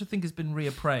album which I think has been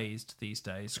reappraised these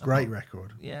days. It's a great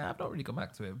record. Yeah, I've not really gone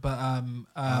back to it, but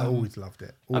I always loved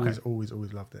it. Always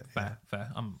loved it. Fair.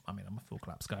 I'm a full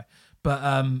collapse guy, but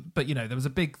there was a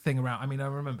big thing around. I mean, I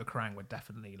remember Kerrang were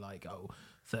definitely like,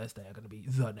 Thursday are going to be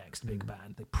the next big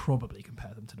band. They probably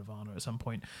compare them to Nirvana at some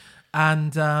point,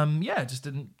 and it just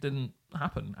didn't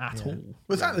happen at all. Well, it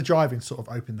was At the Drive-In sort of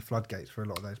opened the floodgates for a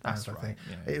lot of those bands. I think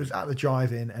it was At the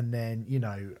Drive-In, and then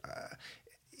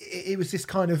it was this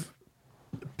kind of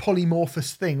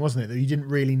polymorphous thing, wasn't it, that you didn't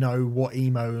really know what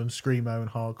emo and screamo and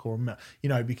hardcore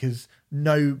because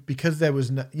there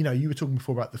was no, you were talking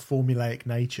before about the formulaic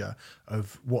nature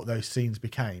of what those scenes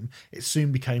became. It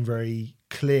soon became very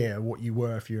clear what you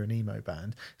were if you're an emo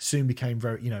band. Soon became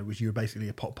very, was you were basically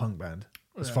a pop punk band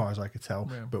as far as I could tell,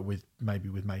 but with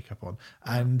makeup on.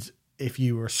 And if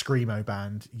you were a screamo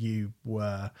band, you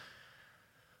were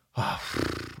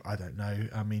I don't know.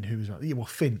 I mean, who was that? Yeah, well,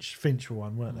 Finch were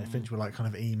one, weren't they? Finch were like kind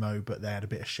of emo, but they had a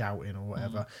bit of shouting or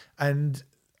whatever. And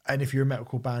if you're a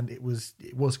metalcore band, it was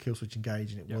Killswitch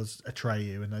Engage, and it was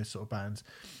Atreyu and those sort of bands.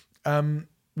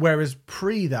 Whereas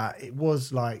pre that, it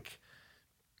was like,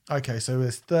 okay, so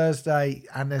there's Thursday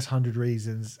and there's 100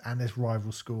 Reasons and there's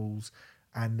Rival Schools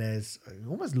and there's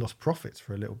almost lost profits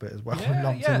for a little bit as well. Yeah,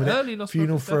 lumped in with it. early lost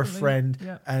Funeral profits, for a definitely. Friend,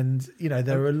 Yeah. and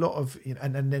there are a lot of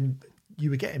and then you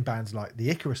were getting bands like the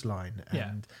Icarus Line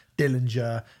and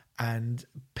Dillinger, and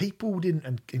people didn't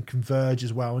and Converge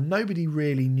as well, and nobody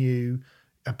really knew.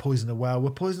 Poison the Well. Were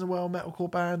Poison the Well a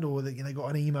metalcore band, or they got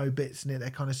an emo bits in it?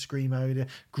 They're kind of screamo.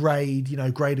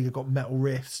 Grade, Grade have got metal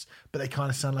riffs, but they kind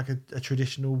of sound like a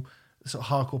traditional sort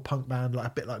of hardcore punk band, like a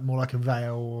bit like more like a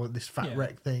Veil or this Fat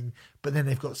Wreck thing. But then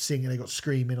they've got singing, they've got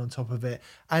screaming on top of it,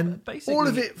 and basically, all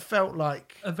of it felt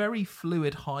like a very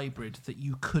fluid hybrid that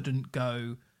you couldn't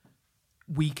go.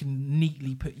 We can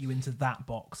neatly put you into that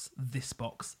box, this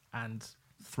box, and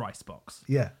Thrice box.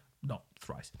 Yeah. Not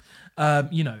Thrice. As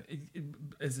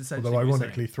essentially. Although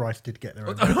ironically, Thrice did get their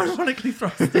own. Ironically,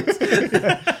 Thrice did.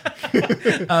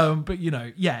 But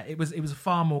it was a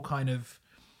far more kind of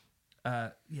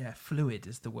fluid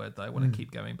is the word that I want to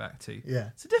keep going back to. Yeah,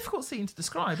 it's a difficult scene to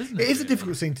describe, isn't it? It is a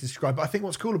difficult scene to describe, but I think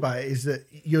what's cool about it is that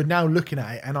you're now looking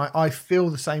at it, and I feel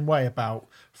the same way about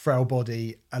Frail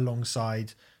Body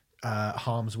alongside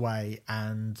Harm's Way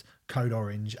and Code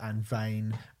Orange and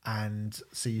Vane and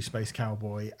See You Space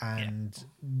Cowboy and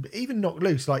even Knock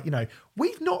Loose. Like,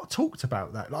 we've not talked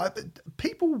about that. Like,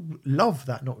 people love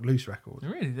that Knock Loose record. They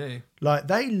really do. Like,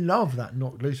 they love that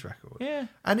Knock Loose record. Yeah.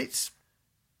 And it's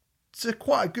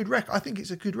quite a good record. I think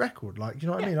it's a good record. Like, you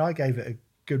know what I mean? I gave it a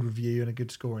good review and a good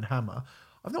score in Hammer.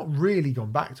 I've not really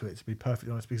gone back to it, to be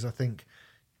perfectly honest, because I think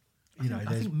I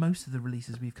think most of the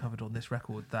releases we've covered on this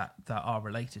record that are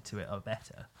related to it are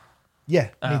better. Yeah,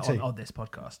 me too. On this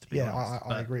podcast, to be honest.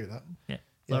 I agree with that. Yeah.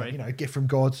 Sorry. Gift from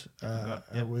God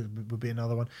would be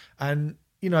another one. And,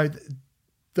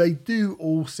 they do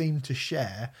all seem to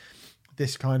share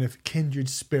this kind of kindred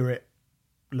spirit,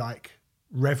 like,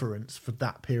 reverence for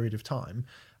that period of time.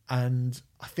 And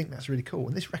I think that's really cool.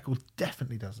 And this record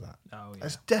definitely does that. Oh, yeah.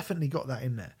 It's definitely got that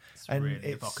in there. It's really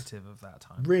evocative of that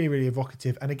time. Really, really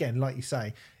evocative. And again, like you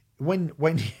say, when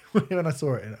I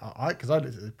saw it, because I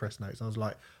looked at the press notes, and I was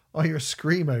like, oh, you're a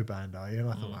screamo band, are you? And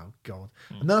I thought, oh, God.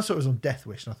 And then I saw it was on Death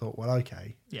Wish, and I thought, well,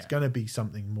 okay, it's going to be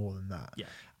something more than that. Yeah.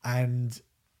 And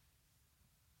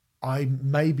I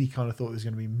maybe kind of thought it was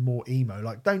going to be more emo.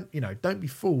 Like, don't be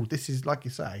fooled. This is, like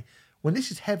you say, when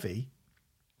this is heavy,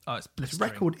 it's blistering.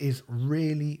 This record is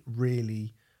really,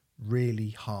 really, really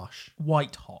harsh.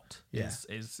 White hot is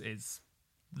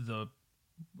the,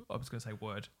 I was going to say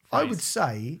word. Phrase. I would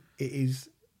say it is,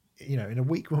 in a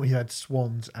week when we had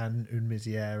Swans and Une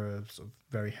Misère, a sort of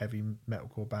very heavy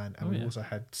metalcore band, and we also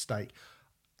had Stake.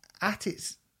 At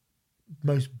its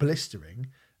most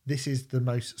blistering, this is the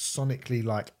most sonically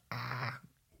like,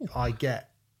 I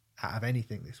get out of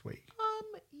anything this week.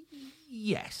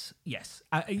 Yes.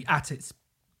 At its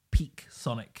peak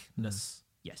sonicness,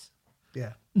 yes.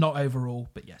 Yeah. Not overall,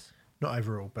 but yes. Not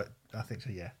overall, but I think so,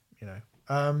 yeah.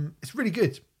 It's really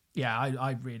good. Yeah,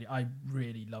 I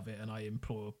really love it, and I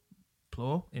implore.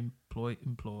 Deary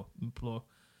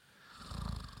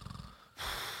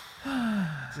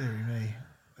me.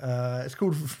 It's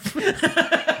called...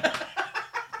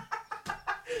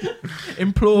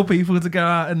 implore people to go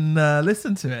out and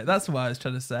listen to it. That's what I was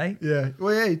trying to say. Yeah.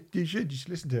 Well, yeah, you should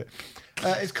listen to it.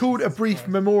 It's called A Brief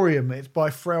Memoriam. It's by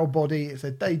Frail Body. It's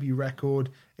a debut record.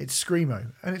 It's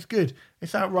screamo, and it's good.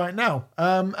 It's out right now.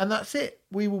 And that's it.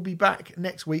 We will be back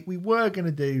next week. We were going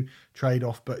to do Trade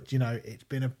Off, but, it's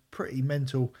been a pretty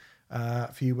mental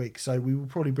few weeks. So we will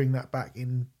probably bring that back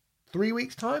in 3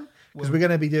 weeks' time, because we're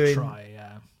going to be doing...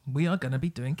 We are going to be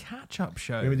doing catch-up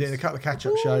shows. We're going to be doing a couple of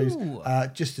catch-up shows.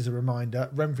 Just as a reminder,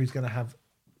 Renfrew's going to have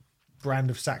Brand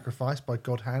of Sacrifice by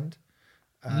God Hand.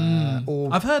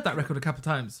 I've heard that record a couple of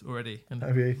times already.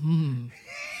 Have you?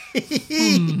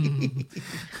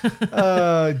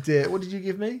 Oh, dear. What did you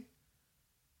give me?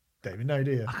 Don't even know,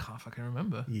 do you? I can't fucking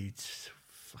remember. You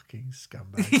fucking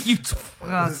scumbag. You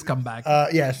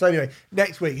scumbag. Yeah, so anyway,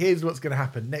 next week, here's what's going to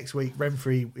happen. Next week,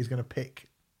 Renfrew is going to pick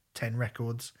 10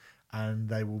 records, and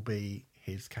they will be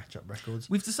his catch-up records.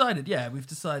 We've decided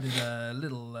a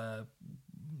little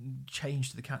change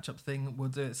to the catch-up thing. We'll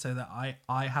do it so that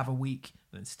I have a week,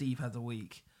 then Steve has a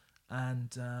week, and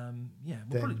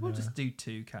we'll just do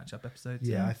 2 catch-up episodes.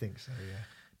 Yeah, I think so. Yeah,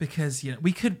 because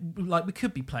we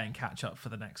could be playing catch-up for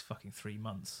the next fucking 3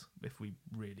 months if we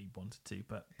really wanted to,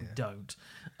 but we don't.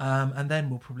 And then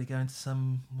we'll probably go into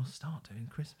we'll start doing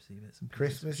Christmassy bits and pieces.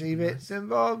 Christmassy bits and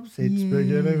bobs. It's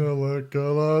beginning to look a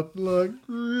lot like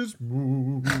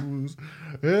Christmas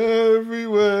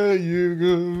everywhere you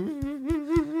go.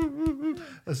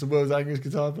 That's the world's angriest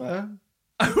guitar player.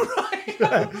 Oh,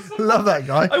 right. Love that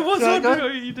guy. I was wondering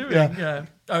what you're doing. Yeah.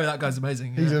 Oh, that guy's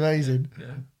amazing. He's amazing.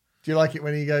 Yeah. Do you like it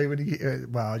when he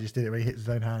well, I just did it when he hits his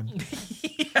own hand.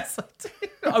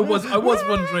 I was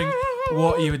wondering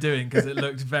what you were doing because it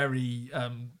looked very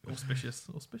auspicious.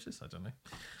 Auspicious? I don't know.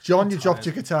 John, you dropped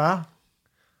your guitar.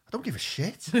 I don't give a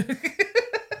shit.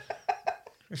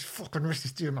 This fucking wrist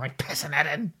is doing my pissing head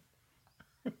in.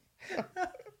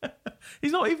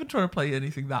 He's not even trying to play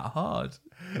anything that hard.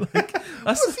 Like,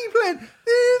 What's he playing?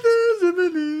 There's a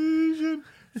revolution.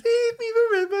 Save me the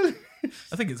revolution.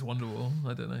 I think it's Wonderwall.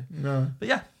 I don't know. No. But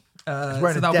yeah. He's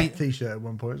wearing a Death t-shirt at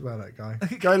one point as well, that guy.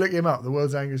 Go look him up, the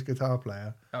world's angriest guitar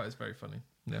player. Oh, it's very funny.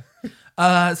 Yeah.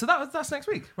 So that's next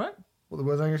week, right? What, the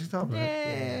world's angriest guitar player?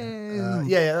 Yeah.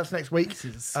 Yeah, that's next week.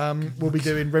 We'll be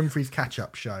doing Renfrey's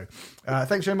catch-up show.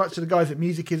 Thanks very much to the guys at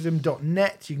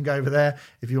musicism.net. You can go over there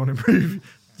if you want to improve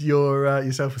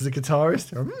yourself as a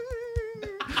guitarist.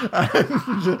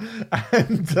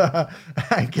 And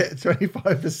get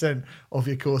 25% off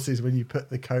your courses when you put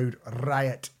the code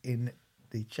RIOT in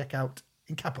the checkout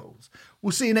in capitals.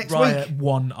 We'll see you next Riot, week.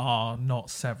 one R, not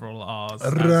several R's.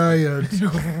 Riot.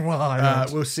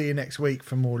 Riot. We'll see you next week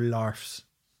for more larfs.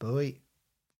 Bye.